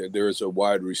don't think that there is a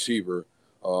wide receiver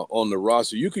on the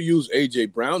roster. You could use A.J.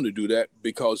 Brown to do that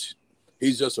because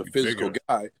he's just a physical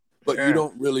guy, but you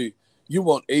don't really – you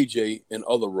want A.J. in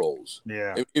other roles.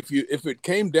 Yeah. If it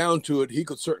came down to it, he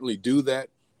could certainly do that,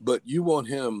 but you want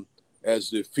him as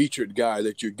the featured guy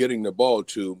that you're getting the ball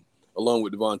to, along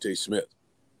with Devontae Smith.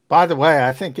 By the way,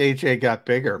 I think AJ got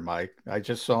bigger, Mike. I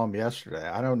just saw him yesterday.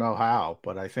 I don't know how,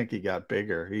 but I think he got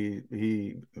bigger. He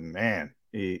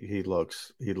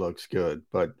looks good.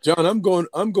 But John, I'm going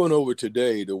over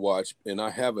today to watch, and I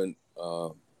haven't.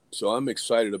 So I'm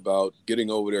excited about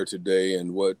getting over there today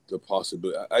and what the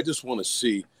possibility. I just want to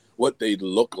see what they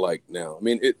look like now. I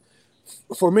mean,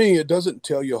 for me, it doesn't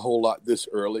tell you a whole lot this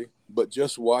early, but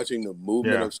just watching the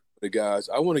movement of the guys,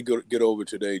 I want to get over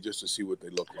today just to see what they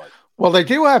look like. Well, they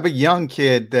do have a young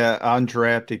kid,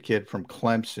 undrafted kid from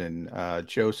Clemson,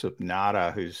 Joseph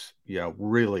Nada, who's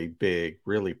really big,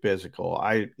 really physical.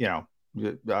 I'll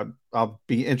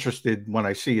be interested when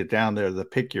I see it down there to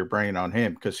pick your brain on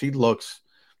him, because he looks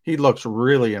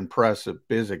really impressive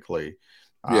physically.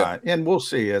 And we'll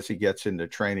see as he gets into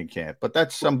training camp. But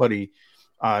that's somebody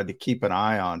to keep an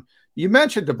eye on. You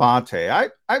mentioned Devontae.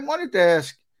 I wanted to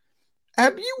ask,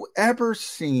 have you ever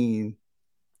seen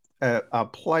a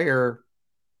player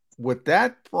with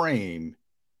that frame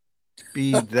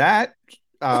be that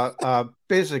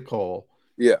physical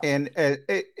Yeah. And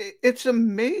it's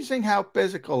amazing how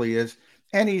physical he is.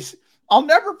 And I'll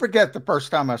never forget the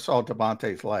first time I saw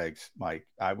Devontae's legs, Mike.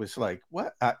 I was like,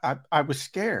 what? I was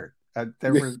scared.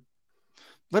 There were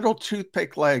little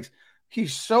toothpick legs.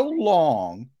 He's so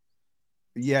long,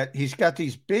 yet he's got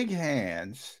these big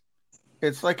hands.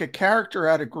 It's like a character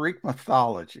out of Greek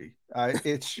mythology.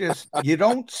 It's just, you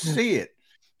don't see it.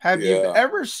 Have you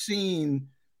ever seen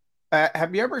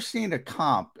a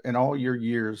comp in all your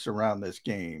years around this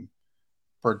game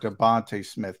for Devontae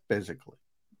Smith physically?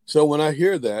 So when I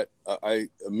hear that, I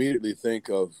immediately think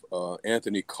of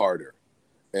Anthony Carter.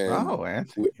 And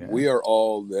Anthony, we are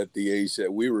all at the age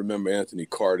that we remember Anthony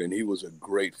Carter, and he was a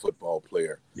great football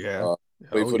player. Yeah.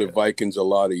 Played for the Vikings a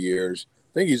lot of years.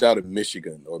 I think he's out of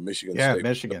Michigan or Michigan State.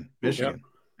 Michigan.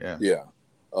 Yeah.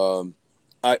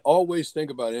 I always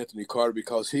think about Anthony Carter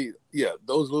because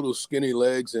those little skinny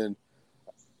legs. And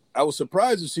I was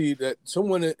surprised to see that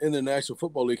someone in the National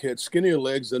Football League had skinnier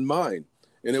legs than mine.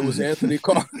 And it was Anthony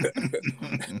Carter.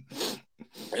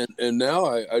 and now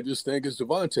I just think it's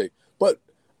Devontae. But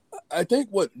I think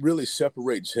what really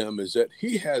separates him is that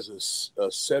he has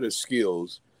a set of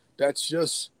skills that's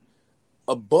just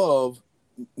above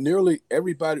nearly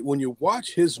everybody. When you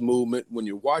watch his movement, when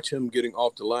you watch him getting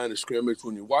off the line of scrimmage,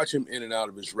 when you watch him in and out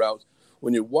of his routes,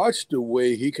 when you watch the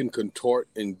way he can contort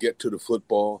and get to the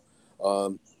football,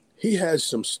 he has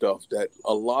some stuff that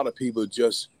a lot of people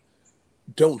just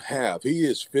don't have. He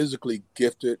is physically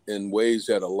gifted in ways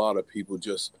that a lot of people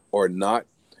just are not,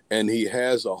 and he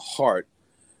has a heart.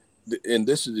 And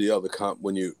this is the other comp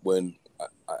when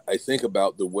I think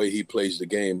about the way he plays the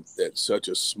game at such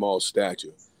a small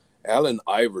stature. Allen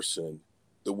Iverson,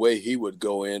 the way he would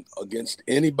go in against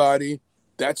anybody,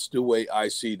 that's the way I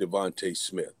see Devontae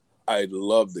Smith. I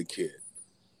love the kid.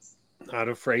 Not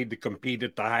afraid to compete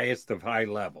at the highest of high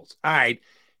levels. All right.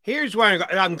 Here's where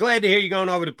I'm glad to hear you going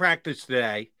over to practice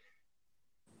today.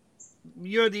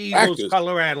 You're the Eagles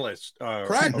color analyst.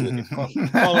 Practice. Call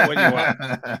it what you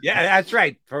want. Yeah, that's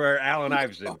right. For Allen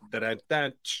Iverson.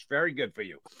 That's very good for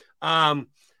you.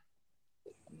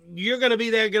 You're going to be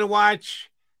there, going to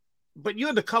watch, but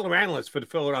you're the color analyst for the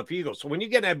Philadelphia Eagles. So when you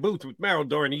get in that booth with Merrill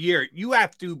during the year, you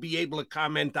have to be able to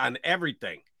comment on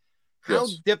everything. How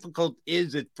difficult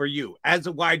is it for you as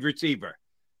a wide receiver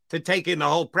to take in the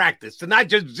whole practice, to not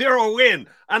just zero in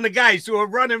on the guys who are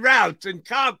running routes and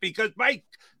comp, because Mike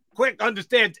Quick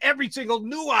understands every single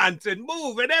nuance and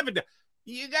move and everything.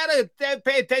 You got to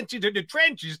pay attention to the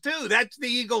trenches, too. That's the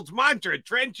Eagles' mantra.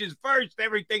 Trenches first,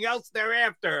 everything else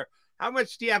thereafter. How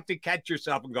much do you have to catch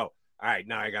yourself and go, all right,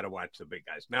 now I got to watch the big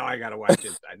guys. Now I got to watch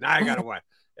inside. Now I got to watch,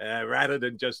 rather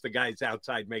than just the guys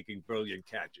outside making brilliant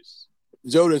catches.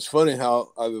 Joe, it's funny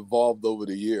how I've evolved over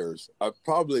the years.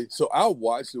 I'll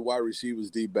watch the wide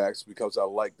receivers, D-backs, because I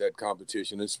like that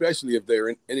competition, especially if they're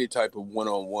in any type of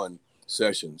one-on-one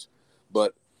sessions.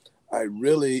 But I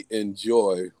really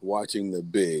enjoy watching the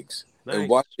bigs. Nice.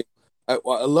 And I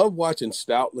love watching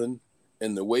Stoutland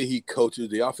and the way he coaches,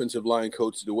 the offensive line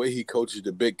coach, the way he coaches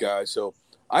the big guys. So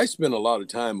I spend a lot of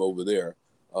time over there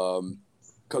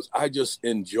because I just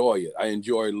enjoy it. I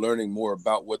enjoy learning more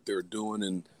about what they're doing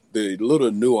and the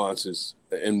little nuances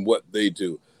in what they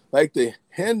do. Like the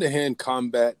hand-to-hand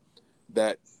combat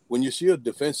that when you see a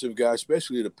defensive guy,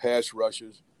 especially the pass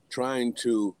rushers, trying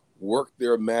to work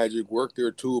their magic, work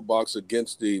their toolbox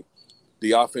against the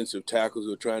offensive tackles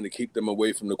who are trying to keep them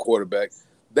away from the quarterback,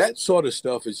 that sort of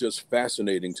stuff is just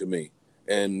fascinating to me.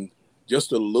 And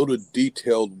just a little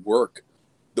detailed work,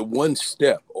 the one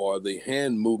step or the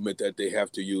hand movement that they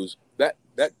have to use, that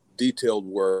detailed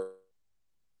work.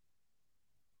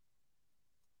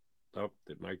 Oh,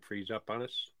 did Mike freeze up on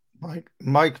us?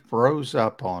 Mike froze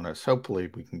up on us. Hopefully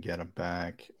we can get him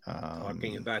back.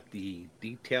 Talking about the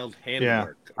detailed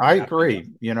handwork. Yeah, I agree.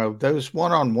 Those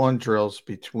one-on-one drills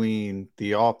between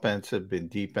the offensive and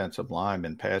defensive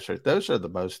linemen, passers, those are the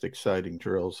most exciting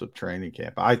drills of training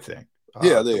camp, I think.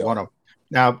 Yeah, they are.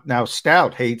 Now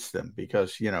Stout hates them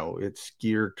because, it's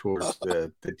geared towards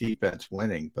the defense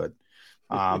winning. But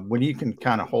when you can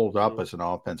kind of hold up as an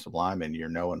offensive lineman, you're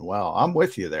knowing well. I'm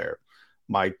with you there,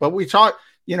 Mike. But we talk,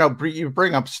 you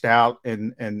bring up Stout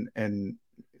and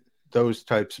those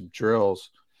types of drills.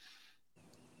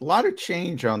 A lot of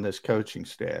change on this coaching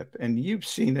staff, and you've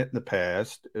seen it in the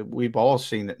past. We've all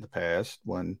seen it in the past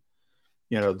when,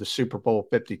 the Super Bowl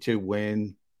 52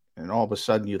 win, and all of a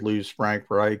sudden you lose Frank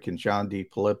Reich and John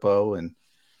DeFilippo, and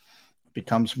it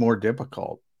becomes more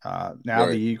difficult. Now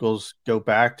right. The Eagles go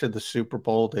back to the Super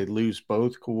Bowl. They lose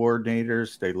both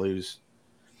coordinators. They lose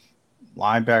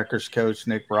linebackers coach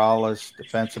Nick Rallis,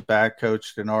 defensive back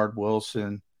coach Denard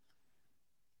Wilson.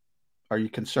 Are you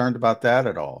concerned about that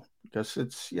at all? because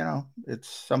it's, it's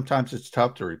sometimes it's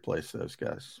tough to replace those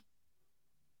guys.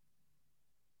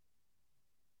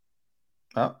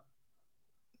 Oh,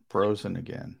 frozen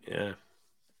again. Yeah.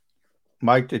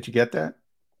 Mike, did you get that?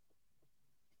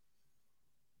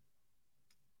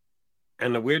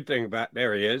 And the weird thing about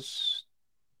there he is.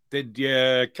 Did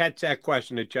you catch that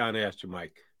question that John asked you,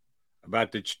 Mike,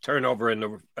 about the turnover in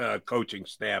the coaching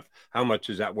staff? How much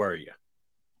does that worry you?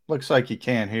 Looks like you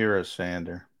can't hear us,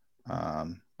 Sander.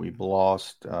 We've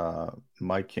lost.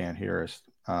 Mike can't hear us.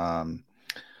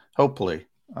 Hopefully,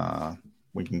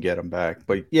 we can get him back.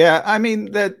 But yeah, I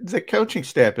mean, the coaching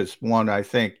staff is one, I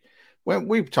think, when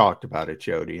we've talked about it,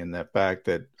 Jody, and the fact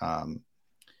that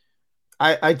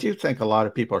I do think a lot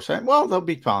of people are saying, well, they'll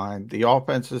be fine. The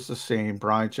offense is the same.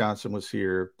 Brian Johnson was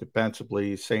here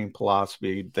defensively, same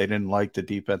philosophy. They didn't like the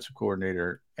defensive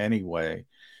coordinator anyway.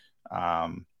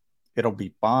 It'll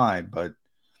be fine, but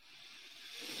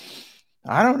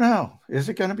I don't know. Is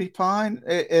it going to be fine?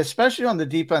 Especially on the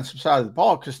defensive side of the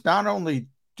ball, because not only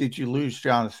did you lose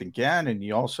Jonathan Gannon,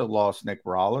 you also lost Nick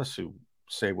Rallis, who,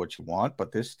 say what you want,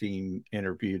 but this team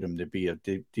interviewed him to be a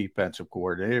defensive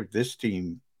coordinator. This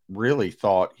team really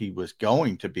thought he was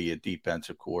going to be a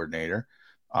defensive coordinator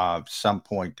some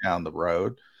point down the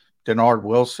road. Denard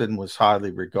Wilson was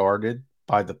highly regarded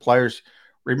by the players.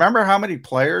 Remember how many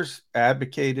players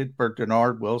advocated for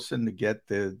Denard Wilson to get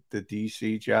the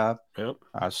DC job? Yep.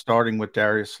 Starting with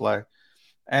Darius Slay.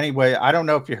 Anyway, I don't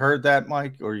know if you heard that,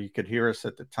 Mike, or you could hear us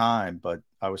at the time, but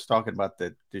I was talking about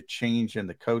the change in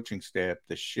the coaching staff,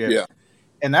 the shift. Yeah.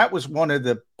 And that was one of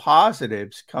the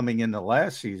positives coming into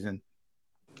last season.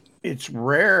 It's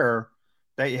rare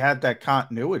that you had that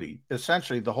continuity.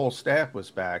 Essentially, the whole staff was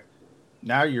back.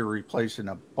 Now you're replacing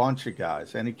a bunch of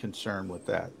guys. Any concern with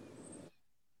that?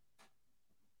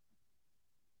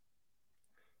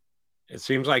 It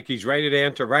seems like he's ready to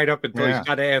answer right up until he's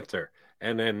got to answer.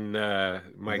 And then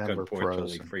Mike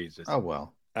unfortunately freezes. Oh,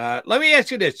 well. Let me ask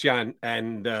you this, John.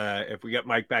 And if we get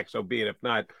Mike back, so be it. If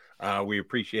not, we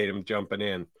appreciate him jumping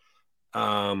in.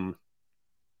 Are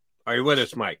you with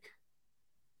us, Mike?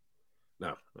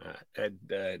 No.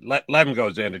 Let him go,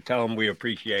 Xander. Tell him we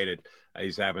appreciate it.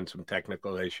 He's having some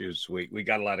technical issues. We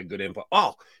got a lot of good info.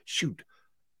 Oh, shoot.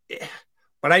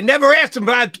 But I never asked him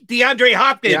about DeAndre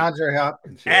Hopkins. DeAndre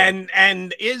Hopkins. Yeah.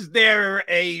 And is there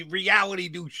a reality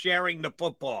to sharing the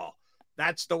football?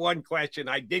 That's the one question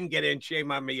I didn't get in.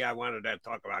 Shame on me. I wanted to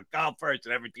talk about golf first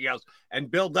and everything else and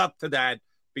build up to that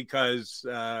because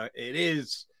it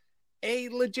is a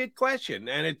legit question.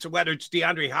 And it's whether it's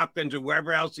DeAndre Hopkins or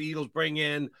whoever else the Eagles bring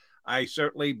in. I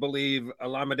certainly believe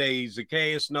Olamide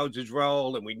Zaccheaus knows his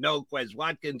role, and we know Quez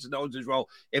Watkins knows his role.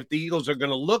 If the Eagles are going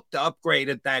to look to upgrade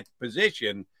at that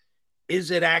position,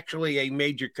 is it actually a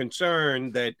major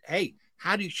concern that, hey,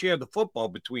 how do you share the football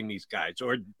between these guys?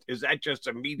 Or is that just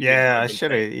a media? Yeah, I should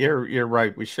have. You're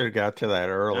right. We should have got to that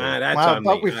earlier.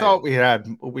 But we thought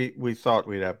we thought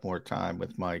we'd have more time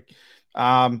with Mike.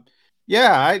 I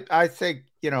think,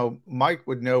 Mike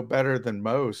would know better than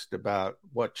most about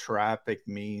what traffic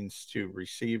means to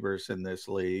receivers in this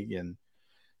league. And,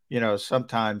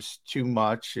 sometimes too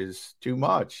much is too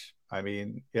much. I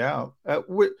mean, we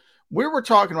were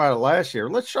talking about it last year.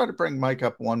 Let's try to bring Mike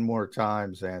up one more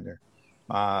time, Xander.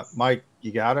 Mike,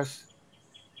 you got us?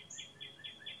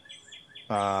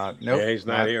 Nope. Yeah, he's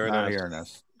not hearing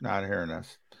us. Not hearing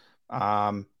us.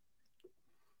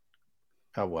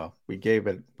 Oh well, we gave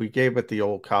it the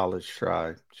old college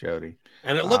try, Jody.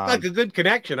 And it looked like a good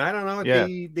connection. I don't know what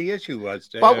the issue was.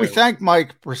 But we thank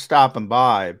Mike for stopping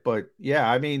by. But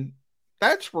yeah, I mean,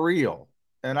 that's real.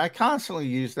 And I constantly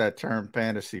use that term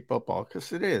fantasy football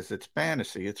because it is. It's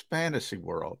fantasy. It's fantasy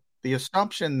world. The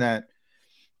assumption that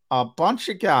a bunch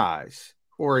of guys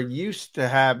who are used to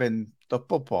having the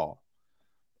football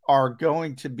are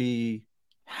going to be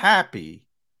happy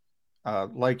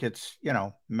like it's,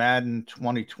 Madden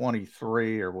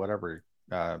 2023 or whatever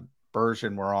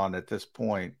version we're on at this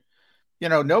point.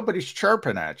 Nobody's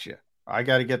chirping at you. I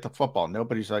got to get the football.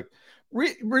 Nobody's like,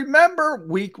 remember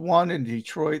week 1 in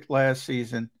Detroit last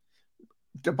season?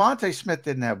 Devontae Smith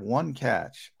didn't have one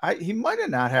catch. He might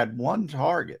have not had one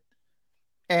target.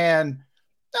 And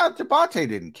Devontae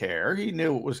didn't care. He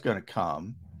knew it was going to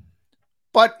come.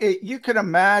 But you can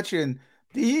imagine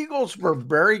the Eagles were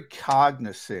very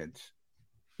cognizant,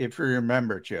 if you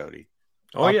remember, Jody,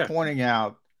 pointing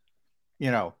out,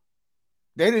 Nick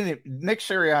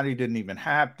Sirianni didn't even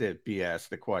have to be asked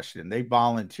the question. They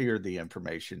volunteered the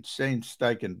information. Shane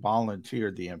Steichen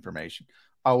volunteered the information.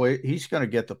 Oh, he's going to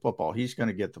get the football. He's going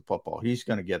to get the football. He's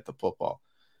going to get the football.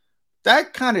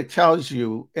 That kind of tells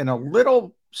you in a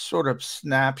little sort of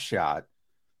snapshot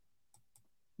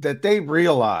that they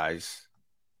realize,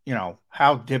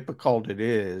 how difficult it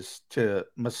is to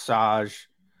massage.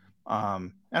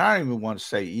 And I don't even want to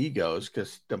say egos,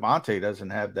 because Devontae doesn't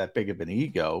have that big of an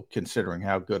ego considering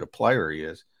how good a player he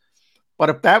is. But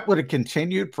if that would have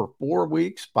continued for 4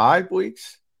 weeks, 5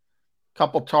 weeks,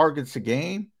 couple targets a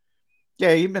game,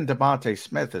 yeah, even Devontae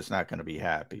Smith is not going to be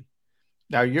happy.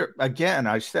 Now,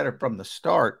 I said it from the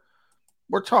start,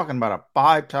 we're talking about a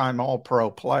 5-time All-Pro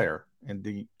player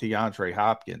in DeAndre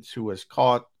Hopkins, who has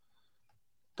caught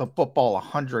the football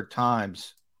 100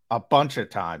 times, a bunch of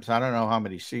times. I don't know how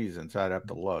many seasons. I'd have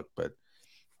to look. But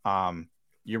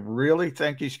you really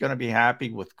think he's going to be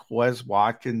happy with Quez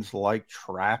Watkins-like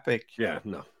traffic? Yeah,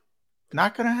 no.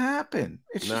 Not going to happen.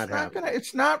 It's Not just not happening. going to.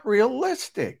 It's not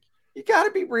realistic. You got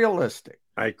to be realistic.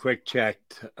 I quick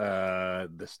checked the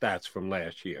stats from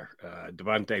last year.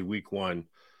 Devontae week 1,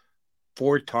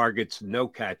 4 targets, no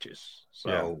catches.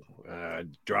 So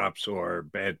drops or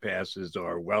bad passes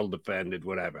or well defended,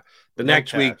 whatever. The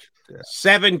next week,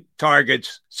 7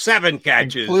 targets, 7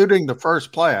 catches. Including the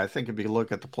first play. I think if you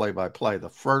look at the play-by-play, the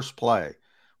first play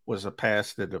was a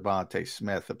pass to Devontae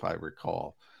Smith, if I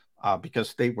recall.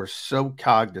 Because they were so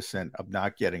cognizant of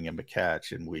not getting him a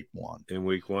catch in week 1. In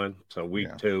week 1. So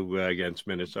week 2 against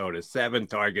Minnesota, 7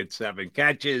 targets, 7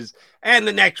 catches. And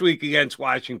the next week against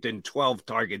Washington, 12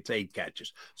 targets, 8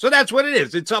 catches. So that's what it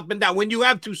is. It's up and down. When you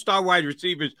have 2 star wide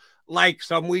receivers, like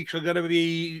some weeks are going to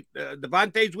be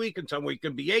Devontae's week and some week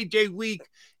can be AJ week,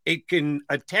 it can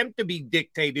attempt to be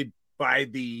dictated by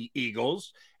the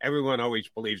Eagles. Everyone always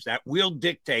believes that. We'll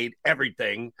dictate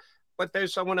everything. But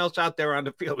there's someone else out there on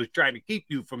the field who's trying to keep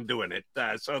you from doing it.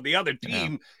 So the other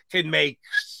team can make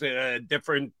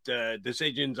different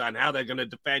decisions on how they're going to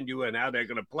defend you and how they're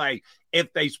going to play.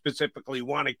 If they specifically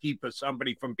want to keep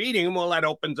somebody from beating them, well, that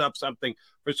opens up something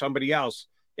for somebody else.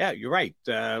 Yeah, you're right.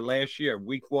 Last year,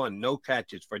 week 1, no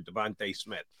catches for Devontae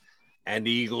Smith. And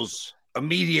the Eagles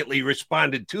immediately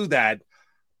responded to that.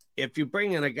 If you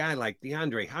bring in a guy like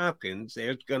DeAndre Hopkins,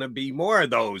 there's going to be more of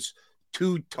those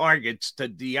 2 targets to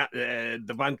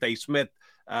Devontae Smith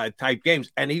type games,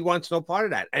 and he wants no part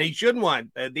of that. And he shouldn't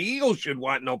want. The Eagles should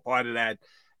want no part of that.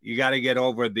 You got to get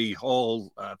over the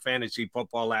whole fantasy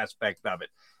football aspect of it.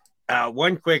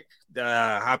 One quick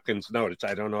Hopkins notice.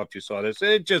 I don't know if you saw this.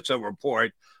 It's just a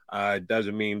report. It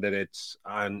doesn't mean that it's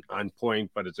on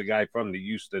point, but it's a guy from the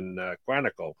Houston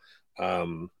Chronicle.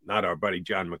 Not our buddy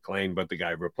John McClain, but the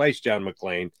guy who replaced John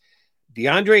McClain.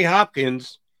 DeAndre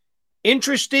Hopkins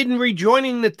interested in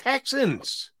rejoining the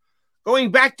Texans, going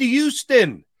back to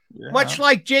Houston, much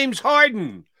like James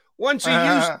Harden. Once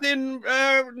a Houston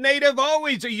native,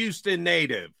 always a Houston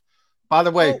native. By the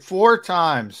way, 4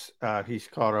 times he's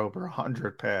caught over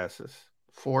 100 passes.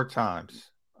 4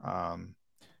 times.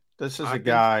 This is a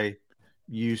guy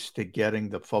used to getting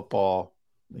the football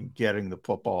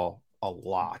a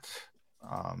lot.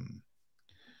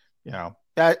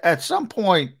 At some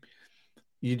point,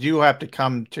 you do have to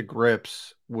come to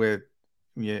grips with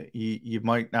you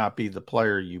might not be the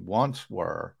player you once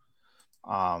were.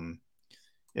 And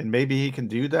maybe he can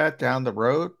do that down the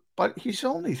road, but he's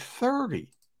only 30.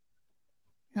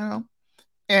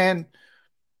 And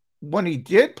when he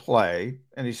did play,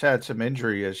 and he's had some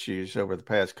injury issues over the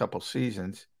past couple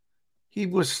seasons, he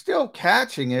was still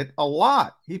catching it a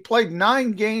lot. He played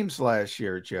 9 games last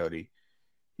year, Jody.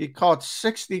 He caught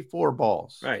 64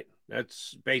 balls. Right.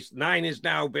 That's 9 is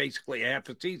now basically half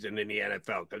a season in the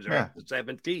NFL because they're up to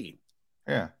 17.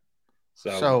 Yeah.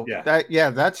 So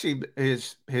that's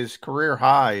his career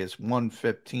high is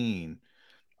 115.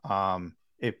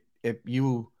 If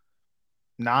you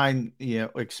 9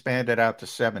 expand it out to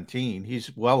 17,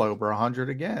 he's well over 100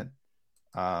 again.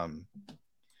 I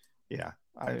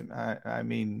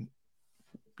mean,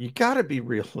 you got to be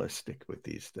realistic with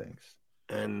these things.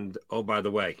 And by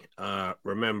the way,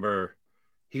 remember,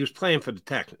 he was playing for the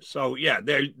Texans. So,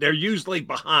 they're usually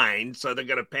behind, so they're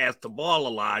going to pass the ball a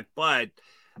lot. But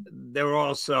they're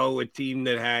also a team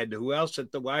that had, who else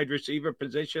at the wide receiver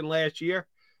position last year?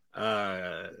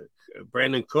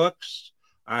 Brandon Cooks.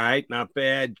 All right, not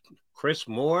bad. Chris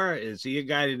Moore, is he a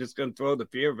guy that's going to throw the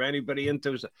fear of anybody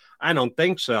into his? I don't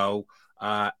think so.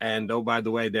 And by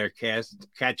the way, they're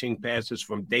catching passes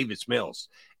from Davis Mills.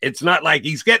 It's not like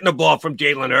he's getting the ball from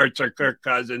Jalen Hurts or Kirk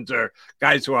Cousins or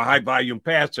guys who are high volume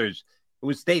passers. It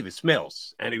was Davis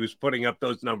Mills, and he was putting up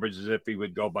those numbers as if he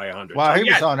would go by 100. Well, he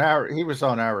was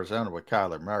on Arizona with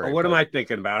Kyler Murray. Oh, what am I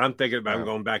thinking about? I'm thinking about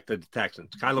going back to the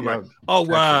Texans. Kyler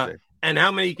Murray. And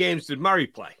how many games did Murray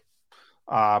play?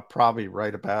 Probably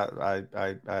right about.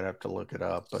 I'd have to look it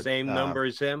up. But, same number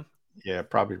as him. Yeah,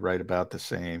 probably right about the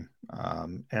same.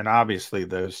 And obviously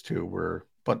those two were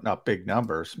putting up big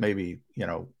numbers. Maybe,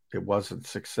 it wasn't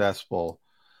successful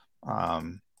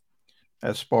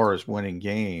as far as winning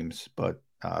games, but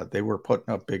they were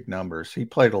putting up big numbers. He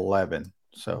played 11.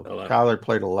 So Kyler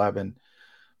played 11.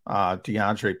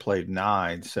 DeAndre played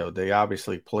 9. So they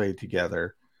obviously played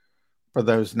together for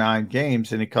those 9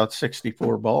 games, and he caught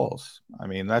 64 balls. I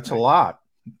mean, that's a lot.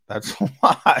 That's a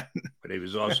lot. But he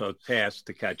was also tasked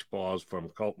to catch balls from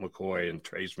Colt McCoy and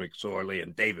Trace McSorley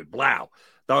and David Blau.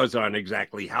 Those aren't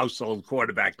exactly household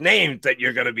quarterback names that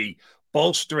you're going to be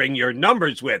bolstering your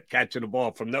numbers with, catching the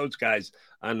ball from those guys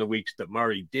on the weeks that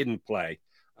Murray didn't play.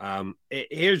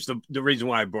 Here's the reason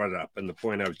why I brought it up and the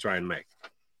point I was trying to make.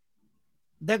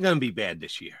 They're going to be bad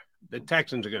this year. The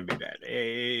Texans are going to be bad.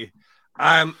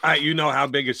 You know how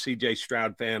big a CJ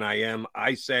Stroud fan I am.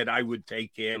 I said I would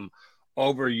take him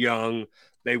over Young.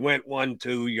 They went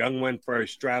 1-2. Young went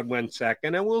first. Stroud went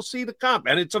second. And we'll see the comp.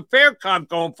 And it's a fair comp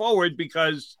going forward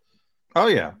because. Oh,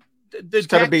 yeah. It's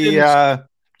going to be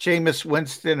Jameis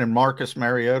Winston and Marcus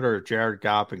Mariota or Jared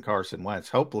Goff and Carson Wentz.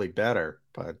 Hopefully better,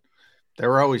 but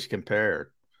they're always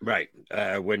compared. Right.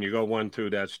 When you go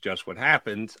 1-2, that's just what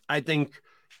happens. I think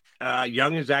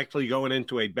Young is actually going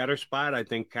into a better spot. I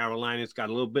think Carolina's got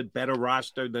a little bit better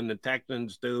roster than the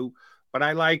Texans do. But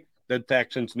I like the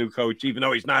Texans' new coach, even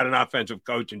though he's not an offensive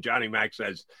coach. And Johnny Mack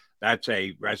says that's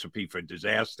a recipe for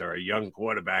disaster, a young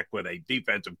quarterback with a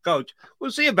defensive coach.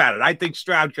 We'll see about it. I think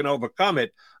Stroud can overcome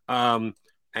it.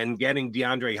 And getting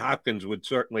DeAndre Hopkins would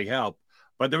certainly help.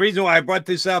 But the reason why I brought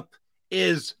this up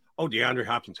is, DeAndre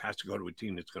Hopkins has to go to a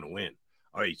team that's going to win.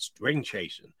 Oh, he's string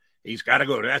chasing. He's got to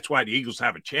go. That's why the Eagles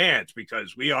have a chance,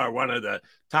 because we are one of the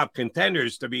top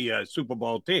contenders to be a Super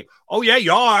Bowl team. Oh, yeah,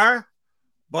 you are.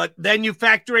 But then you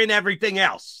factor in everything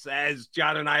else, as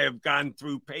John and I have gone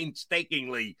through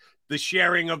painstakingly. The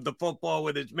sharing of the football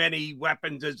with as many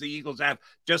weapons as the Eagles have,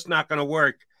 just not going to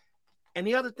work. And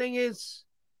the other thing is,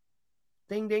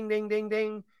 ding, ding, ding, ding,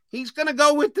 ding. He's going to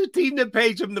go with the team that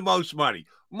pays him the most money.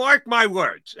 Mark my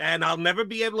words. And I'll never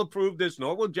be able to prove this,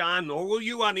 nor will John, nor will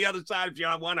you on the other side if you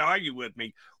want to argue with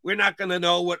me. We're not going to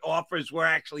know what offers were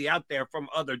actually out there from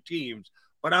other teams.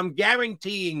 But I'm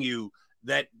guaranteeing you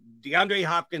that DeAndre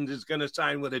Hopkins is going to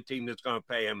sign with a team that's going to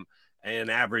pay him an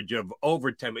average of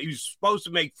over 10 million. He's supposed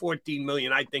to make $14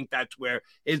 million. I think that's where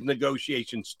his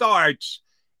negotiation starts.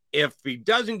 If he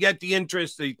doesn't get the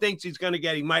interest that he thinks he's going to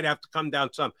get, he might have to come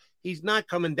down some. He's not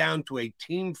coming down to a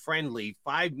team-friendly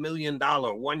 $5 million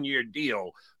one-year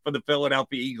deal for the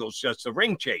Philadelphia Eagles just a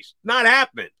ring chase. Not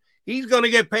happening. He's going to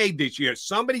get paid this year.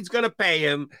 Somebody's going to pay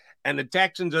him, and the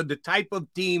Texans are the type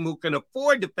of team who can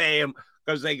afford to pay him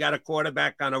because they got a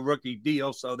quarterback on a rookie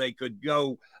deal, so they could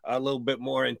go a little bit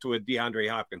more into a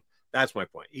DeAndre Hopkins. That's my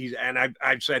point.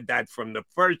 I've said that from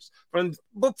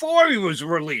before he was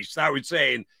released. I was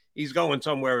saying he's going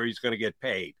somewhere where he's going to get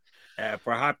paid.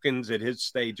 For Hopkins at his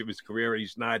stage of his career,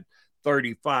 he's not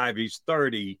 35, he's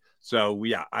 30. So,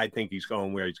 yeah, I think he's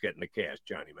going where he's getting the cash,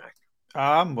 Johnny Mack.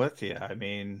 I'm with you. I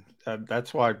mean,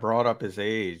 that's why I brought up his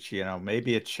age.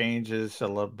 Maybe it changes a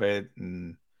little bit.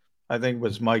 And I think it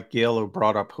was Mike Gill who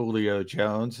brought up Julio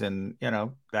Jones. And,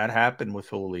 that happened with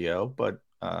Julio. But,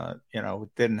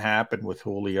 it didn't happen with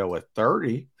Julio at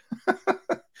 30.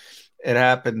 It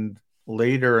happened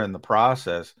later in the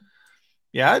process.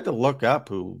 Yeah, I had to look up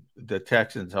who the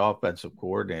Texans offensive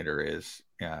coordinator is.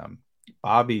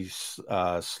 Bobby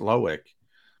Slowick.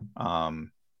 Who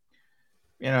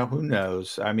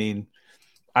knows? I mean,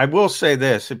 I will say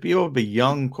this: if you have a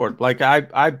young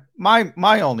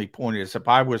my only point is, if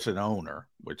I was an owner,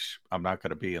 which I'm not going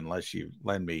to be unless you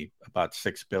lend me about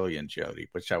 $6 billion, Jody,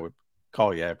 which I would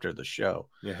call you after the show.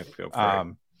 Yeah, go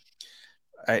for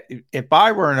it. If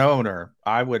I were an owner,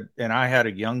 I would, and I had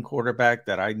a young quarterback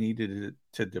that I needed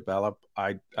to develop,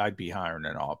 I'd be hiring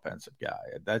an offensive guy.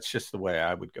 That's just the way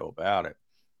I would go about it.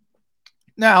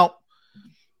 Now,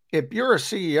 if you're a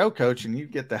CEO coach and you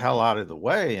get the hell out of the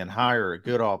way and hire a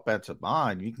good offensive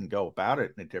mind, you can go about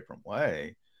it in a different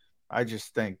way. I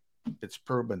just think it's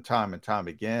proven time and time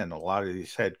again, a lot of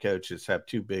these head coaches have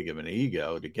too big of an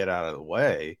ego to get out of the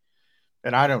way.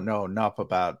 And I don't know enough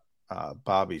about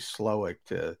Bobby Slowick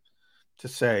to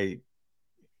say,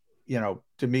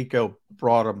 D'Amico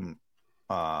brought him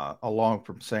along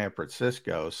from San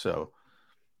Francisco, so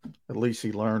at least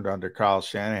he learned under Kyle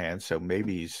Shanahan. So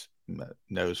maybe he's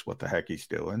knows what the heck he's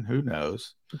doing. Who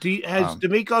knows? Has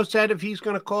D'Amico said if he's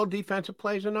going to call defensive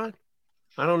plays or not?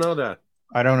 I don't know that.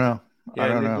 I don't know. Yeah, I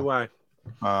don't neither know. do I.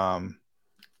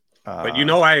 But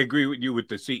I agree with you with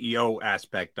the CEO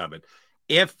aspect of it.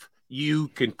 If you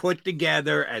can put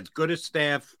together as good a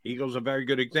staff. Eagles are a very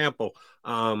good example,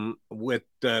 with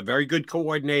very good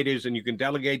coordinators, and you can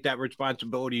delegate that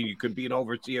responsibility. You can be an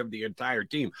overseer of the entire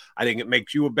team. I think it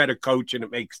makes you a better coach, and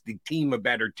it makes the team a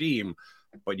better team.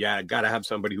 But yeah, got to have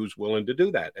somebody who's willing to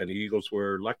do that. And the Eagles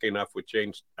were lucky enough with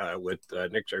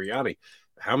Nick Sirianni.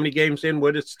 How many games in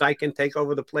would Steichen take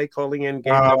over the play calling in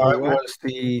game number It one? was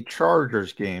the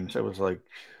Chargers games. It was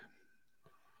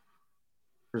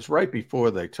right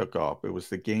before they took off. It was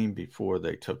the game before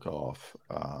they took off.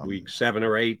 Week 7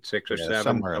 or 8, 6 or 7,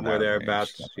 somewhere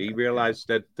thereabouts. He realized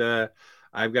that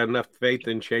I've got enough faith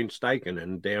in Shane Steichen,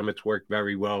 and damn, it's worked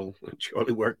very well. It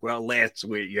surely worked well last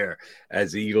year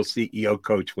as the Eagles CEO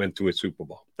coach went to a Super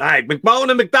Bowl. All right, McMullen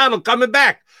and McDonald coming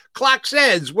back. Clock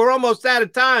says we're almost out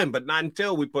of time, but not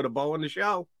until we put a bow on the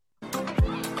show.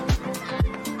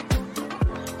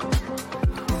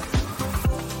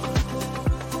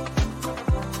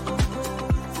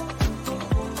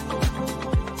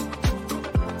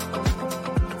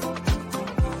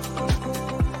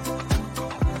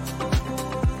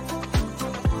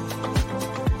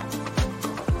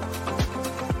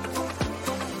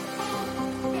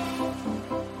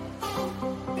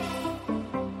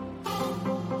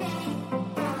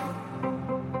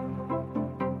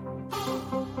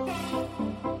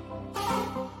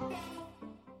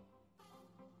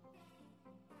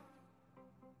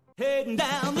 Heading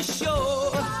down the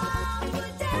shore,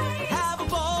 have a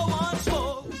ball once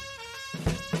more.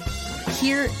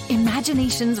 Here,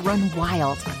 imaginations run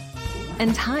wild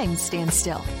and time stands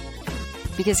still.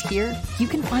 Because here, you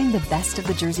can find the best of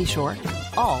the Jersey Shore,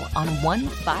 all on one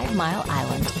 5-mile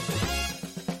island.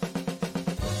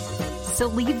 So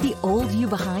leave the old you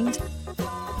behind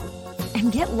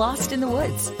and get lost in the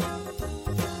woods.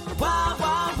 Wild,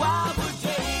 wild, wildwood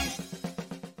days.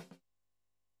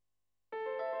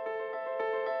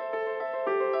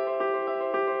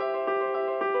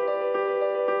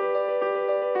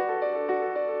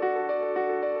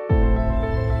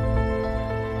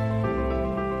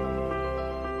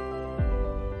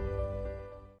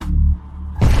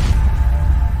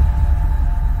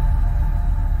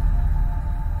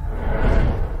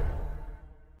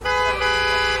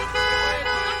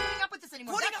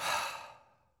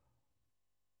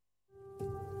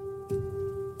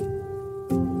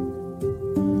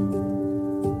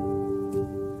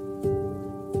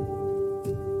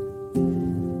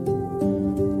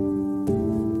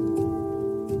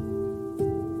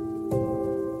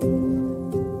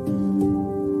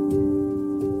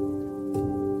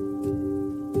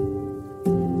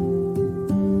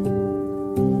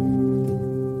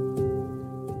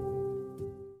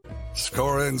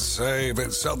 Score and save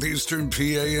at Southeastern PA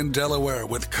and Delaware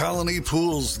with Colony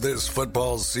Pools this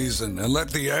football season, and let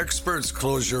the experts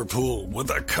close your pool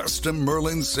with a custom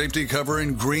Merlin safety cover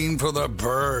in green for the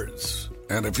birds.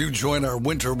 And if you join our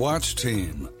Winter Watch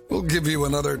team, we'll give you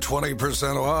another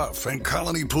 20% off, and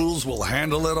Colony Pools will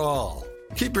handle it all.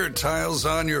 Keep your tiles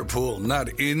on your pool,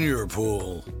 not in your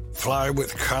pool. Fly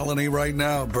with Colony right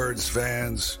now, birds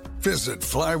fans. Visit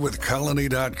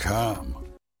flywithcolony.com.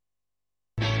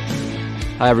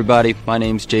 Hi everybody, my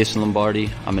name's Jason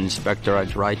Lombardi. I'm an inspector at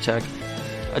DryTech.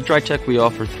 At DryTech we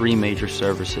offer 3 major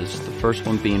services, the first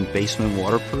one being basement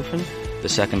waterproofing. The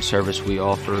second service we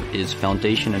offer is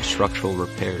foundation and structural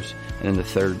repairs. And then the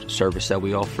third service that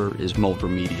we offer is mold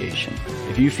remediation.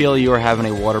 If you feel you are having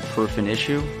a waterproofing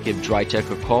issue, give DryTech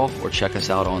a call or check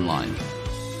us out online.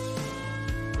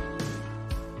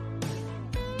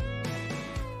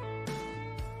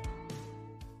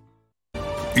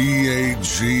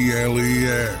 EAGLES,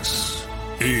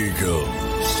 Eagles.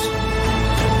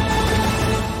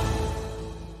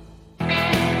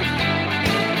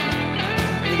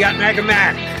 We got Mac and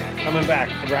Mac coming back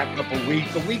to wrap up a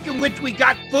week in which we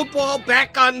got football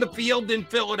back on the field in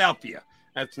Philadelphia.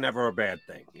 That's never a bad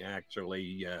thing.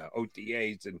 Actually,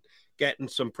 OTAs and getting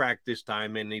some practice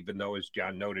time in, even though, as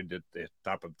John noted at the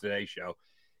top of today's show,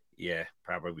 yeah,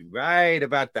 probably right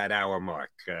about that hour mark.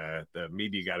 The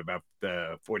media got about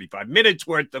 45 minutes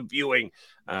worth of viewing.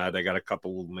 They got a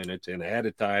couple of minutes in ahead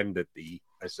of time that the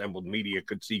assembled media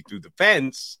could see through the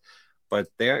fence, but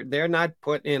they're not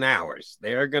putting in hours.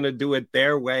 They're going to do it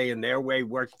their way, and their way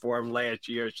worked for them last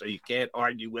year, so you can't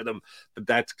argue with them, but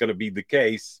that's going to be the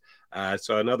case.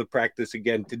 So another practice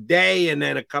again today, and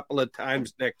then a couple of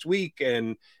times next week,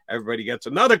 and everybody gets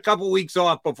another couple of weeks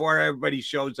off before everybody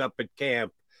shows up at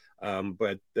camp.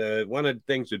 But one of the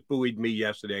things that buoyed me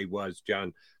yesterday was, John,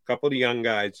 a couple of the young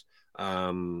guys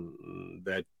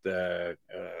that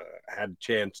had a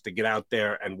chance to get out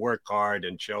there and work hard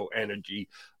and show energy,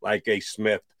 like a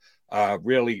Smith,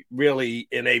 really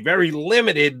in a very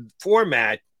limited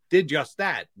format, did just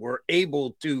that. Were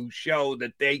able to show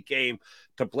that they came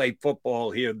to play football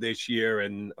here this year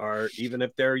and are, even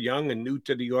if they're young and new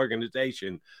to the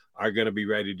organization, are going to be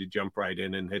ready to jump right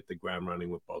in and hit the ground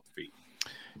running with both feet.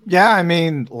 Yeah, I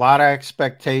mean, a lot of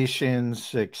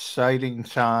expectations, exciting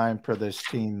time for this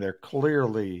team. They're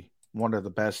clearly one of the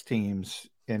best teams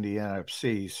in the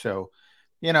NFC. So,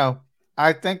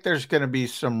 I think there's going to be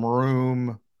some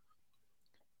room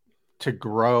to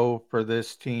grow for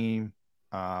this team.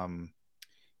 And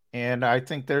I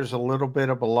think there's a little bit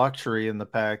of a luxury in the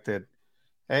fact that,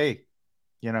 hey,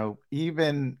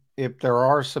 even if there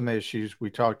are some issues, we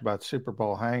talked about Super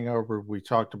Bowl hangover, we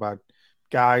talked about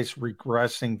guys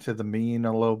regressing to the mean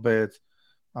a little bit.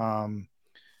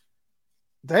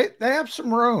 They have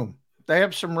some room. They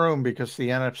have some room because the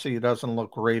NFC doesn't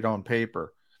look great on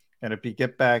paper. And if you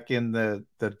get back in the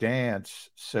dance,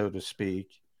 so to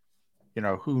speak,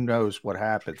 who knows what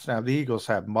happens. Now, the Eagles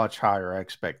have much higher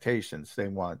expectations.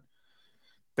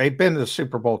 They've been to the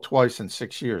Super Bowl twice in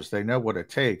 6 years. They know what it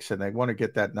takes, and they want to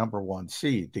get that number one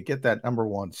seed. To get that number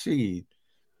one seed,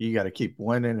 you got to keep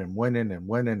winning and winning and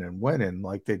winning and winning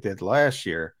like they did last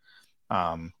year.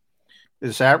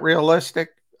 Is that realistic?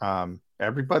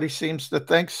 Everybody seems to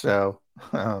think so.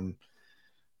 And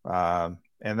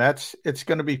it's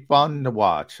going to be fun to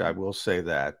watch. I will say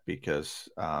that because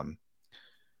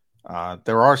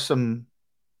there are some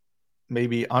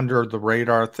maybe under the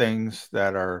radar things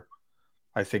that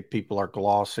I think people are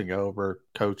glossing over.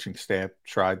 Coaching staff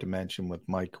tried to mention with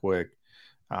Mike Quick.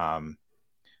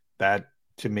 That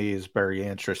to me is very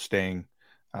interesting.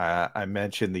 I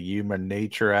mentioned the human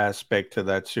nature aspect to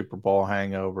that Super Bowl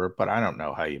hangover, but I don't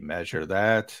know how you measure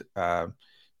that.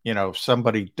 If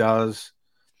somebody does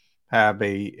have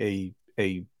a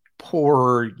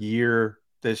poorer year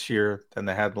this year than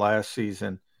they had last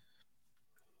season,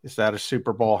 is that a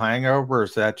Super Bowl hangover, or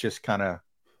is that just kind of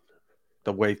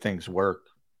the way things work?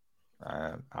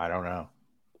 I don't know.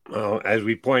 Well, as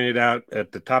we pointed out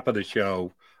at the top of the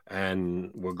show, and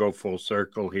we'll go full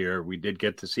circle here, we did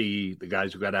get to see the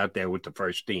guys who got out there with the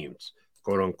first teams,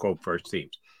 quote unquote first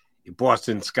teams.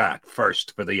 Boston Scott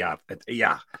first for the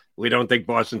we don't think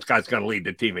Boston Scott's going to lead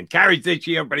the team in carries this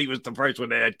year, but he was the first one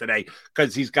there today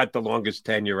because he's got the longest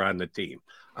tenure on the team.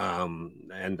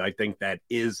 And I think that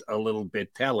is a little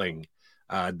bit telling.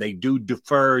 They do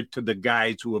defer to the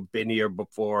guys who have been here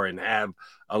before and have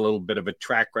a little bit of a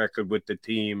track record with the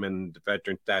team and the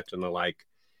veteran stats and the like.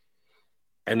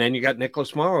 And then you got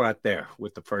Nicholas Morrow out there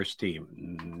with the first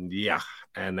team. Yeah,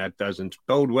 and that doesn't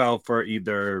bode well for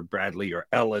either Bradley or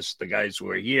Ellis, the guys who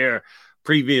were here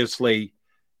previously.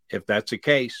 If that's the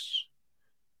case,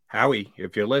 Howie,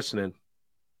 if you're listening,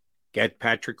 get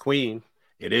Patrick Queen.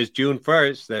 It is June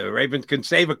 1st. The Ravens can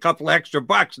save a couple extra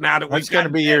bucks now that that's going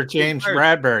to be your James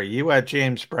Bradbury. You had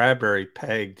James Bradbury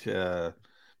pegged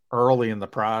early in the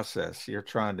process. You're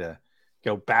trying to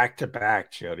go back to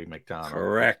back, Jody McDonald.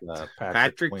 Correct.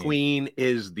 Patrick Queen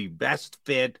is the best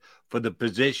fit for the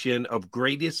position of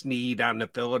greatest need on the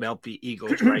Philadelphia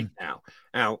Eagles right now.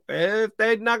 Now, if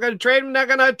they're not going to trade him, they're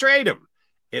going to trade him.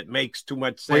 It makes too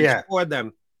much sense for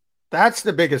them. That's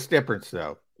the biggest difference,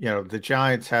 though. The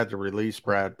Giants had to release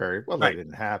Bradbury. Well, they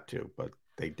didn't have to, but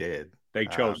they did. They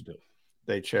chose to.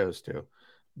 They chose to.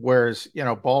 Whereas,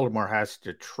 Baltimore has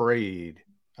to trade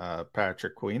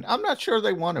Patrick Queen. I'm not sure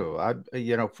they want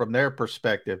to. From their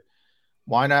perspective,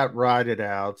 why not ride it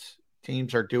out?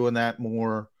 Teams are doing that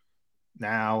more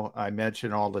now. I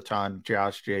mention all the time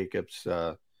Josh Jacobs,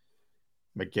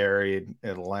 McGarry in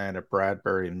Atlanta,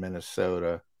 Bradbury in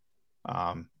Minnesota.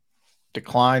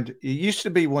 Declined. It used to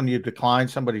be when you declined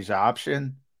somebody's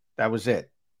option, that was it.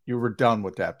 You were done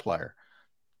with that player.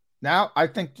 Now I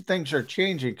think things are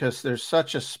changing because there's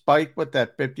such a spike with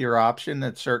that 5-year option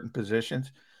at certain positions.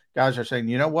 Guys are saying,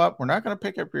 you know what? We're not going to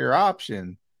pick up your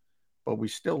option, but we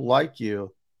still like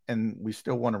you and we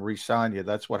still want to re-sign you.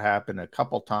 That's what happened a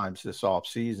couple times this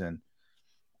offseason.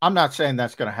 I'm not saying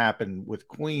that's going to happen with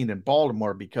Queen in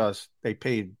Baltimore because they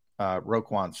paid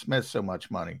Roquan Smith so much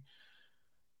money.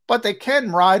 But they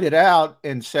can ride it out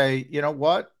and say, you know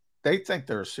what? They think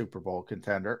they're a Super Bowl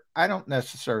contender. I don't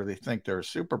necessarily think they're a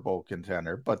Super Bowl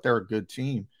contender, but they're a good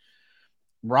team.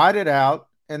 Ride it out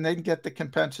and then get the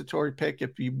compensatory pick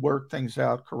if you work things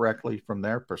out correctly from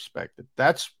their perspective.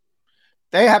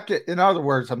 They have to, in other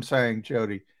words, I'm saying,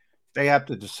 Jody, they have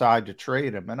to decide to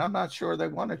trade him, and I'm not sure they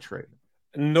want to trade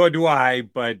him. Nor do I,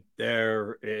 but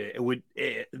there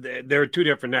are two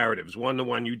different narratives. One, the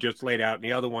one you just laid out, and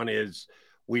the other one is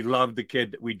we love the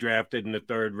kid that we drafted in the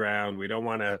 3rd round. We don't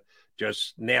want to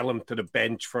just nail him to the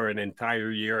bench for an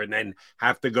entire year and then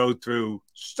have to go through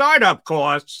startup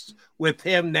costs with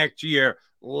him next year.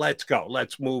 Let's go.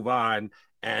 Let's move on.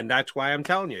 And that's why I'm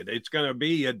telling you, it's going to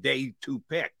be a day 2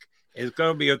 pick. It's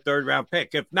going to be a 3rd-round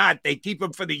pick. If not, they keep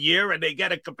him for the year and they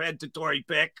get a compensatory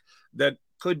pick that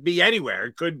could be anywhere.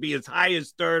 It could be as high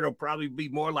as 3rd or probably be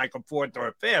more like a 4th or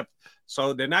a 5th.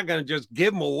 So they're not going to just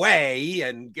give him away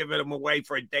and give him away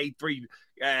for a day 3,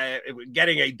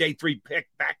 getting a day 3 pick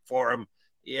back for him.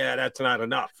 Yeah, that's not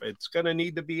enough. It's going to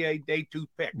need to be a day 2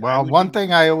 pick. Well, one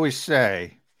thing I always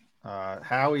say,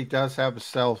 Howie does have a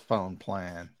cell phone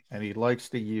plan and he likes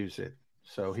to use it.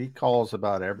 So he calls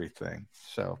about everything.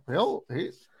 So he'll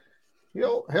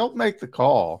make the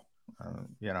call.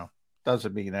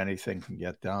 Doesn't mean anything can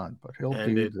get done, but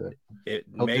it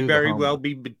may very well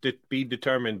be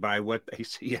determined by what they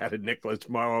see out of Nicholas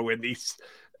Morrow in these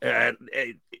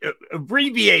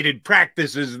abbreviated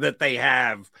practices that they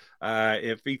have.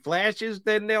 If he flashes,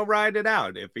 then they'll ride it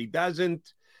out. If he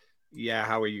doesn't,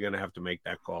 how are you going to have to make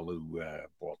that call to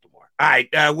Baltimore? All right,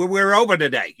 we're over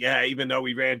today. Yeah, even though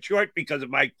we ran short because of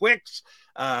Mike Quick's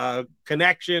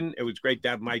connection. It was great to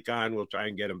have Mike on. We'll try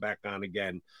and get him back on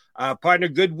again. Partner,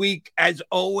 good week. As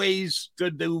always,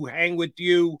 good to hang with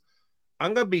you.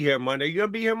 I'm going to be here Monday. You going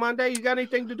to be here Monday? You got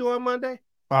anything to do on Monday?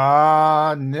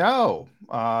 No.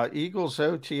 Eagles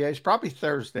OTAs, probably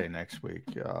Thursday next week.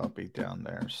 I'll be down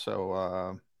there.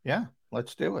 So,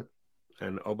 let's do it.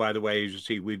 And, by the way, as you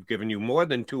see, we've given you more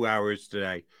than 2 hours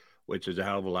today, which is a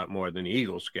hell of a lot more than the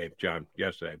Eagles gave John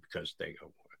yesterday because they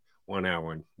go 1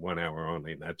 hour and 1 hour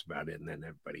only. And that's about it. And then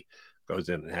everybody goes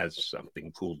in and has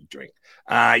something cool to drink.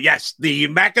 Yes, the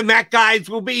Mac and Mac guys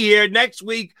will be here next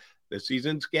week. The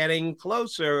season's getting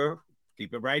closer.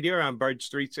 Keep it right here on Birds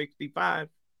 365.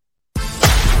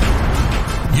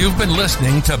 You've been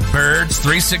listening to Birds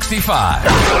 365,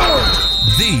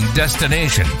 the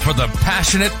destination for the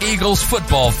passionate Eagles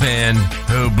football fan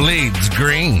who bleeds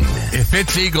green. If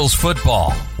it's Eagles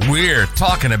football, we're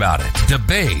talking about it.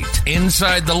 Debate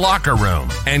inside the locker room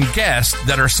and guests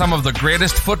that are some of the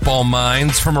greatest football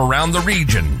minds from around the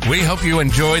region. We hope you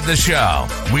enjoyed the show.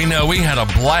 We know we had a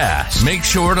blast. Make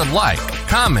sure to like,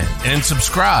 comment, and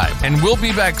subscribe, and we'll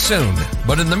be back soon.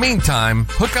 But in the meantime,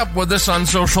 hook up with us on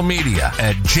social media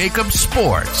at Jacob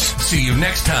Sports. See you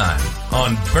next time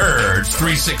on Birds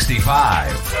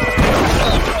 365.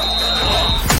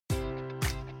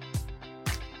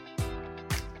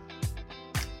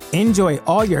 Enjoy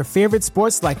all your favorite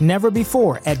sports like never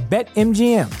before at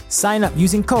BetMGM. Sign up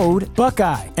using code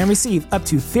Buckeye and receive up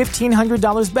to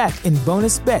 $1,500 back in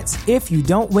bonus bets if you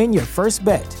don't win your first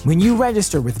bet. When you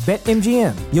register with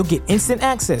BetMGM, you'll get instant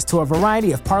access to a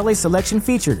variety of parlay selection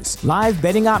features, live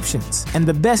betting options, and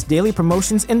the best daily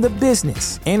promotions in the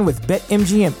business. And with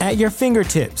BetMGM at your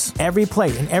fingertips, every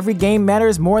play and every game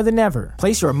matters more than ever.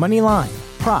 Place your money line,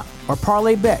 prop, or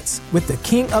parlay bets with the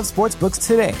king of sportsbooks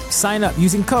today. Sign up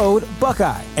using code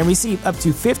Buckeye and receive up to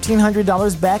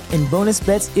 $1,500 back in bonus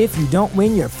bets if you don't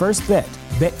win your first bet.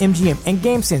 BetMGM and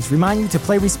GameSense remind you to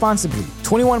play responsibly.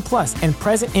 21 plus and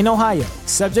present in Ohio,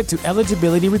 subject to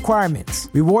eligibility requirements.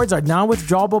 Rewards are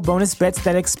non-withdrawable bonus bets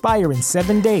that expire in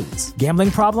 7 days. Gambling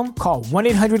problem? Call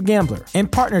 1-800-GAMBLER. In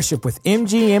partnership with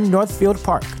MGM Northfield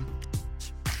Park.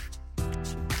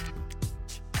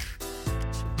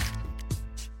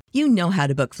 You know how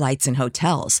to book flights and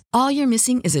hotels. All you're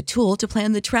missing is a tool to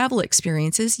plan the travel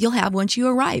experiences you'll have once you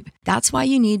arrive. That's why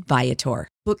you need Viator.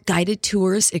 Book guided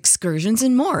tours, excursions,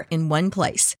 and more in one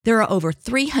place. There are over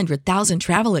 300,000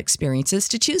 travel experiences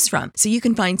to choose from, so you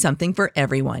can find something for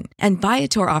everyone. And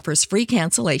Viator offers free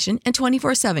cancellation and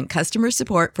 24/7 customer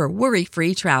support for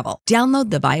worry-free travel.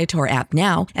 Download the Viator app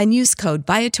now and use code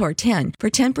Viator10 for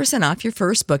 10% off your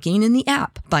first booking in the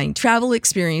app. Find travel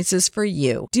experiences for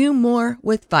you. Do more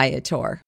with Viator.